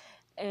it,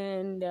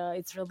 and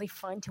it's really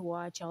fun to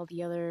watch all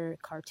the other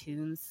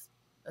cartoons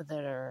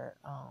that are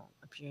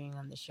appearing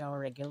on the show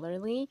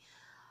regularly.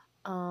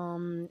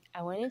 I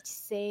wanted to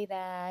say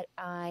that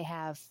I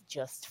have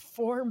just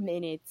 4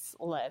 minutes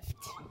left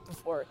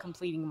before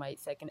completing my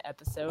second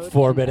episode.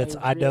 4 and minutes.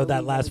 I know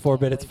that last 4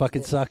 minutes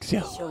fucking sucks,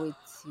 yo. Show it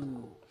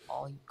to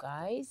all you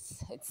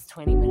guys. It's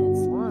 20 minutes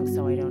long,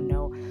 so I don't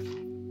know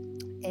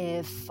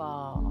if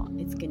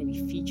it's going to be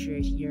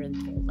featured here in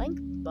full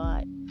length,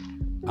 but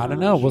I don't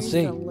know. We'll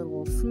see. A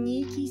little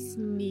sneak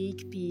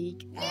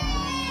peek at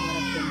what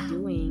I've been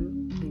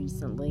doing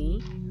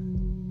recently.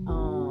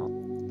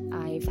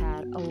 I've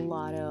had a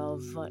lot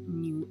of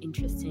new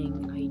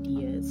interesting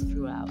ideas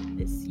throughout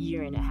this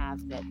year and a half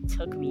that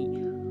took me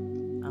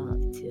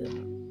to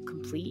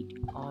complete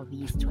all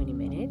these 20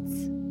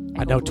 minutes.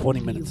 I know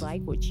 20 minutes. You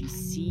like what you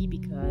see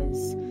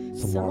because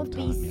some of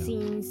these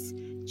scenes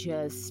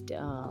just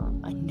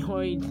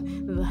annoyed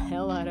the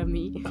hell out of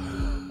me,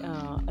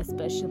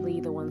 especially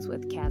the ones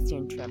with Cassie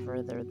and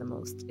Trevor. They're the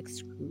most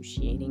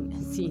excruciating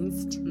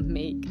scenes to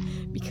make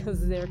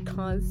because they're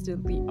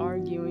constantly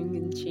arguing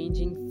and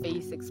changing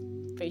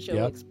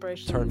facial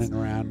expressions, turning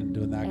around and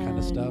doing that kind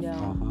of stuff.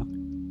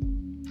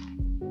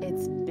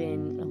 It's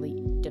been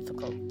really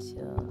difficult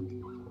to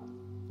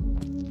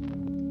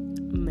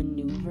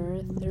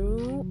maneuver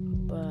through,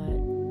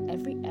 but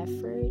every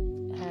effort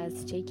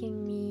has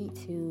taken me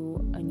to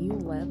a new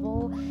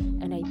level,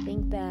 and I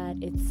think that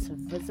it's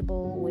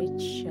visible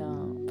which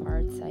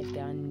parts I've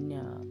done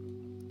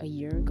a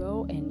year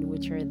ago and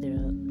which are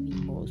the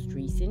most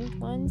recent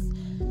ones.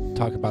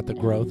 Talk about the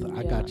growth. And,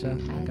 I gotcha.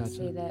 I'd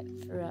say that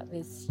throughout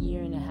this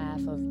year and a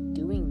half of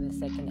doing the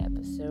second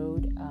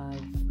episode,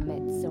 I've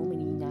met so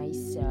many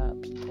nice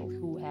people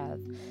who have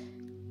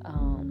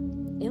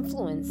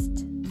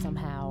influenced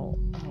somehow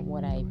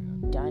what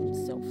I've done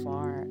so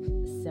far.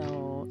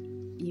 So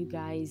you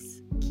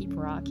guys keep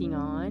rocking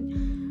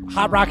on.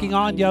 Hot rocking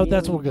on, yo.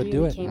 That's what we're gonna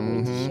do it. Can't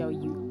wait to show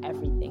you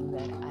everything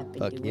that I've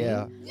been doing.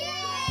 Yeah.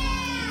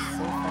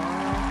 So far,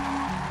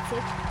 that's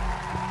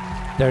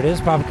it. There it is,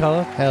 Papa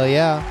Color. Hell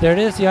yeah. There it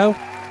is, yo. Look,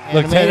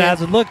 Animated. Ted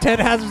Hazard. Look, Ted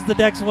Hazard's the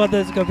next one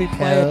that's gonna be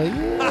playing.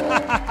 Hell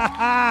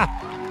yeah.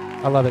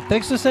 I love it.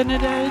 Thanks for sending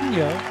it in,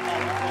 yo.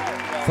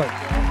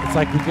 It's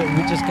like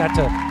we just got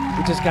to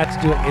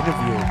do an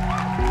interview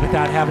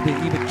without having to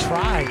even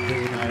try the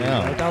interview. I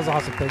know. That was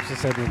awesome. Thanks for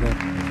sending it in.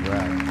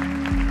 Right.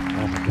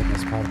 Oh my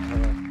goodness, Papa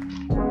Color.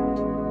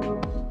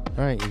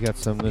 All right, you got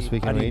some this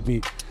week I in need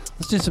weed?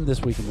 Let's do some This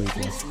Week in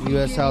Movie.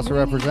 U.S. House of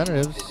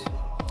Representatives.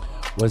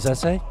 What does that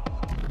say?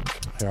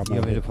 Here, I'm You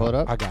want me to pull it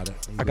up? I got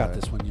it. You I got got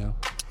it. this one, yo.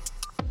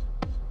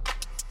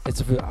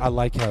 I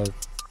like how.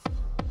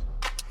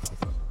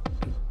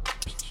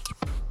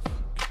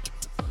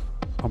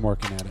 I'm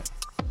working at it.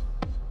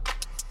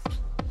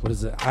 What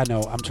is it? I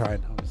know. I'm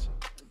trying.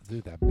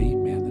 Dude, that beat,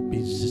 man. That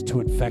beat is just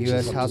too infectious.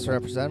 U.S. House of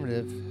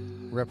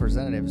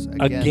Representatives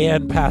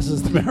again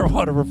passes the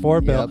marijuana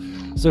reform bill.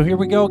 So here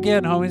we go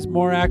again, homies.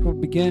 More act will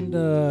begin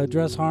to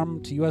address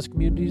harm to U.S.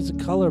 communities of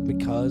color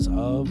because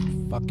of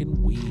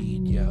fucking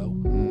weed, yo.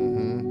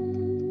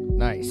 Mm-hmm.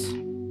 Nice.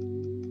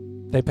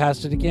 They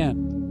passed it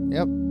again.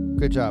 Yep.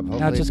 Good job. Hopefully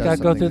now it just got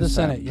to go through the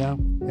Senate, yo.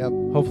 Yep.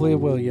 Hopefully it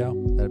will, yo.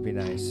 That'd be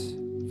nice.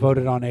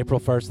 Voted on April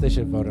 1st. They should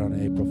have voted on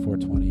April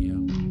 420,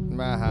 yo.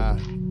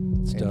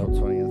 It's April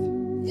 20th.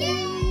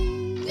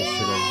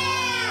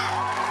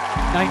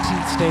 19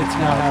 states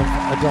now have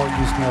adult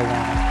use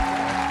marijuana.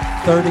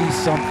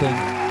 30-something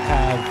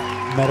have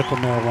medical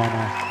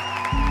marijuana.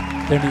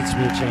 There needs to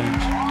be a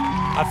change.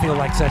 I feel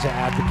like such an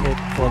advocate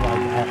for like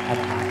an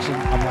action.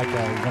 I'm like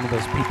one of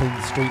those people in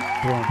the street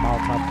throwing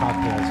Molotov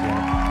cocktails, you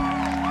know.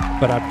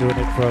 But I'm doing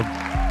it from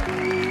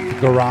the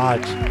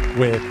garage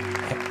with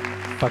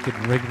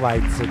fucking ring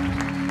lights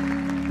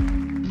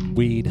and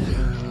weed.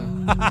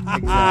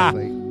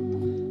 Exactly.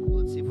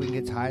 Let's see if we can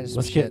get high to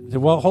some shit.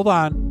 Well, hold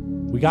on.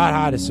 We got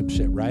high to some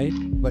shit, right?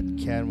 But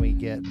can we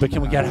get? But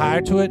can we get higher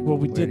to it? Well,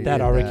 we did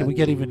that already. Can we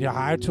get even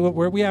higher to it?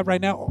 Where are we at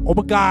right now? Oh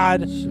my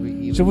God!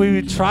 Should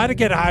we try to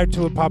get higher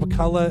to it, Papa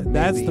Color?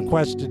 That's the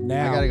question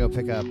now. I gotta go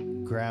pick up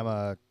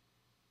Grandma.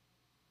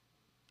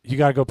 You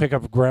gotta go pick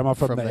up Grandma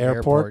from the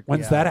airport.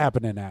 When's that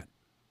happening at?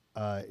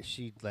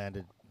 She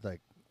landed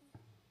like.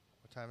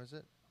 What time is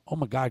it? Oh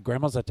my God,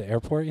 Grandma's at the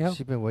airport, yo.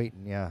 She's been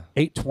waiting, yeah.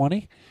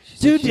 8:20.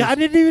 Dude, I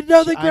didn't even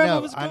know that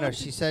Grandma was gone. I know.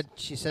 She said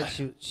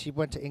she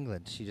went to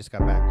England. She just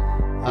got back.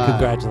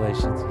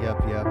 Congratulations.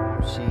 Yep.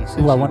 She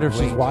said. Ooh, I wonder if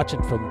she's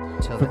watching from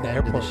till the end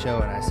airport. Of the show,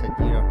 and I said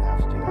you don't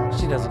have to do that.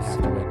 She doesn't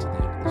have to wait till the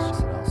end of the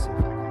show. I'll see if I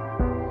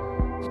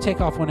can. You take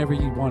off whenever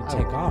you want to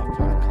take off,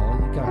 Papa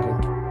Color. You gotta go.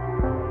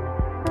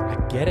 I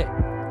get it.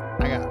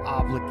 I got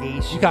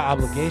obligations. You got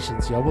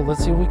obligations, yo. Well,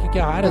 let's see if we can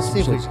get high to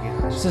some shit.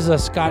 This is a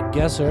Scott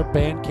Gesser,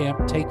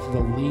 Bandcamp, Take the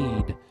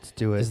Lead. Let's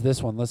do it. Is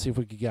this one? Let's see if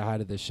we can get high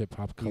to this shit,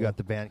 Pop Color. You got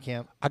the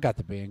Bandcamp? I got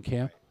the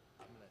Bandcamp.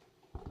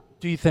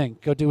 Do you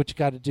think? Go do what you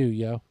got to do,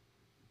 yo.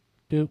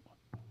 Do.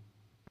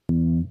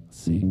 Let's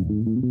see.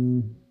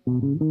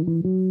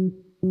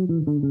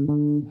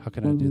 How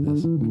can I do this?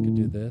 I can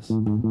do this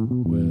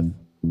with...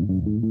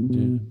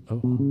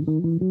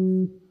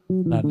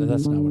 No,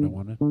 that's not what I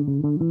wanted. I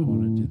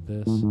want to do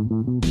this.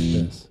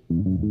 This.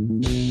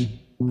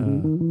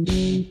 Let's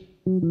see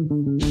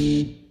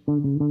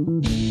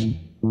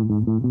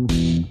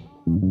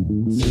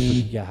if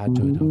we can get high to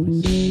it,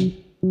 homies.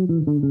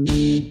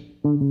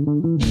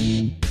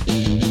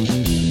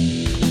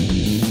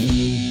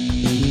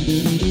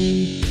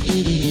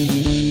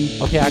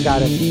 Okay, I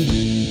got it.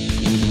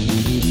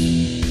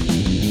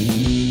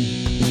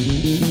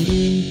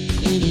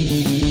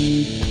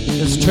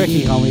 It's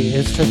tricky, homie.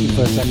 It's tricky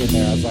for a second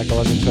there. I was like, I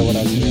wasn't sure what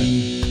I was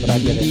hearing, but I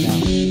get it now.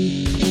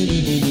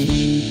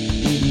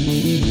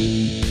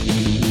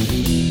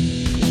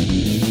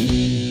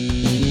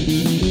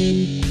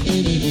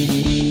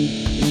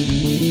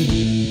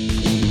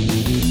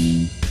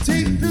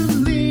 Take the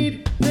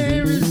lead,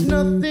 there is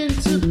nothing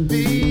to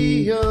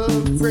be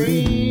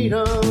afraid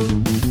of.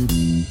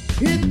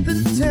 Hit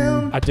the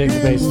town, I dig the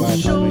bass line,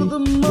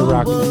 homie. You're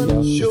rocking it, yo.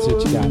 Let's see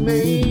what you got.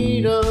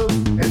 Made of.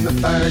 And the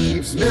fire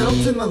keeps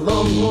melting the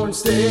longhorn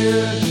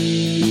stare.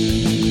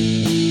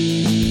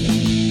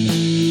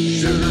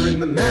 Sugar in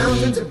the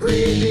mountain to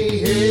breathe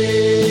the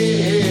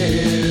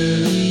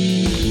air.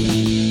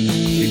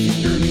 If you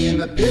threw me in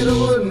the pit, I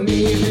wouldn't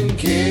even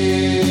care.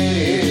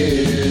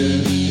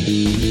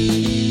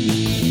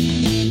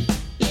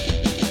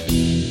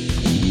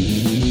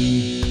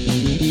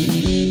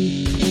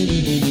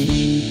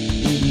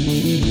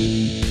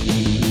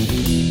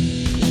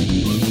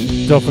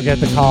 Don't forget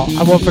the call.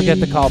 I won't forget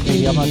the call,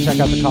 Petey. I'm going to check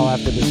out the call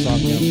after this song,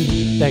 yo.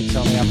 Thanks,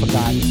 homie. I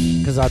forgot.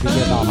 Because I'll be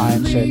getting all high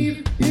and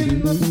shit.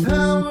 In the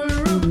power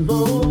of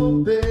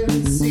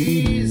open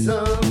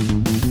season,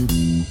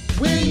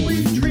 when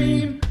we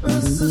dream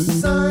a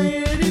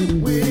society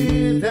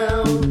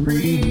without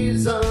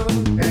reason,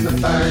 and the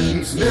fire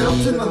keeps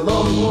melting the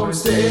longhorn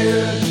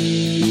stare.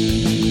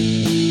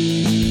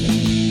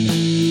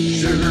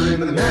 Sugar in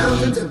the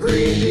mountain to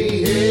breathe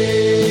the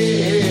air.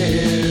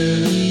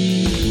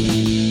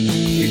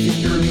 If you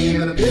threw me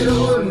in the pit, I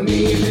wouldn't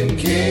even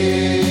care.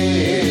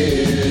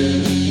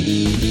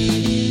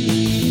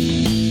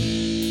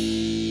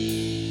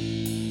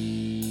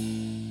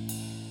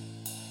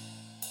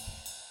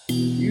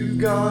 You've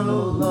got a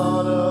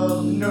lot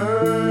of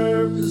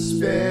nerve to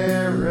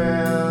spare,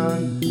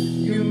 and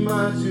you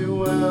might do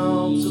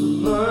well to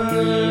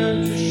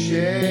learn to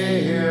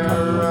share.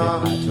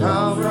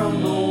 I'm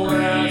from the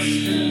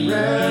Western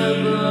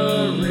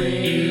Reverie.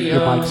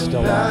 Your mic's still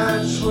on.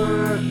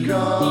 Patchwork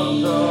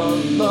of the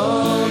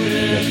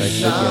longest I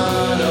should get.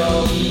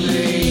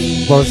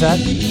 What was that?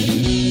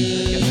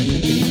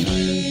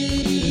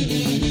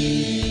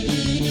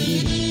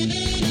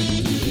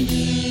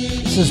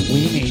 This is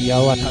Weenie,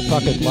 yo, and I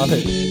fucking love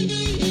it.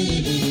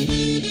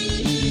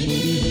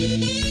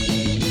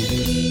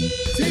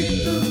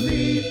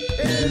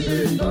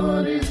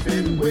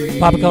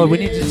 Papa Color, we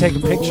need to take a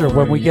picture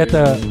when we get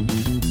the.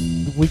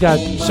 We got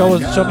show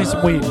me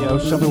some weed, yo.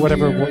 Show me what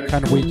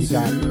kind of weed you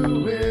got.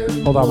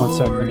 Hold on 1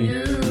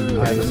 second.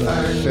 I have a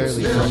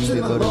fairly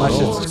freshly loaded. My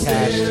shit's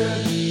cashed.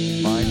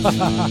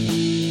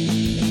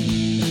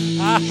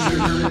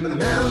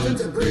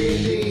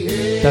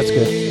 That's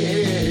good.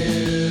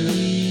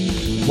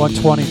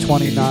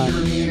 120.29.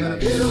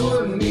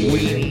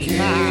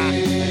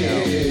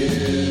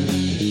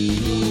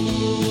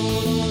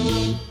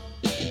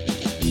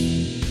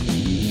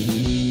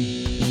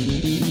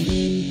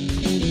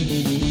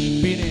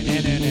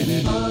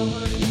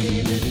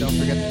 Don't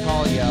forget to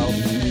call, yo.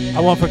 I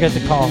won't forget to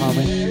call,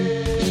 homie.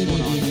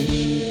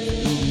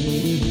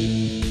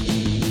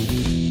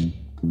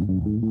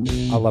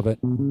 I love it.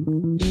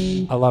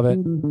 I love it.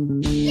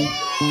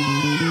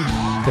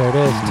 There it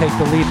is. Take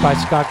the Lead by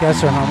Scott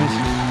Gesser, homies.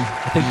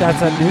 I think that's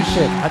that new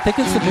shit. I think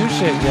it's the new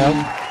shit, yo.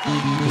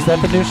 Is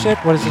that the new shit?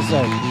 What does it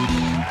say?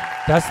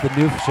 That's the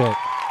new shit.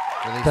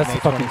 Released That's May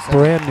the fucking 22nd.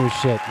 brand new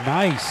shit.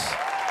 Nice.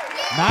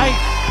 Nice.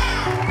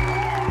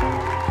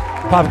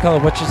 Pop Color,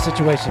 what's your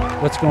situation?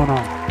 What's going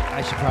on?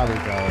 I should probably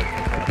go.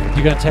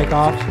 You gonna take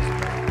off?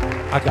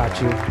 I got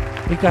you.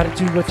 You gotta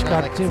do what you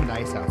gotta do. It's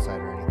nice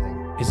outside or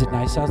anything. Is it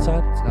nice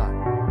outside? It's not.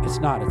 It's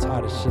not. It's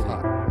hot as shit.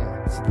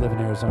 Yeah. It's live in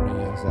Arizona,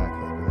 yeah.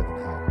 Exactly. We live in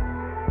hell.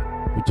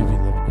 We do be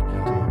living in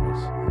hell.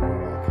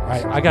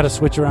 Alright, I gotta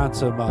switch around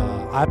some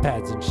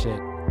iPads and shit.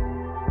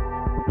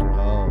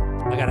 Oh.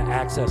 I gotta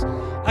access.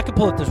 I can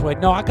pull it this way.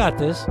 No, I got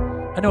this.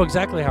 I know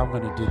exactly how I'm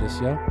gonna do this,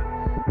 yo.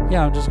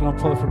 Yeah, I'm just gonna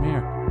pull it from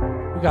here.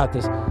 We got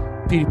this.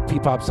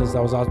 P-Pop says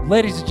that was awesome.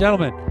 Ladies and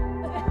gentlemen.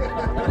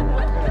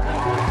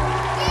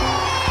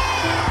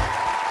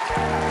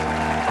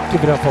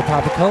 Give it up for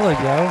Papa Cola, yo.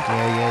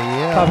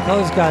 Yeah. Papa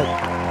Cola's got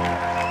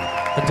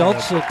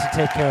adult shit to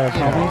take care of,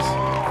 homies.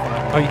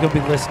 Are you gonna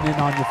be listening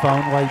on your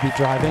phone while you be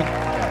driving?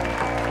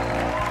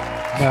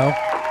 No.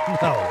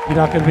 No. You're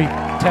not gonna be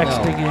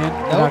texting in.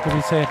 You're not gonna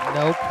be saying,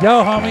 Nope.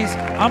 Yo, homies,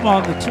 I'm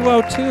on the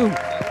 202.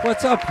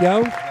 What's up,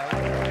 yo? I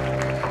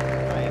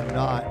am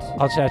not.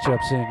 I'll chat you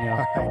up soon,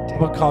 yo. I'm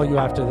gonna call you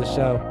after the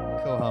show.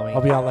 Cool, homie.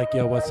 I'll be out like,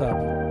 yo, what's up?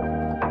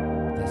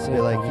 That's it. Be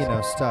like,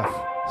 homies. stuff.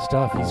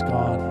 Stuff, he's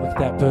gone. Look at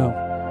that boom.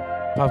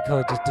 Pop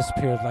Color just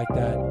disappeared like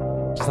that.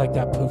 Just like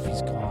that poof,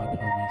 he's gone,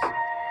 homies.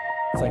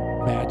 It's like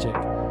magic.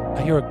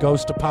 I hear a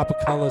ghost of Papa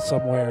Color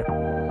somewhere.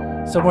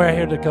 Somewhere I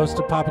hear the ghost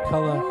of Papa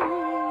Color.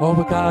 Oh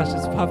my gosh,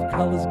 it's Papa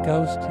Color's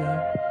ghost, yo.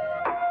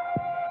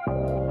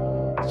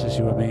 It's just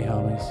you and me,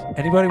 homies.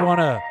 Anybody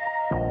wanna...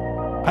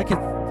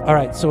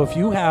 Alright, so if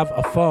you have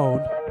a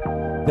phone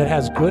that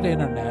has good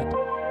internet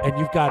and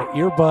you've got an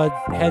earbud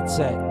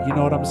headset, you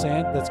know what I'm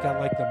saying? That's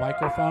got like the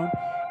microphone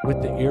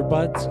with the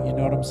earbuds, you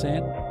know what I'm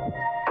saying?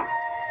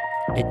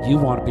 And you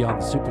want to be on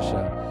the Super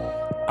Show,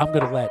 I'm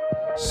going to let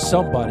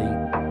somebody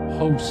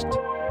host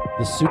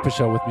the Super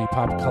Show with me,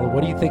 Papa Color.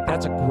 What do you think?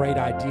 That's a great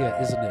idea,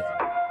 isn't it?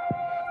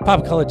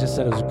 Papa Color just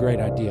said it was a great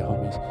idea,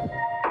 homies.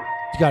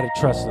 You got to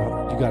trust him.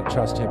 You got to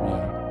trust him, yo.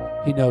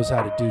 He knows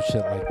how to do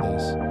shit like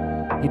this.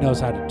 He knows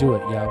how to do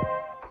it, yo.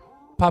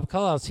 Papa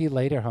Color, I'll see you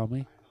later,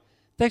 homie.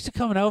 Thanks for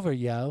coming over,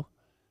 yo.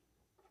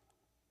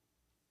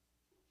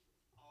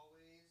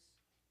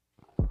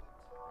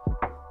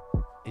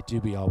 It do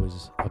be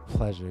always a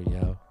pleasure,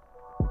 yo.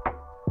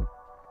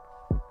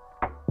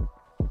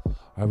 All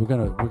right, we're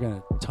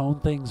gonna tone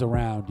things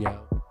around, yo.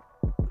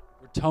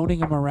 We're toning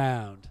them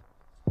around.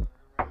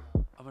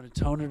 I'm gonna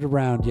tone it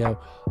around, yo.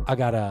 I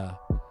gotta.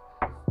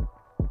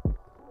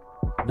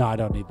 No, I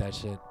don't need that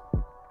shit.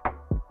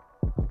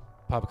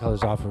 Papa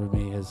Color's offering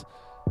me his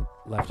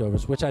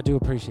leftovers, which I do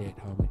appreciate,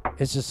 homie.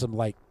 It's just some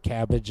like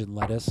cabbage and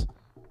lettuce.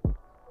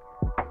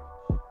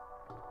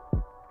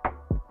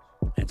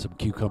 And some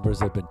cucumbers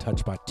that have been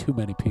touched by too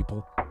many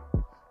people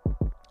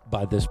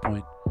by this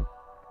point.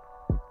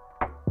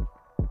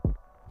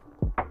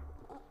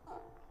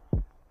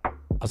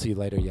 I'll see you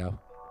later, yo.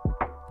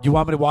 You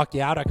want me to walk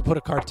you out? I can put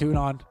a cartoon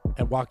on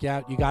and walk you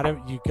out. You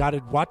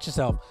gotta watch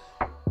yourself.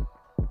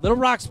 Little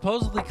Rock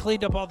supposedly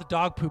cleaned up all the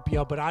dog poop,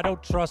 yo, but I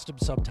don't trust him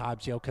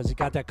sometimes, yo, because he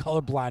got that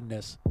color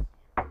blindness.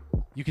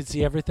 You can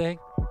see everything?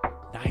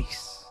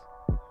 Nice.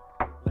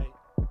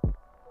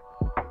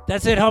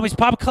 That's it, homies.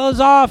 Papa Color's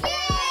off.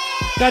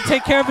 Gotta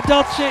take care of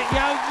adult shit,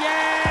 yo.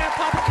 Yeah,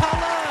 Papa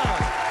Color.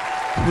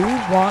 Who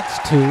wants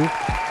to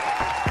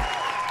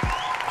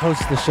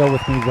host the show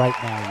with me right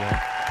now, yo?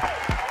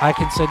 I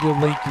can send you a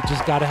link. You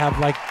just gotta have,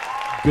 like,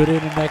 good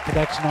internet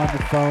connection on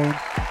your phone.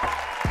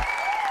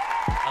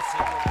 I'll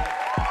send you a link.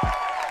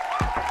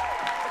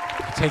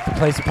 You take the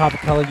place of Papa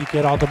Color, you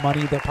get all the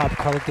money that Papa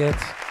Color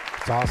gets.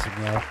 It's awesome,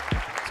 yo.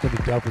 It's gonna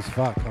be dope as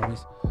fuck,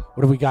 homies.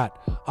 What do we got?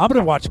 I'm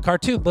gonna watch a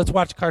cartoon. Let's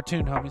watch a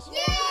cartoon, homies.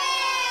 Yeah!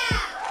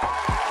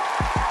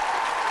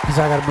 Because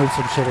I gotta move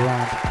some shit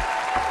around.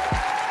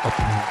 What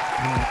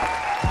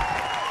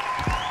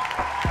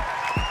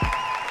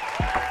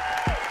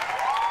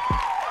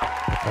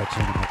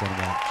cartoon am I going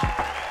to watch?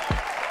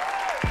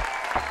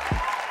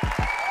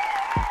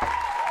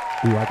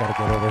 Ooh, I gotta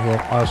get over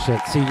here. Oh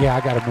shit. See, yeah, I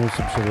gotta move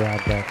some shit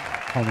around, but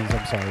homies,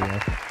 I'm sorry, yo.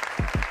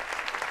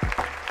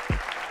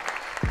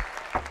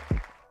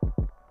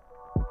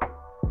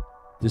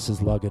 This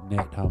is Lug and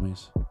Knit,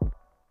 homies.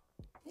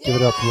 Give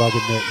it up for Lug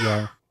and Knit,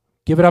 yo.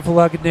 Give it up for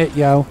Lug and Knit,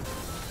 yo.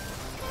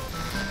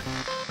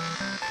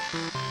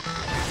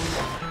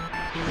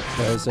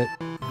 Where is it?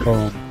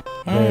 Boom.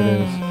 There it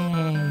is.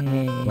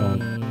 Boom.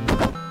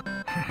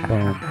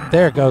 Boom.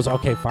 There it goes.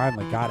 Okay,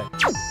 finally got it.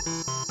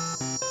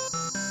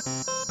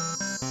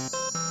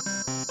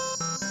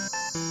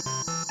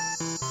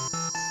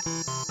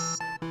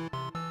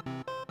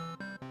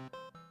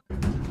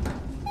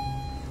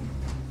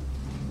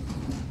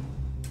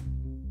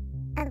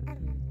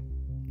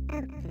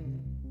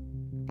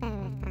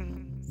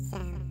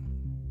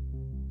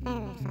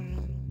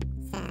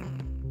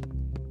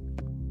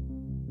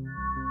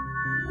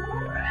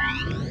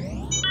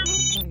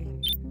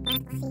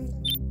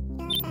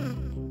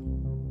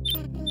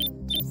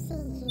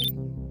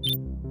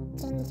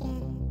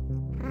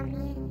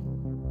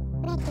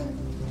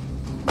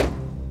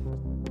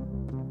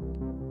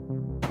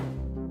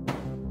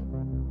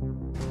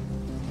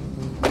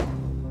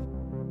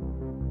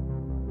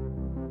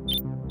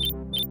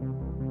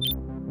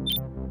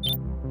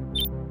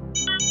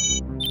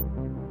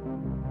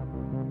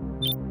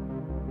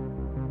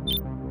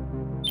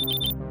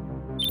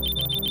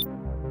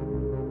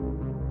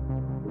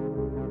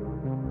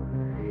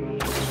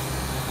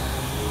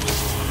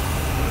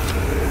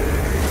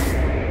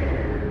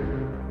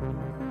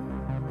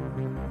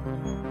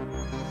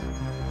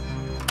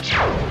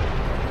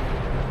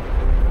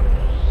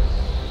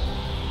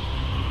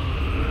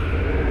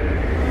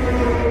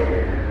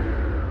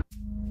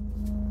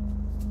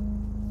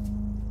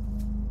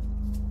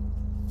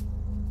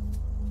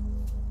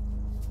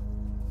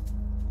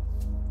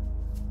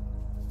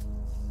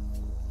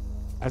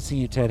 I see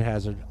you, Ted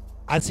Hazard.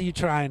 I see you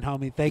trying,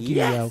 homie. Thank you,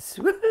 Yes,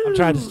 yo. I'm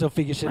trying to still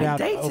figure shit My out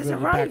date over is in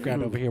the background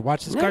arriving. over here.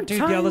 Watch this No cartoon,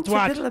 time yo. Let's to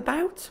watch. fiddle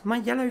about, my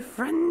yellow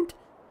friend.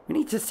 We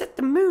need to set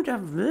the mood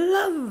of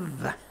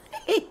love.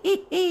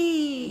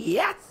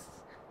 Yes.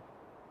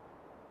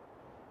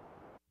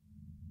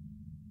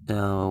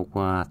 So,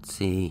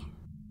 Watsy,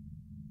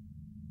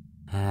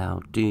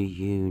 how do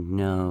you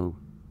know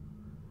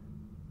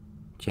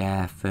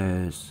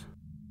Jaffers?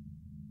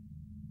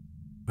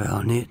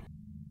 Well, Nit,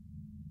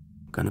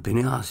 gonna be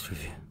honest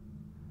with you.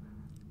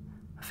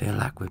 I feel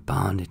like we've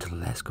bonded the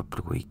last couple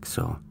of weeks,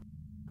 so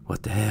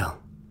what the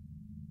hell?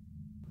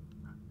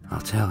 I'll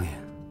tell you.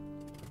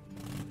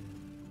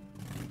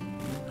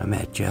 I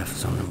met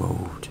Jeffs on the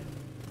road.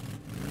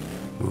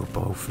 We were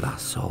both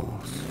lost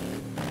souls.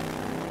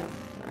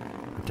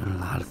 We've done a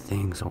lot of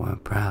things I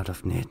weren't proud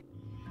of, Nit.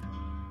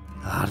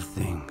 A lot of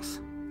things.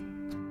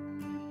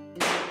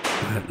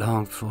 We weren't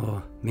long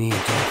before me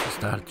and Jeff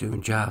started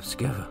doing jobs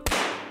together.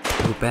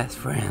 We were best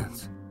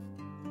friends.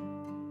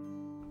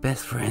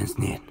 Best friends,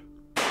 Nit.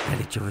 At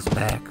each other's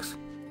backs.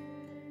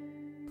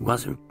 It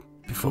wasn't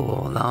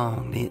before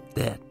long, Nit,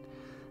 that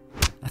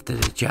after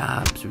the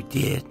jobs we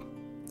did,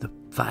 the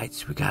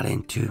fights we got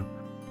into,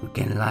 we were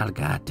getting a lot of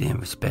goddamn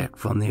respect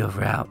from the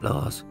other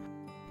outlaws.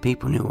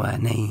 People knew our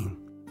name.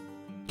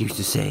 Used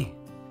to say,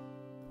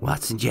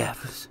 Watson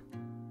Jeffers,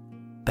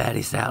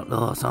 baddest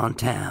outlaws on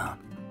town.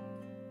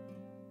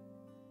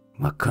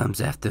 What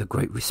comes after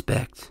great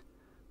respect?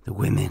 The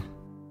women.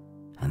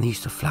 And they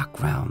used to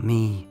flock round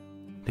me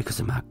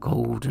because of my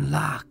golden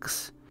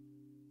locks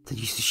that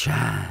used to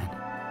shine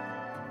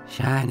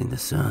in the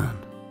sun.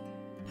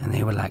 And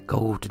they were like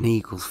golden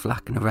eagles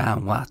flocking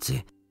around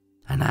Watsy.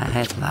 And I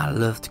had a lot of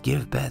love to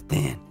give back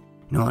then.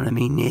 You know what I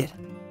mean, Nit?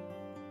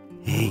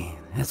 Hey,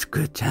 that's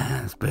good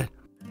times, but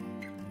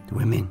the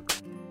women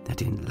that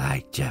didn't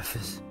like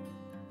Jeffers,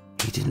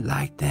 he didn't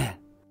like that.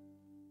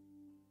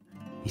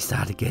 He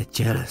started to get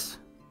jealous.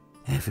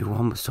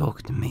 Everyone was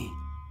talking to me.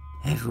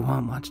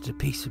 Everyone wanted a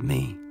piece of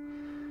me.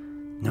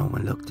 No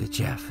one looked at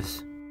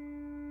Jeffers.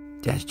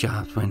 As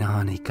jobs went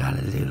on, he got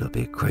a little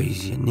bit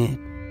crazy, Nit.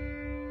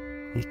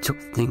 He took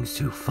things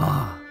too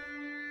far.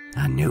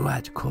 I knew I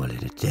had to call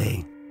it a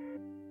day.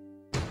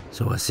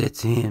 So I said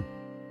to him,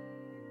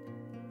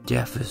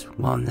 Jeffers,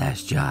 one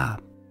last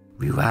job.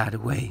 We ride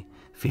away,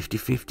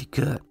 50-50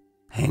 cut,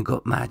 hang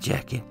up my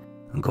jacket,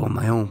 and go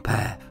my own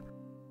path.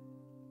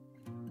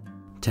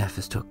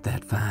 Jeffers took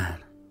that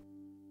fine.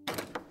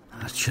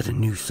 I should have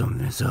knew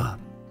something was up.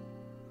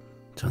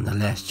 So on the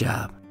last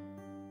job,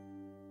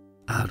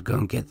 I would go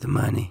and get the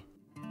money.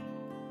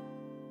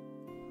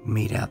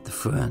 Meet out the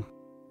front.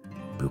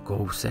 We'll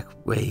go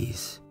separate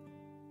ways.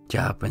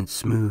 Job went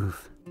smooth.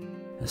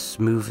 As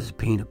smooth as a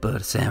peanut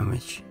butter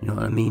sandwich. You know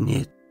what I mean,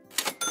 Nit?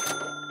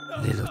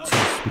 A little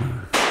too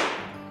smooth.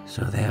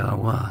 So there I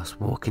was,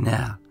 walking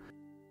out.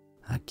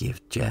 I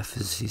give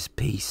Jeffers his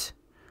piece.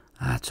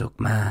 I took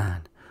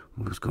mine.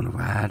 We was gonna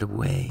ride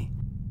away.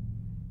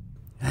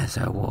 As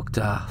I walked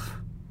off,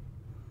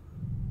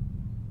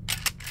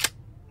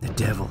 The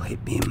devil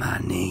hit me in my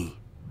knee.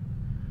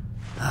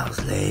 I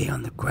was lay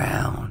on the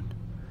ground.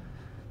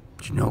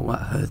 But you know what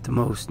hurt the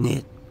most,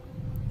 Nit?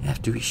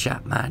 After he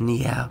shot my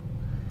knee out,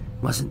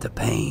 wasn't the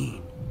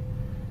pain,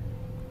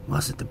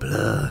 wasn't the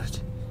blood.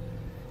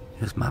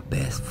 It was my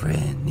best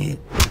friend, Nit.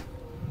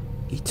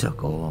 He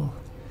took all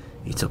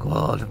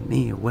of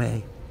me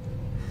away.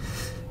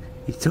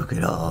 He took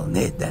it all,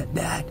 Nit, that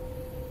night.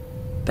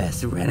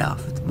 Bastard ran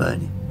off with the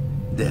money,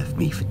 left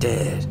me for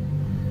dead.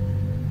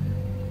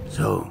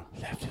 So,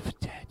 left you for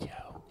dead,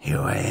 yo. Here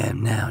I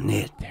am now,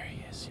 Nit. There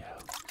he is, yo.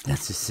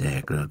 That's the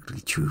sad,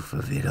 ugly truth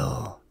of it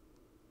all.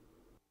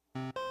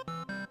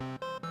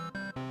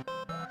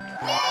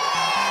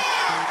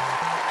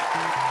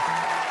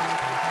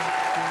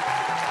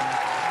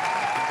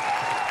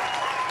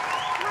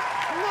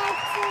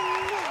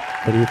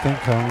 What do you think,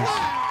 homies?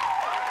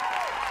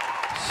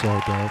 So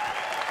dope.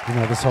 You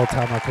know, this whole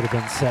time I could have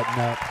been setting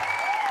up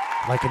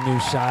like a new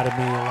shot of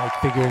me, like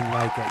figuring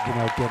like, you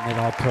know, getting it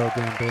all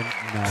programmed in.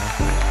 No.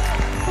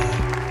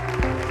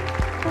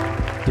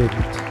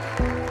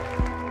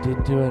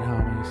 Didn't do it,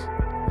 homies.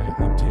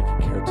 I'm taking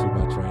care of too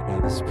much right now.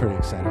 This is pretty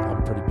exciting.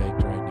 I'm pretty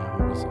baked right now,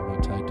 homies. I'm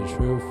gonna tell you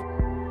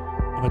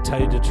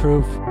the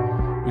truth.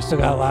 We still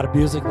got a lot of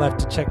music left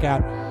to check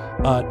out.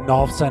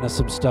 Nolf sent us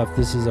some stuff.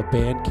 This is a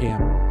band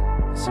camp.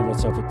 Let's see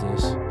what's up with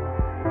this. Shh.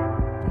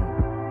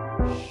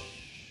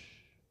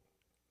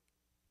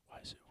 Why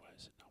is it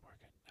not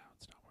working? No,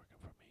 it's not working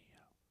for me.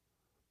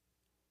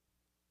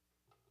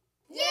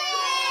 Yeah!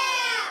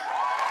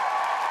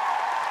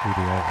 Dude,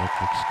 the artwork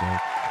looks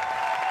dope.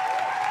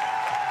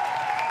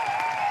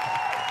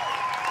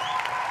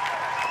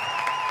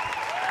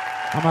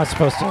 How am I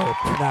supposed to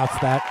pronounce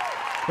that?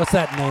 What's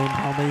that name,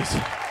 homies?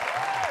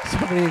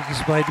 Somebody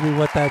explain to me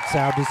what that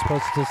sound is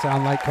supposed to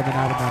sound like coming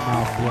out of my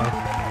mouth,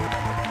 yo.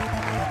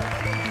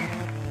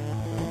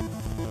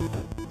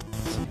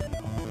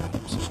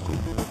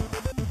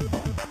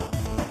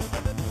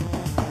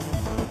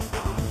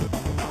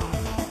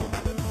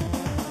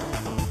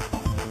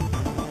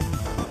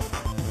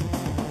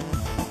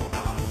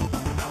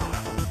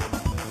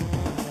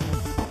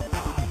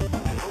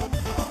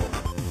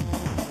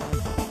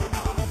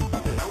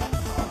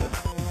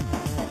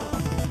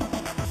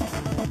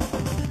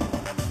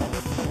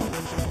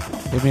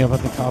 Hit me up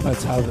in the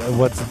comments. How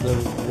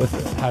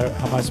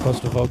am I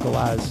supposed to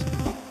vocalize?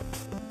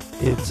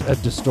 It's a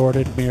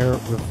distorted mirror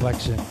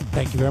reflection.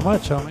 Thank you very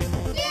much, homie.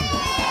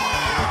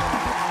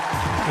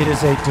 It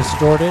is a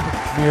distorted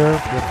mirror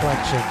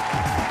reflection.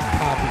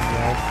 Copy,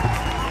 yo.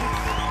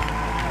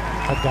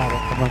 I got it.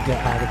 I'm gonna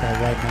get out of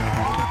that right now,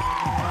 homie.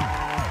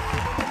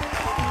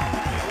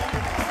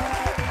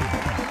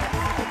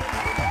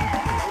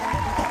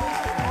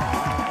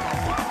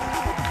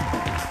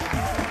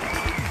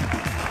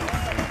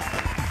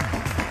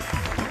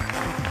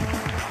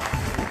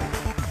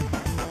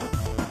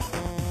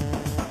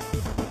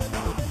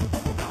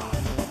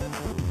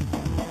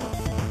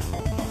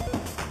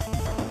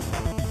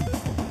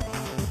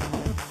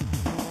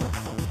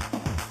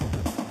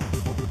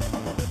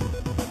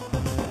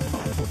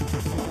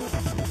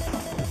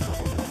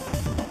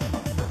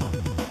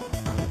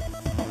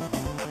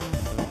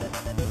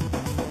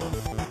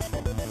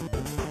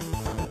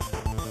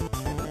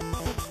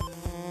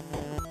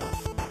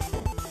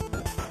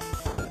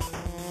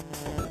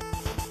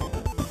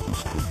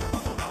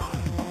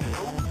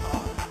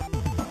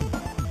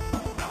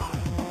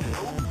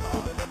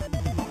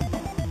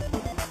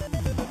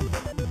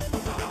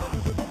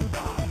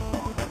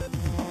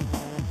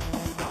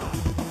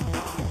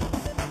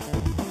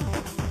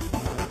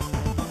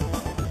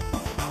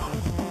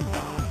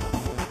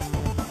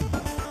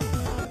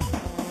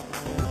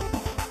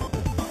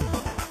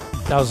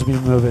 That was me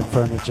moving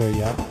furniture,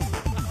 yeah.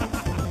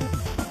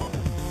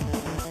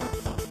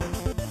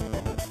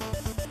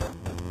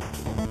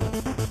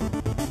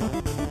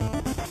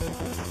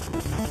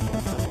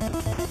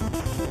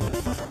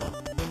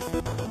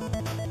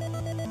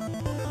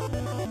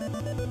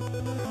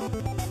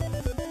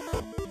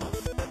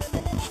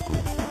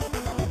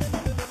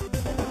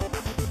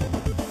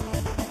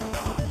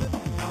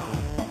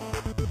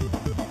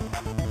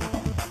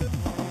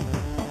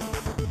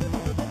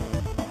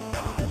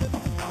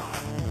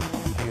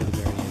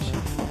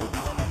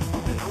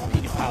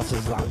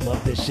 I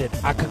love this shit.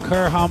 I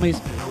concur, homies.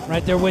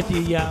 Right there with you,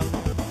 yo. I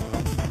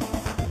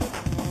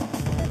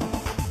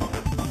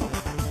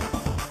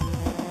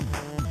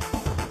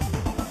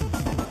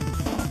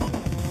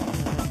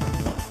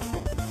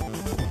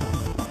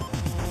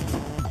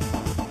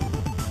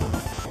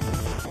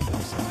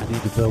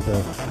need to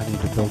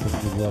build a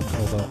new look.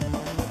 Hold up.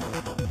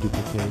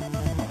 Duplicate.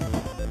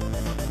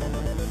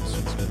 This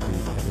one's gonna be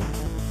edit.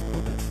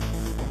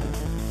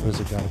 Where's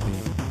it gotta be?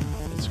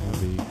 It's gonna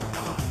be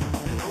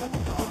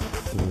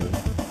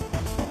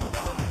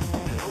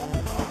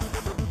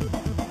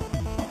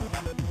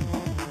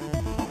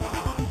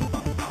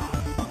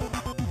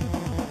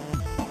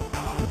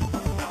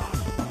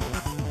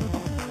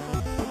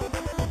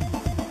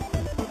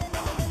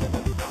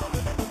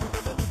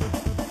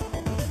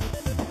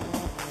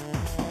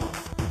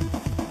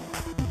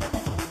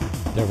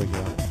There we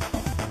go.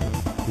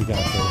 We got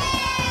this.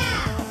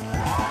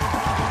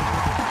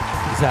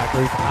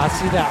 Exactly. I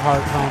see that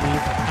heart, homie.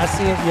 I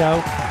see it,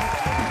 yo.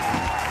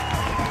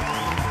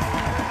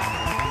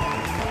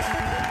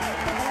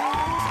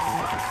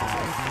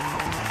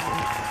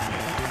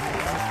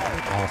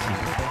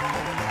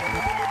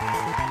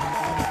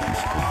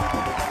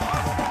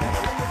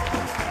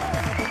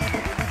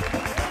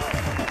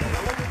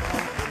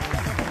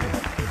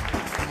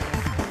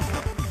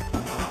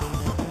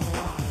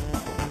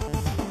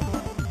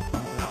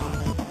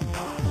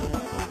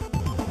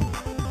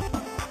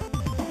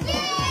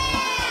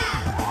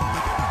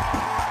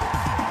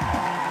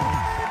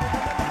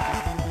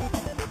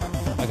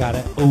 Got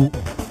it. Ooh.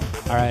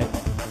 All right.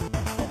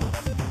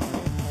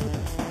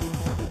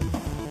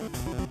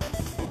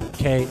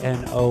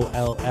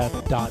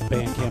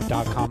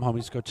 KNOLF.bandcamp.com.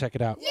 Homies, go check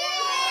it out.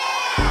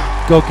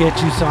 Yeah! Go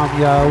get you some,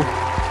 yo.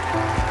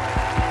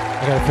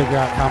 I gotta figure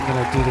out how I'm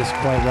gonna do this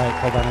quite right.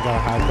 Hold on, I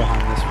gotta hide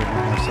behind this for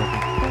 1 more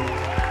second.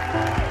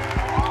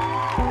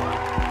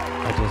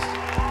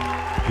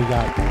 We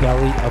got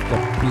Belly of the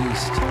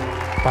Beast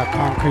by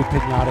Concrete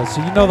Pinatas.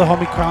 So you know the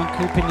homie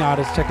Concrete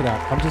Pinatas. Check it out.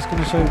 I'm just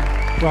gonna show you.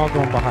 We're all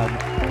going behind.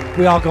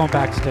 We all going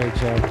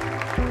backstage, yo.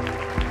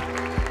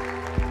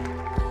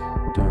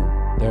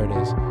 There it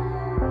is.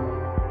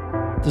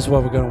 This is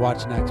what we're gonna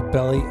watch next.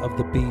 Belly of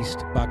the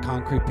Beast by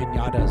Concrete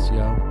Pinatas,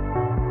 yo.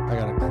 I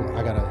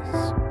gotta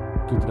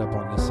scoop it up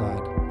on this side.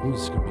 Ooh,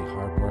 this is gonna be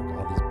hard work.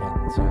 All these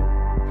buttons, yo. I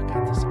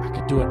got this. I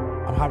can do it.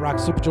 I'm Hot Rock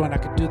Super Joint. I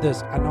can do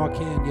this. I know I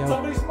can, yo.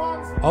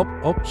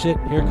 Oh, shit.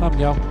 Here it come,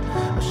 yo.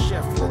 A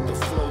chef with the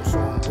flow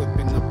on,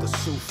 whipping up the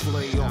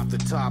souffle off the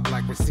top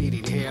like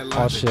receding hairline.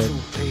 Oh, shit.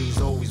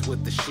 Always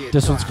with the shit.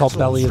 This one's called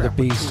Belly of the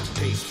Beast.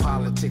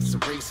 Politics,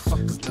 race,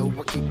 fuckers know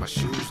I keep my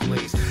shoes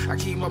laced. I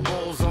keep my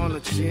balls on the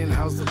chin.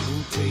 How's the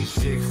loot taste?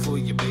 Sick for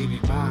your baby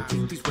mom.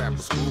 Keep these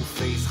rappers smooth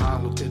face,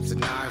 hollow tips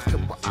and knives.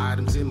 Couple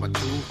items in my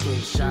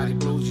toothpaste. Shotty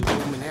blows you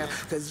home in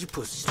half, cause you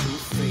pussy's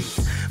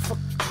two-faced. Fuck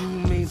your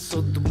crewmates,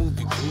 so the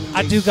movie crewmates.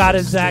 I do got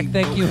it, Zach.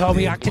 Thank you,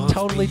 homie. I can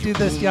totally do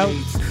this, yo.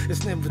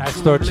 Nice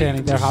throat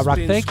chanting there, Hot Rock.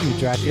 Thank you,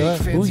 Dracula.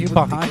 Ooh, you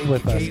behind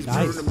with us.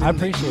 Nice. I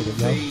appreciate it,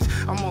 yo.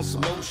 I'm on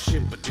some old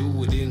shit, but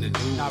do it in a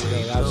new Not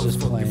really. I was just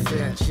playing.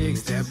 Fat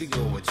chicks that be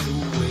going two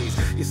ways.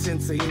 Your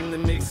sensei in the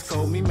mix,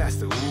 call me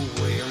Master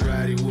Wu-Way. I'm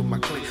riding with my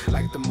clique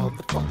like the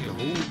motherfucking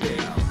Wu-Day.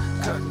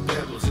 Cutting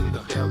pedals in the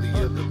belly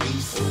of the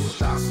beast.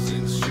 Thousands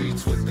in the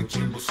streets with the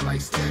cable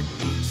slice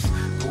techniques.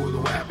 For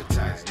the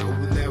appetites,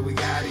 knowing that we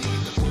gotta eat.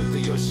 The food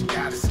that she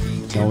gotta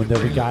ski. Knowing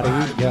that we gotta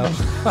eat, yo.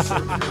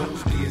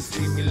 Those be a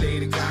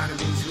stimulated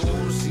economies. You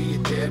wanna see a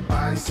dead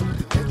body,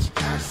 something that you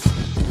gotta see.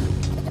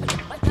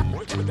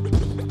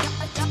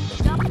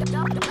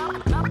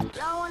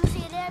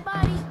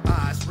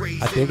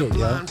 I dig it,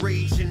 yo. I'm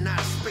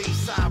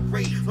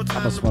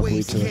gonna smoke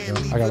weed to it, yo.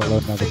 I gotta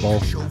load another bowl.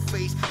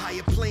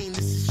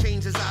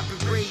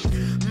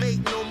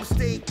 Make no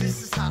mistake,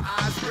 this is how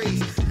eyes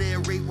raise.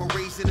 Narrate while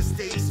raising the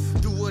stakes.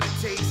 Do what it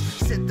takes.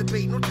 Set the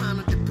bait, no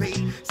time to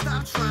debate.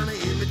 Stop trying to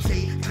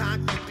imitate.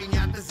 Concrete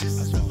Pinatas, this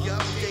is the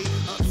update.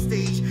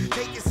 Upstage,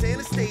 take it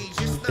center stage.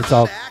 It's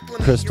all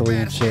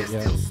crystalline shit,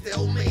 yo.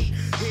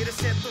 Here to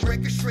set the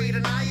record straight,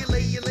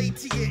 annihilate you late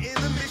to your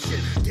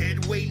intermission.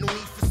 Dead weight, no need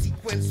for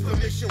sequence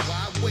permission.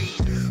 Why wait?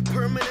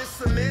 Permanent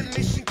cement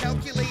mission,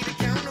 calculate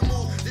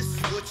accountable. This is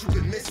what you've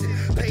been missing.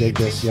 I dig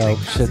this, yo.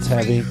 Shit's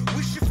heavy.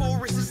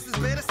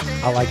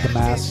 I like the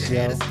masks,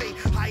 yo.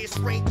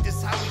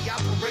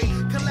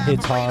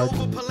 Hits hard.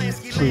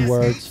 True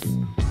words.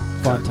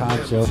 Fun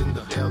times, yo. Something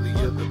that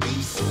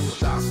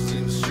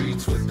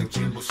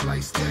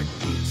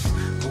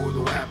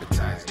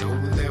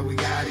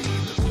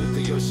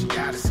you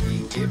gotta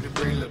see.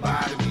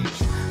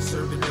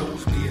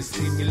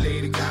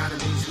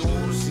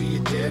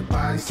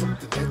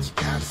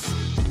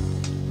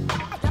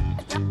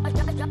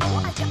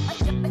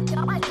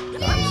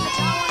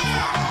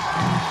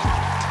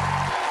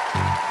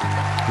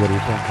 What do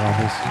you think,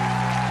 homies?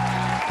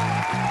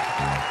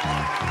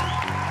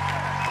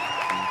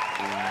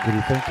 What do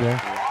you think, yo?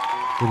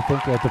 What do you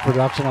think, yo? The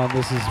production on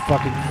this is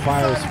fucking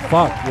fire as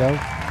fuck, yo.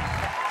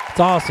 It's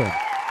awesome.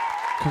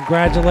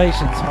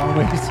 Congratulations,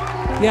 homies.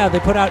 Yeah, they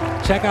put out,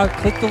 check out,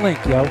 click the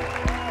link, yo.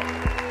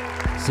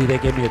 See, they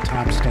gave me a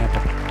timestamp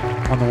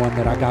on the one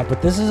that I got,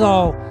 but this is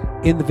all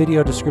in the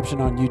video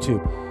description on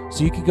YouTube.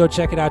 So you can go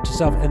check it out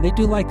yourself. And they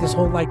do like this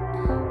whole like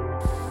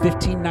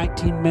 15,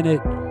 19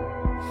 minute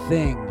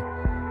thing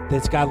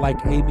that's got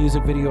like a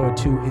music video or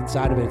two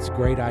inside of it. It's a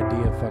great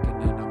idea,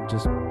 fucking, and I'm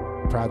just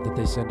proud that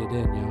they send it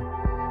in, yo.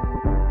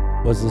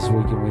 Was this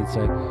weekend we'd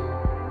say,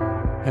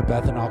 hemp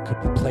ethanol could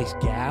replace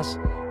gas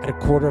at a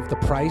quarter of the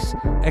price,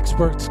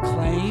 experts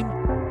claim.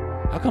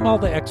 How come all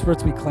the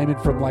experts be claiming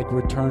from like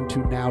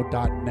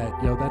returntonow.net?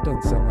 Yo, that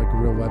doesn't sound like a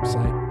real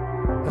website.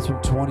 That's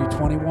from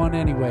 2021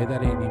 anyway.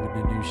 That ain't even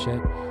the new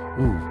shit.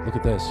 Ooh, look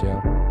at this,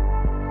 yo.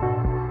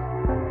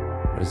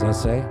 What does that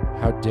say?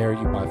 How dare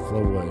you buy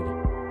Flowwood?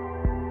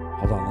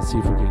 Hold on, let's see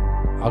if we can.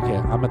 Okay,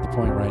 I'm at the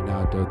point right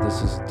now, dude.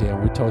 This is,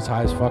 damn, we toast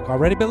high as fuck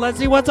already, but let's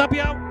see what's up,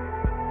 yo.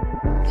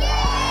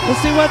 Let's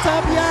see what's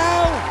up,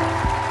 yo!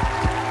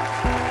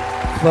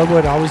 Flo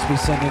would always be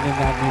sending in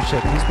that new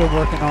shit. He's been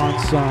working on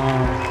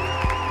some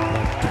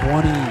like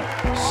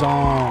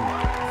 20-song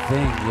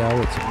thing, yo.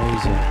 It's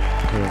amazing.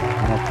 Here,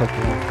 I'm gonna click the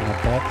link, and I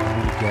bet I'm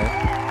gonna get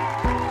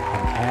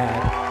an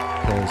ad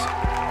because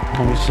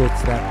homie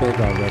shit's that big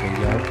already,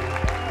 yo.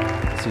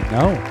 Let's see,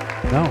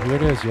 no, here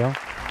it is, yo.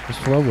 It's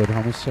Flowwood,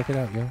 homies. Check it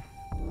out, yo.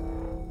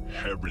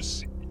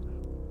 Heresy.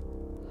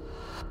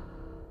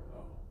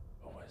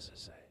 What does it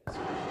say?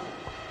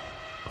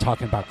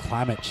 Talking about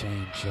climate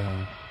change,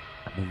 yo.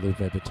 Louis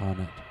Vuitton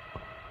it.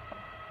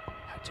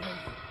 How dare you?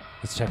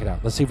 Let's check it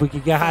out. Let's see if we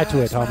can get high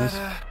to it, homies.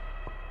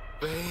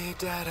 Read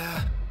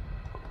data,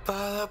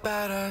 follow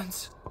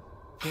patterns,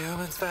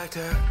 humans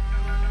factor.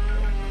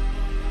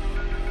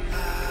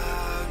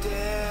 How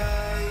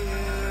dare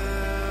you?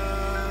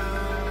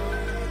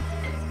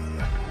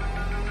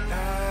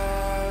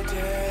 How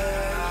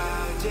dare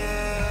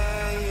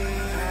you?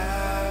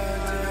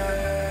 How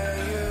dare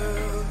you?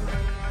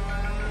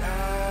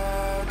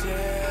 How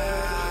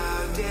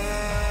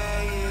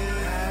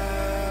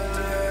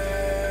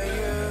dare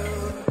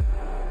you?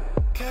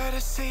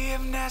 Courtesy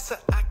of NASA,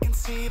 I can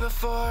see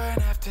before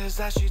and afters.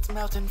 Ice sheets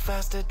melting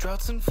faster,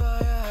 droughts and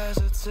fire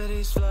hazard,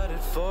 cities flooded,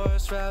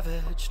 forests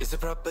ravaged. Is it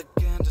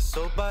propaganda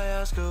sold by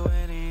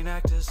Oscar-winning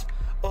actors?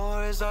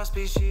 Or is our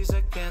species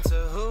a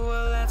cancer? Who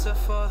will answer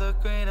for the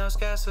greenhouse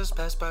gases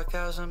passed by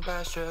cows and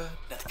pasture?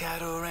 Not the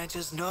cattle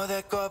ranchers nor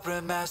their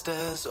corporate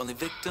masters, only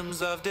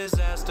victims of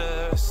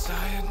disaster.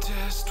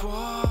 Scientists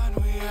warn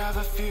we have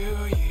a few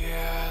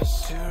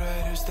years to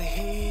reduce the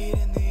heat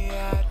in the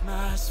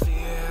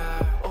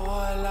atmosphere,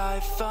 or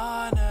life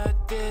on Earth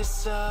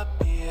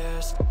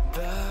disappears.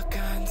 The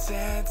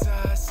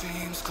consensus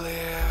seems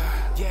clear,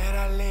 yet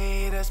our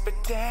leaders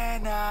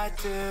pretend not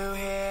to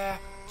hear.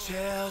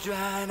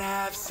 Children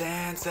have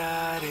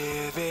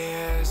sensitive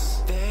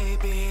ears. They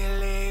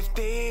believe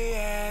the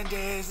end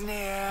is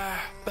near,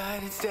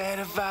 but instead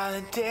of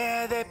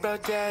volunteer, they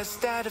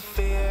protest out of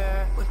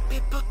fear. When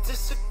people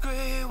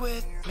disagree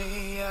with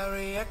me, I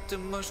react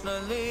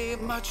emotionally,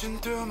 marching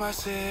through my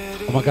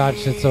city. Oh my god,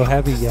 shit's so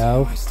heavy,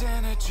 yo. This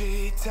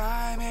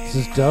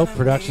is dope.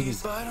 Production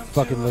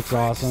fucking looks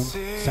awesome.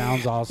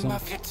 Sounds awesome.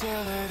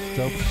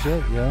 Dope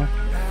shit, yo.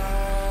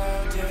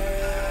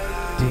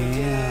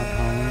 Damn,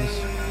 homies.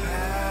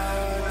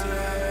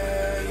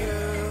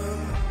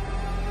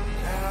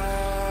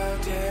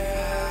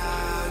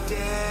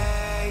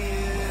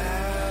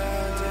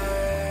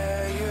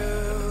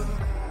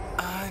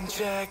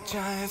 Unchecked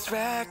giants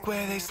wreck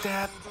where they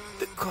step.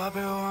 The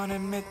corporate won't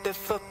admit their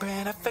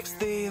footprint affects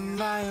the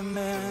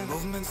environment.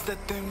 Movements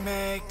that they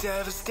make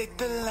devastate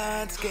the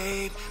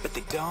landscape, but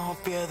they don't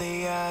feel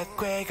the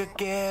earthquake or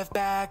give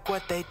back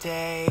what they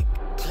take.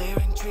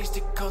 Clearing trees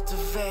to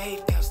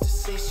cultivate, cows to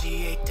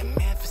satiate,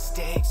 demand for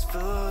steaks,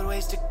 food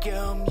waste to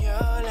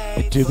accumulate.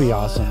 It do be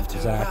awesome,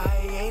 Zach.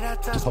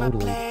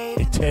 Totally.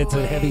 It's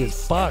heavy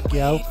as fuck,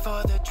 yo.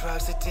 For the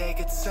drugs to take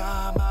it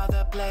some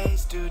other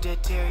place to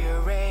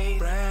deteriorate.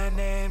 Brand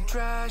name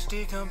trash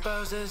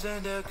decomposes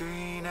into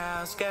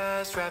greenhouse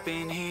gas,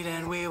 trapping heat,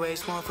 and we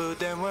waste more food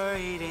than we're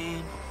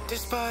eating.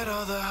 Despite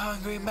all the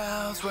hungry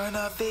mouths we're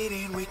not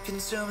feeding, we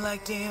consume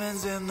like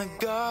demons in the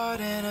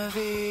Garden of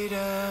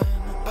Eden.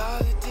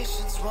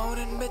 Politicians won't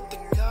admit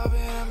that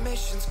carbon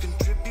emissions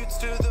contributes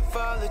to the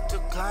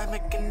volatile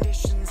climate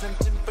conditions and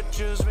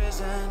temperatures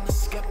risen.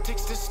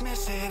 Skeptics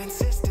dismiss it,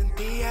 insistent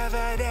the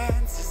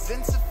evidence is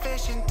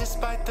insufficient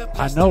despite the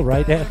I know,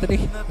 right,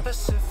 Anthony?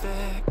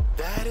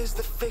 That is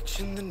the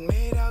fiction that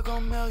made our go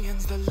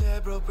millions, the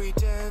liberal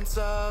pretense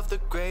of the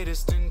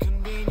greatest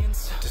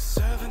inconvenience. To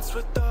servants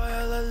with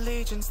loyal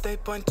allegiance, they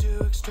point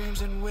to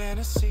extremes in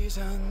winter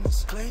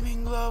seasons,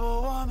 claiming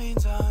global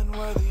warming's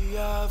unworthy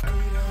of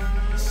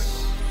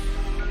credence.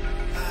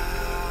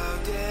 How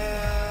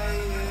dare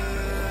you?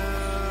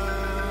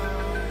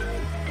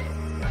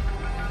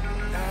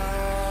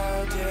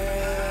 How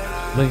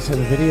dare Links in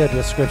the video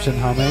description,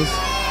 homies.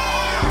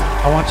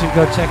 I want you to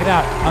go check it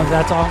out.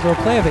 That's all I'm going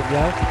to play of it,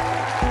 yo.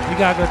 You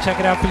got to go check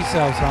it out for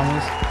yourselves,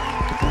 homies.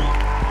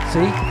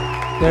 See?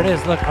 There it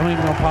is. Look, I'm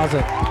even going to pause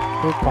it.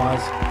 Quick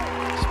pause.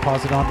 Just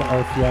pause it on the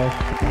earth, yo.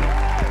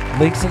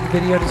 Links in the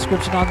video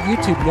description on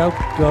YouTube, yo.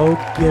 Go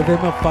give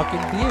him a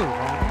fucking view,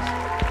 homies.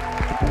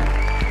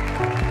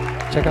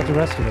 Check out the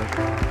rest of it.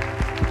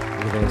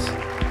 Look at this.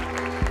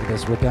 Look at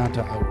this. We're down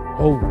to...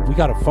 Oh, we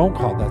got a phone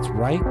call. That's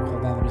right.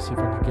 Hold on. Let me see if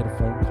I can get a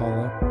phone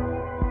call up.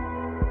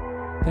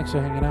 Thanks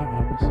for hanging out,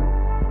 homies.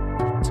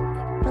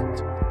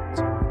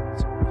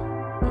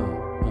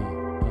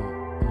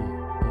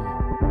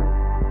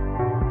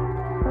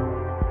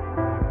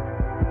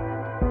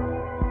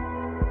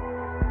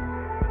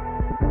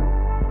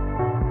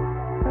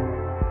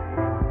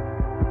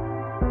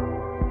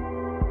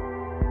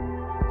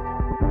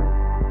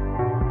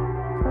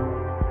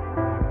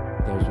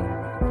 There's what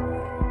I'm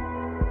looking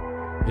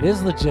for. It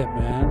is legit,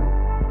 man.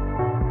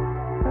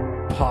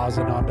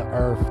 Pausing on the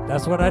earth.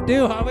 That's what I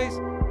do, homies.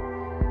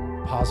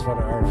 Pause for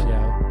the earth, yo.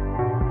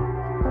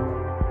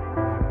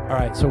 All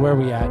right, so where are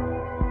we at?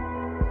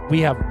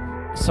 We have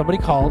somebody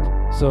called.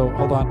 So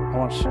hold on. I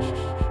want to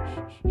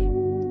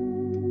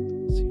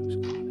let's see who's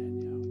calling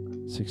in, yo.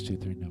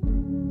 623 number.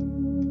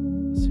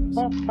 Let's see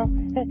what's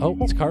oh,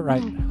 it's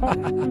Cartwright.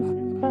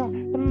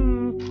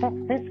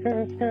 It's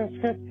good.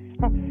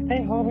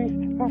 Hey, homies.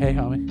 Hey,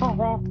 homie.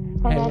 Rock.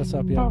 Hey, what's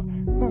up, yo?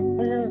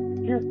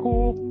 You're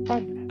cool.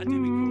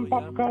 I'm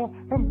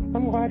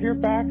glad you're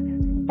back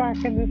in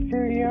the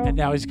studio. And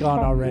now he's gone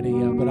already,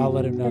 yo, but I'll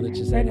let him know that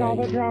you said and all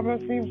hey. the drama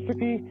seems to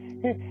be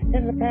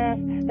in the past,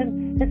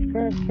 and it's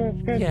good.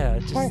 Yeah, I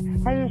just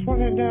want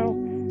to know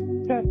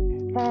that,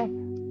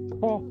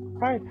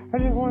 I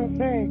just want to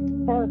say,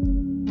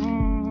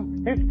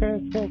 it's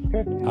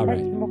good. All right.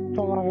 I smoked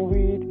a lot of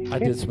weed.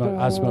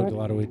 I smoked a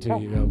lot of weed too,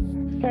 you know.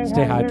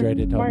 Stay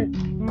hydrated, homie.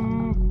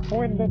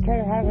 Win the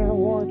Ted Hazard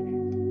Award,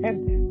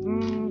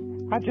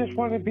 and I just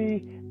want to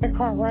be the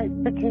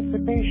Cartwright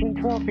Participation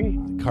Trophy.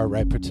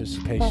 Cartwright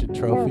Participation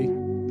Trophy?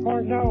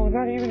 Or no,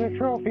 not even a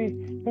trophy.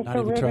 Just Not a even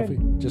a ribbon. trophy?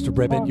 Just a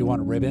ribbon? You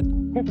want a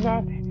ribbon? If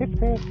not, it's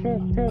good.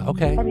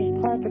 Okay. I'm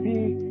just glad to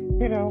be,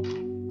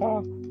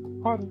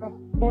 on the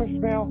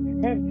voicemail.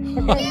 And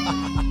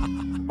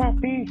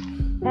again,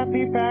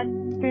 happy back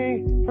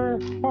day for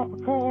Papa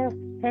Color.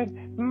 And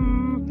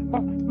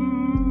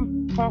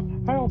I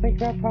don't think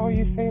that's how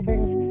you say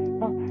things.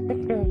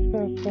 It's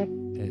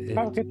good.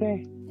 Have a good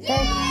day.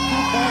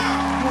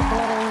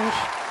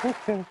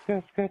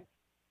 It's good.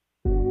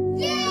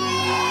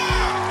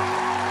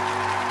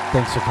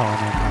 Thanks for calling in,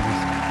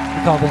 homies.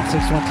 You called in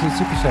 612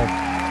 Super Show.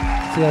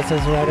 See that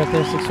says right up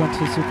there,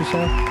 612 Super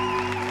Show?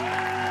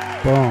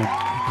 Boom. He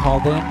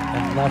called in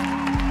and left.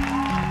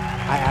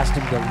 I asked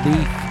him to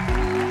leave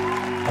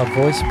a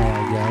voicemail,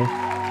 yo.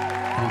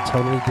 And he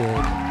totally did.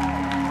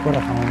 What a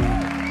homie.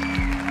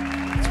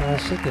 That's why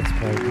that shit gets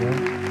played, yo.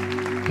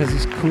 Because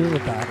he's cool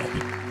about it.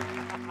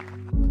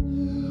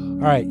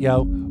 All right,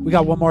 yo. We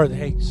got one more.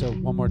 Hey, so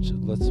one more.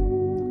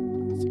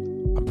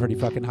 I'm pretty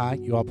fucking high.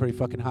 You all pretty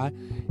fucking high?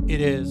 It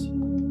is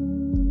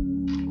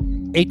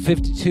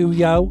 8:52,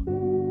 yo.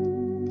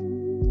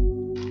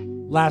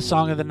 Last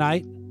song of the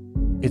night.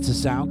 It's a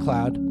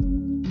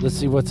SoundCloud. Let's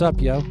see what's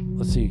up, yo.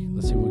 Let's see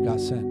what we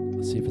got sent.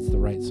 Let's see if it's the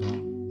right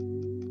song.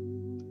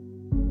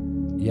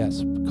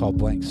 Yes, called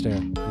Blank Stare.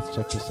 Let's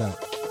check this out.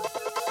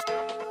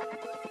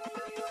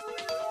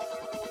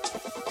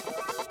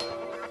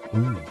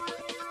 Ooh.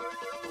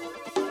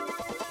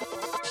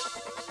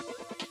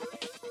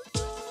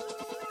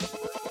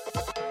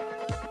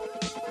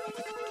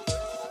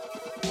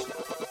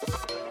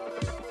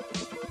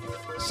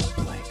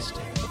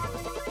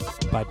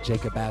 By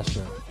Jacob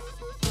Astor.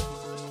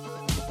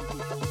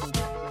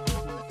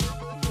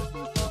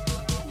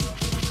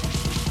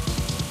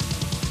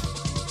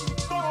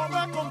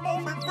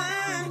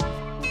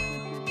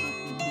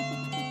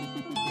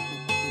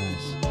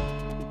 Nice.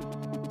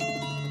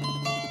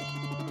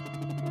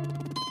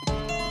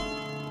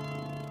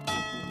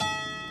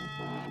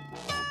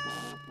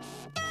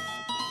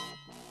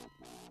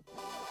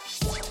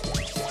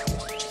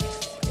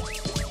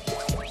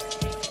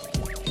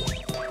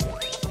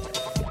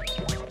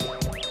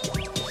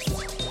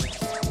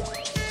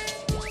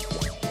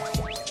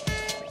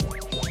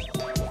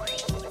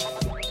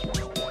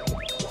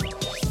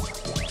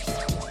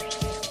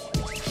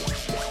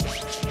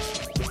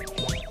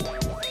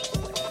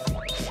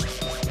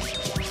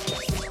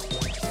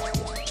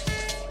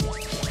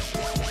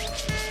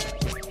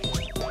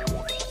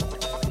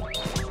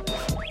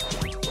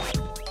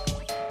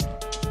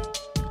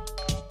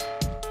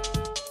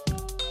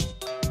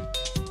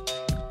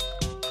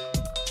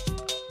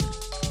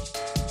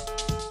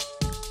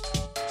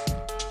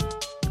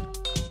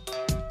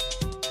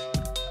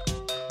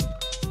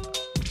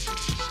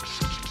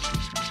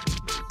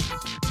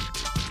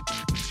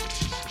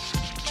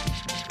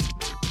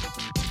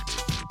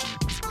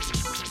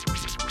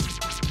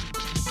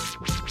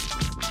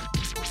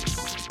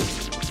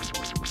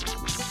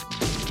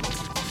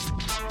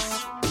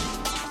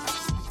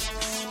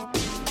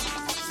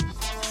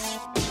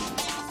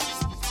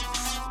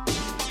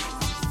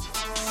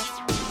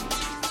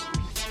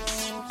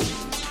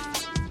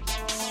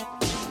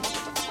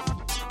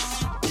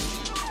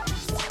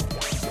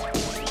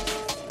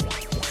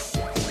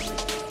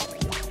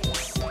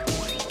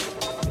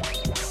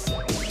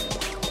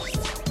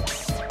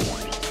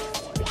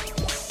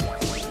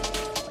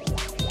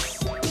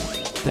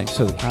 Thanks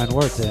for the kind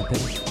words, Anthony.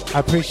 I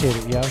appreciate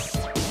it, yo.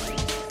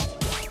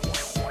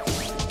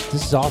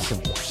 This is awesome.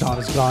 Sean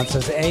is gone,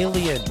 says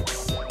Alien.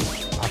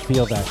 I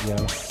feel that, yo.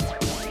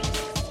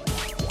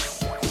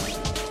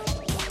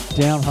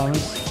 Damn,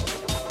 homies.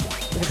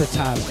 Look at the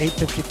time,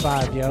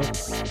 8:55, yo.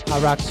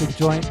 Hot Rock Soup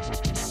Joint.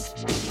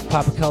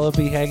 Papa Color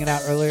be hanging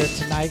out earlier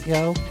tonight,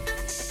 yo.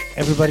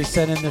 Everybody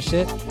send in their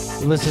shit.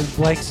 We listen to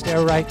Blank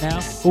Stare right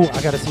now. Ooh,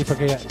 I gotta see if I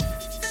can get...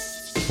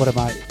 What am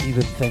I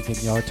even thinking,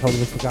 yo? I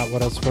totally forgot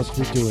what I was supposed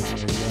to be doing here,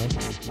 yo.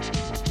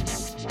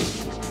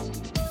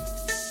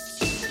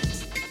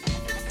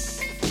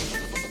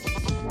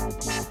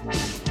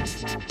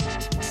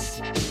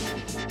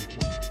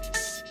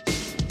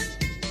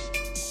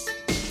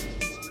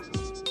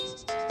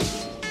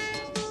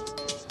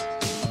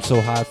 so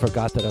high I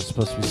forgot that I was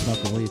supposed to be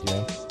smoking weed,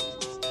 yo.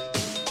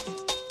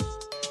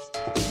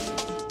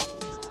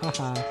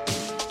 Haha.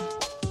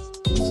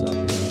 What's up,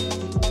 yo?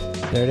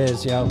 There it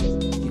is, yo.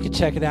 You can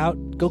check it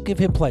out. Go give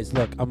him plays.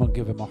 Look, I'm going to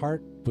give him a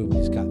heart. Boom,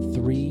 he's got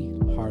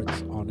 3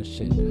 hearts on his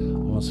shit.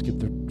 I'm going to skip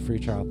the free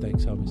trial.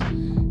 Thanks,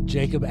 homies.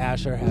 Jacob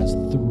Asher has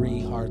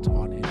 3 hearts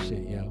on his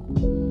shit, yo.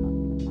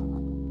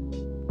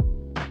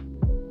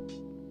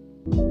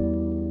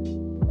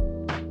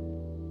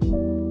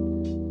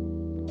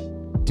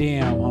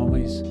 Damn,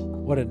 homies.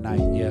 What a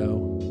night,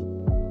 yo.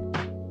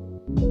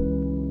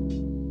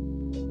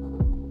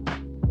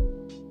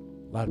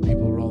 A lot of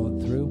people rolling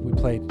through. We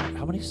played,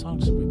 how many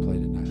songs did we play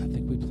tonight? I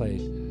think we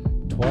played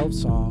 12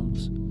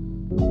 songs,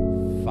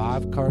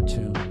 5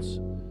 cartoons,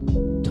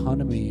 ton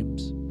of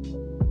memes,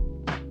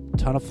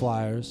 ton of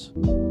flyers,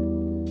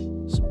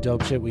 some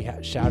dope shit. We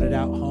shouted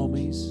out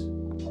homies.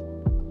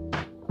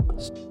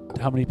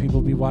 How many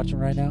people be watching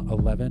right now?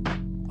 11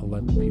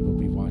 people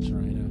be watching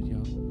right now,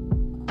 yo.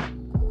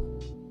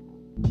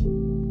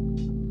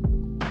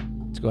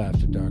 Let's go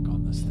after dark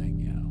on this thing,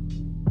 yo.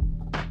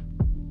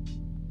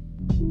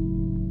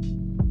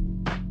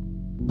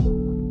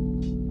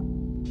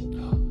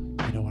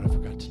 You know what I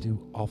forgot to do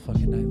all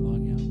fucking night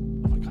long, yo?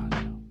 Oh my god,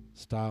 yo.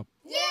 Stop.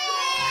 Yeah!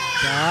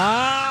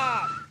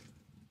 Stop!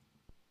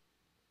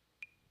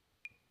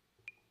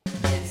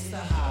 It's the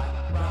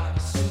Hot Rock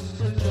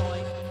Super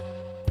Joint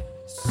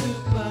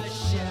Super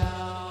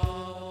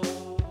Show.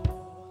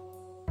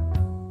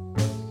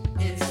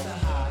 It's the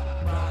Hot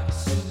Rock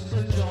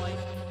Super Joint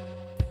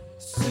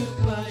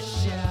Super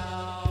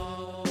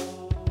Show.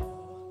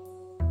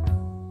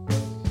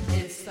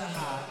 It's the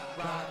Hot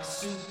Rock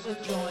Super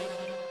Joint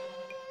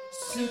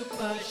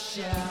Super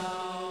Show.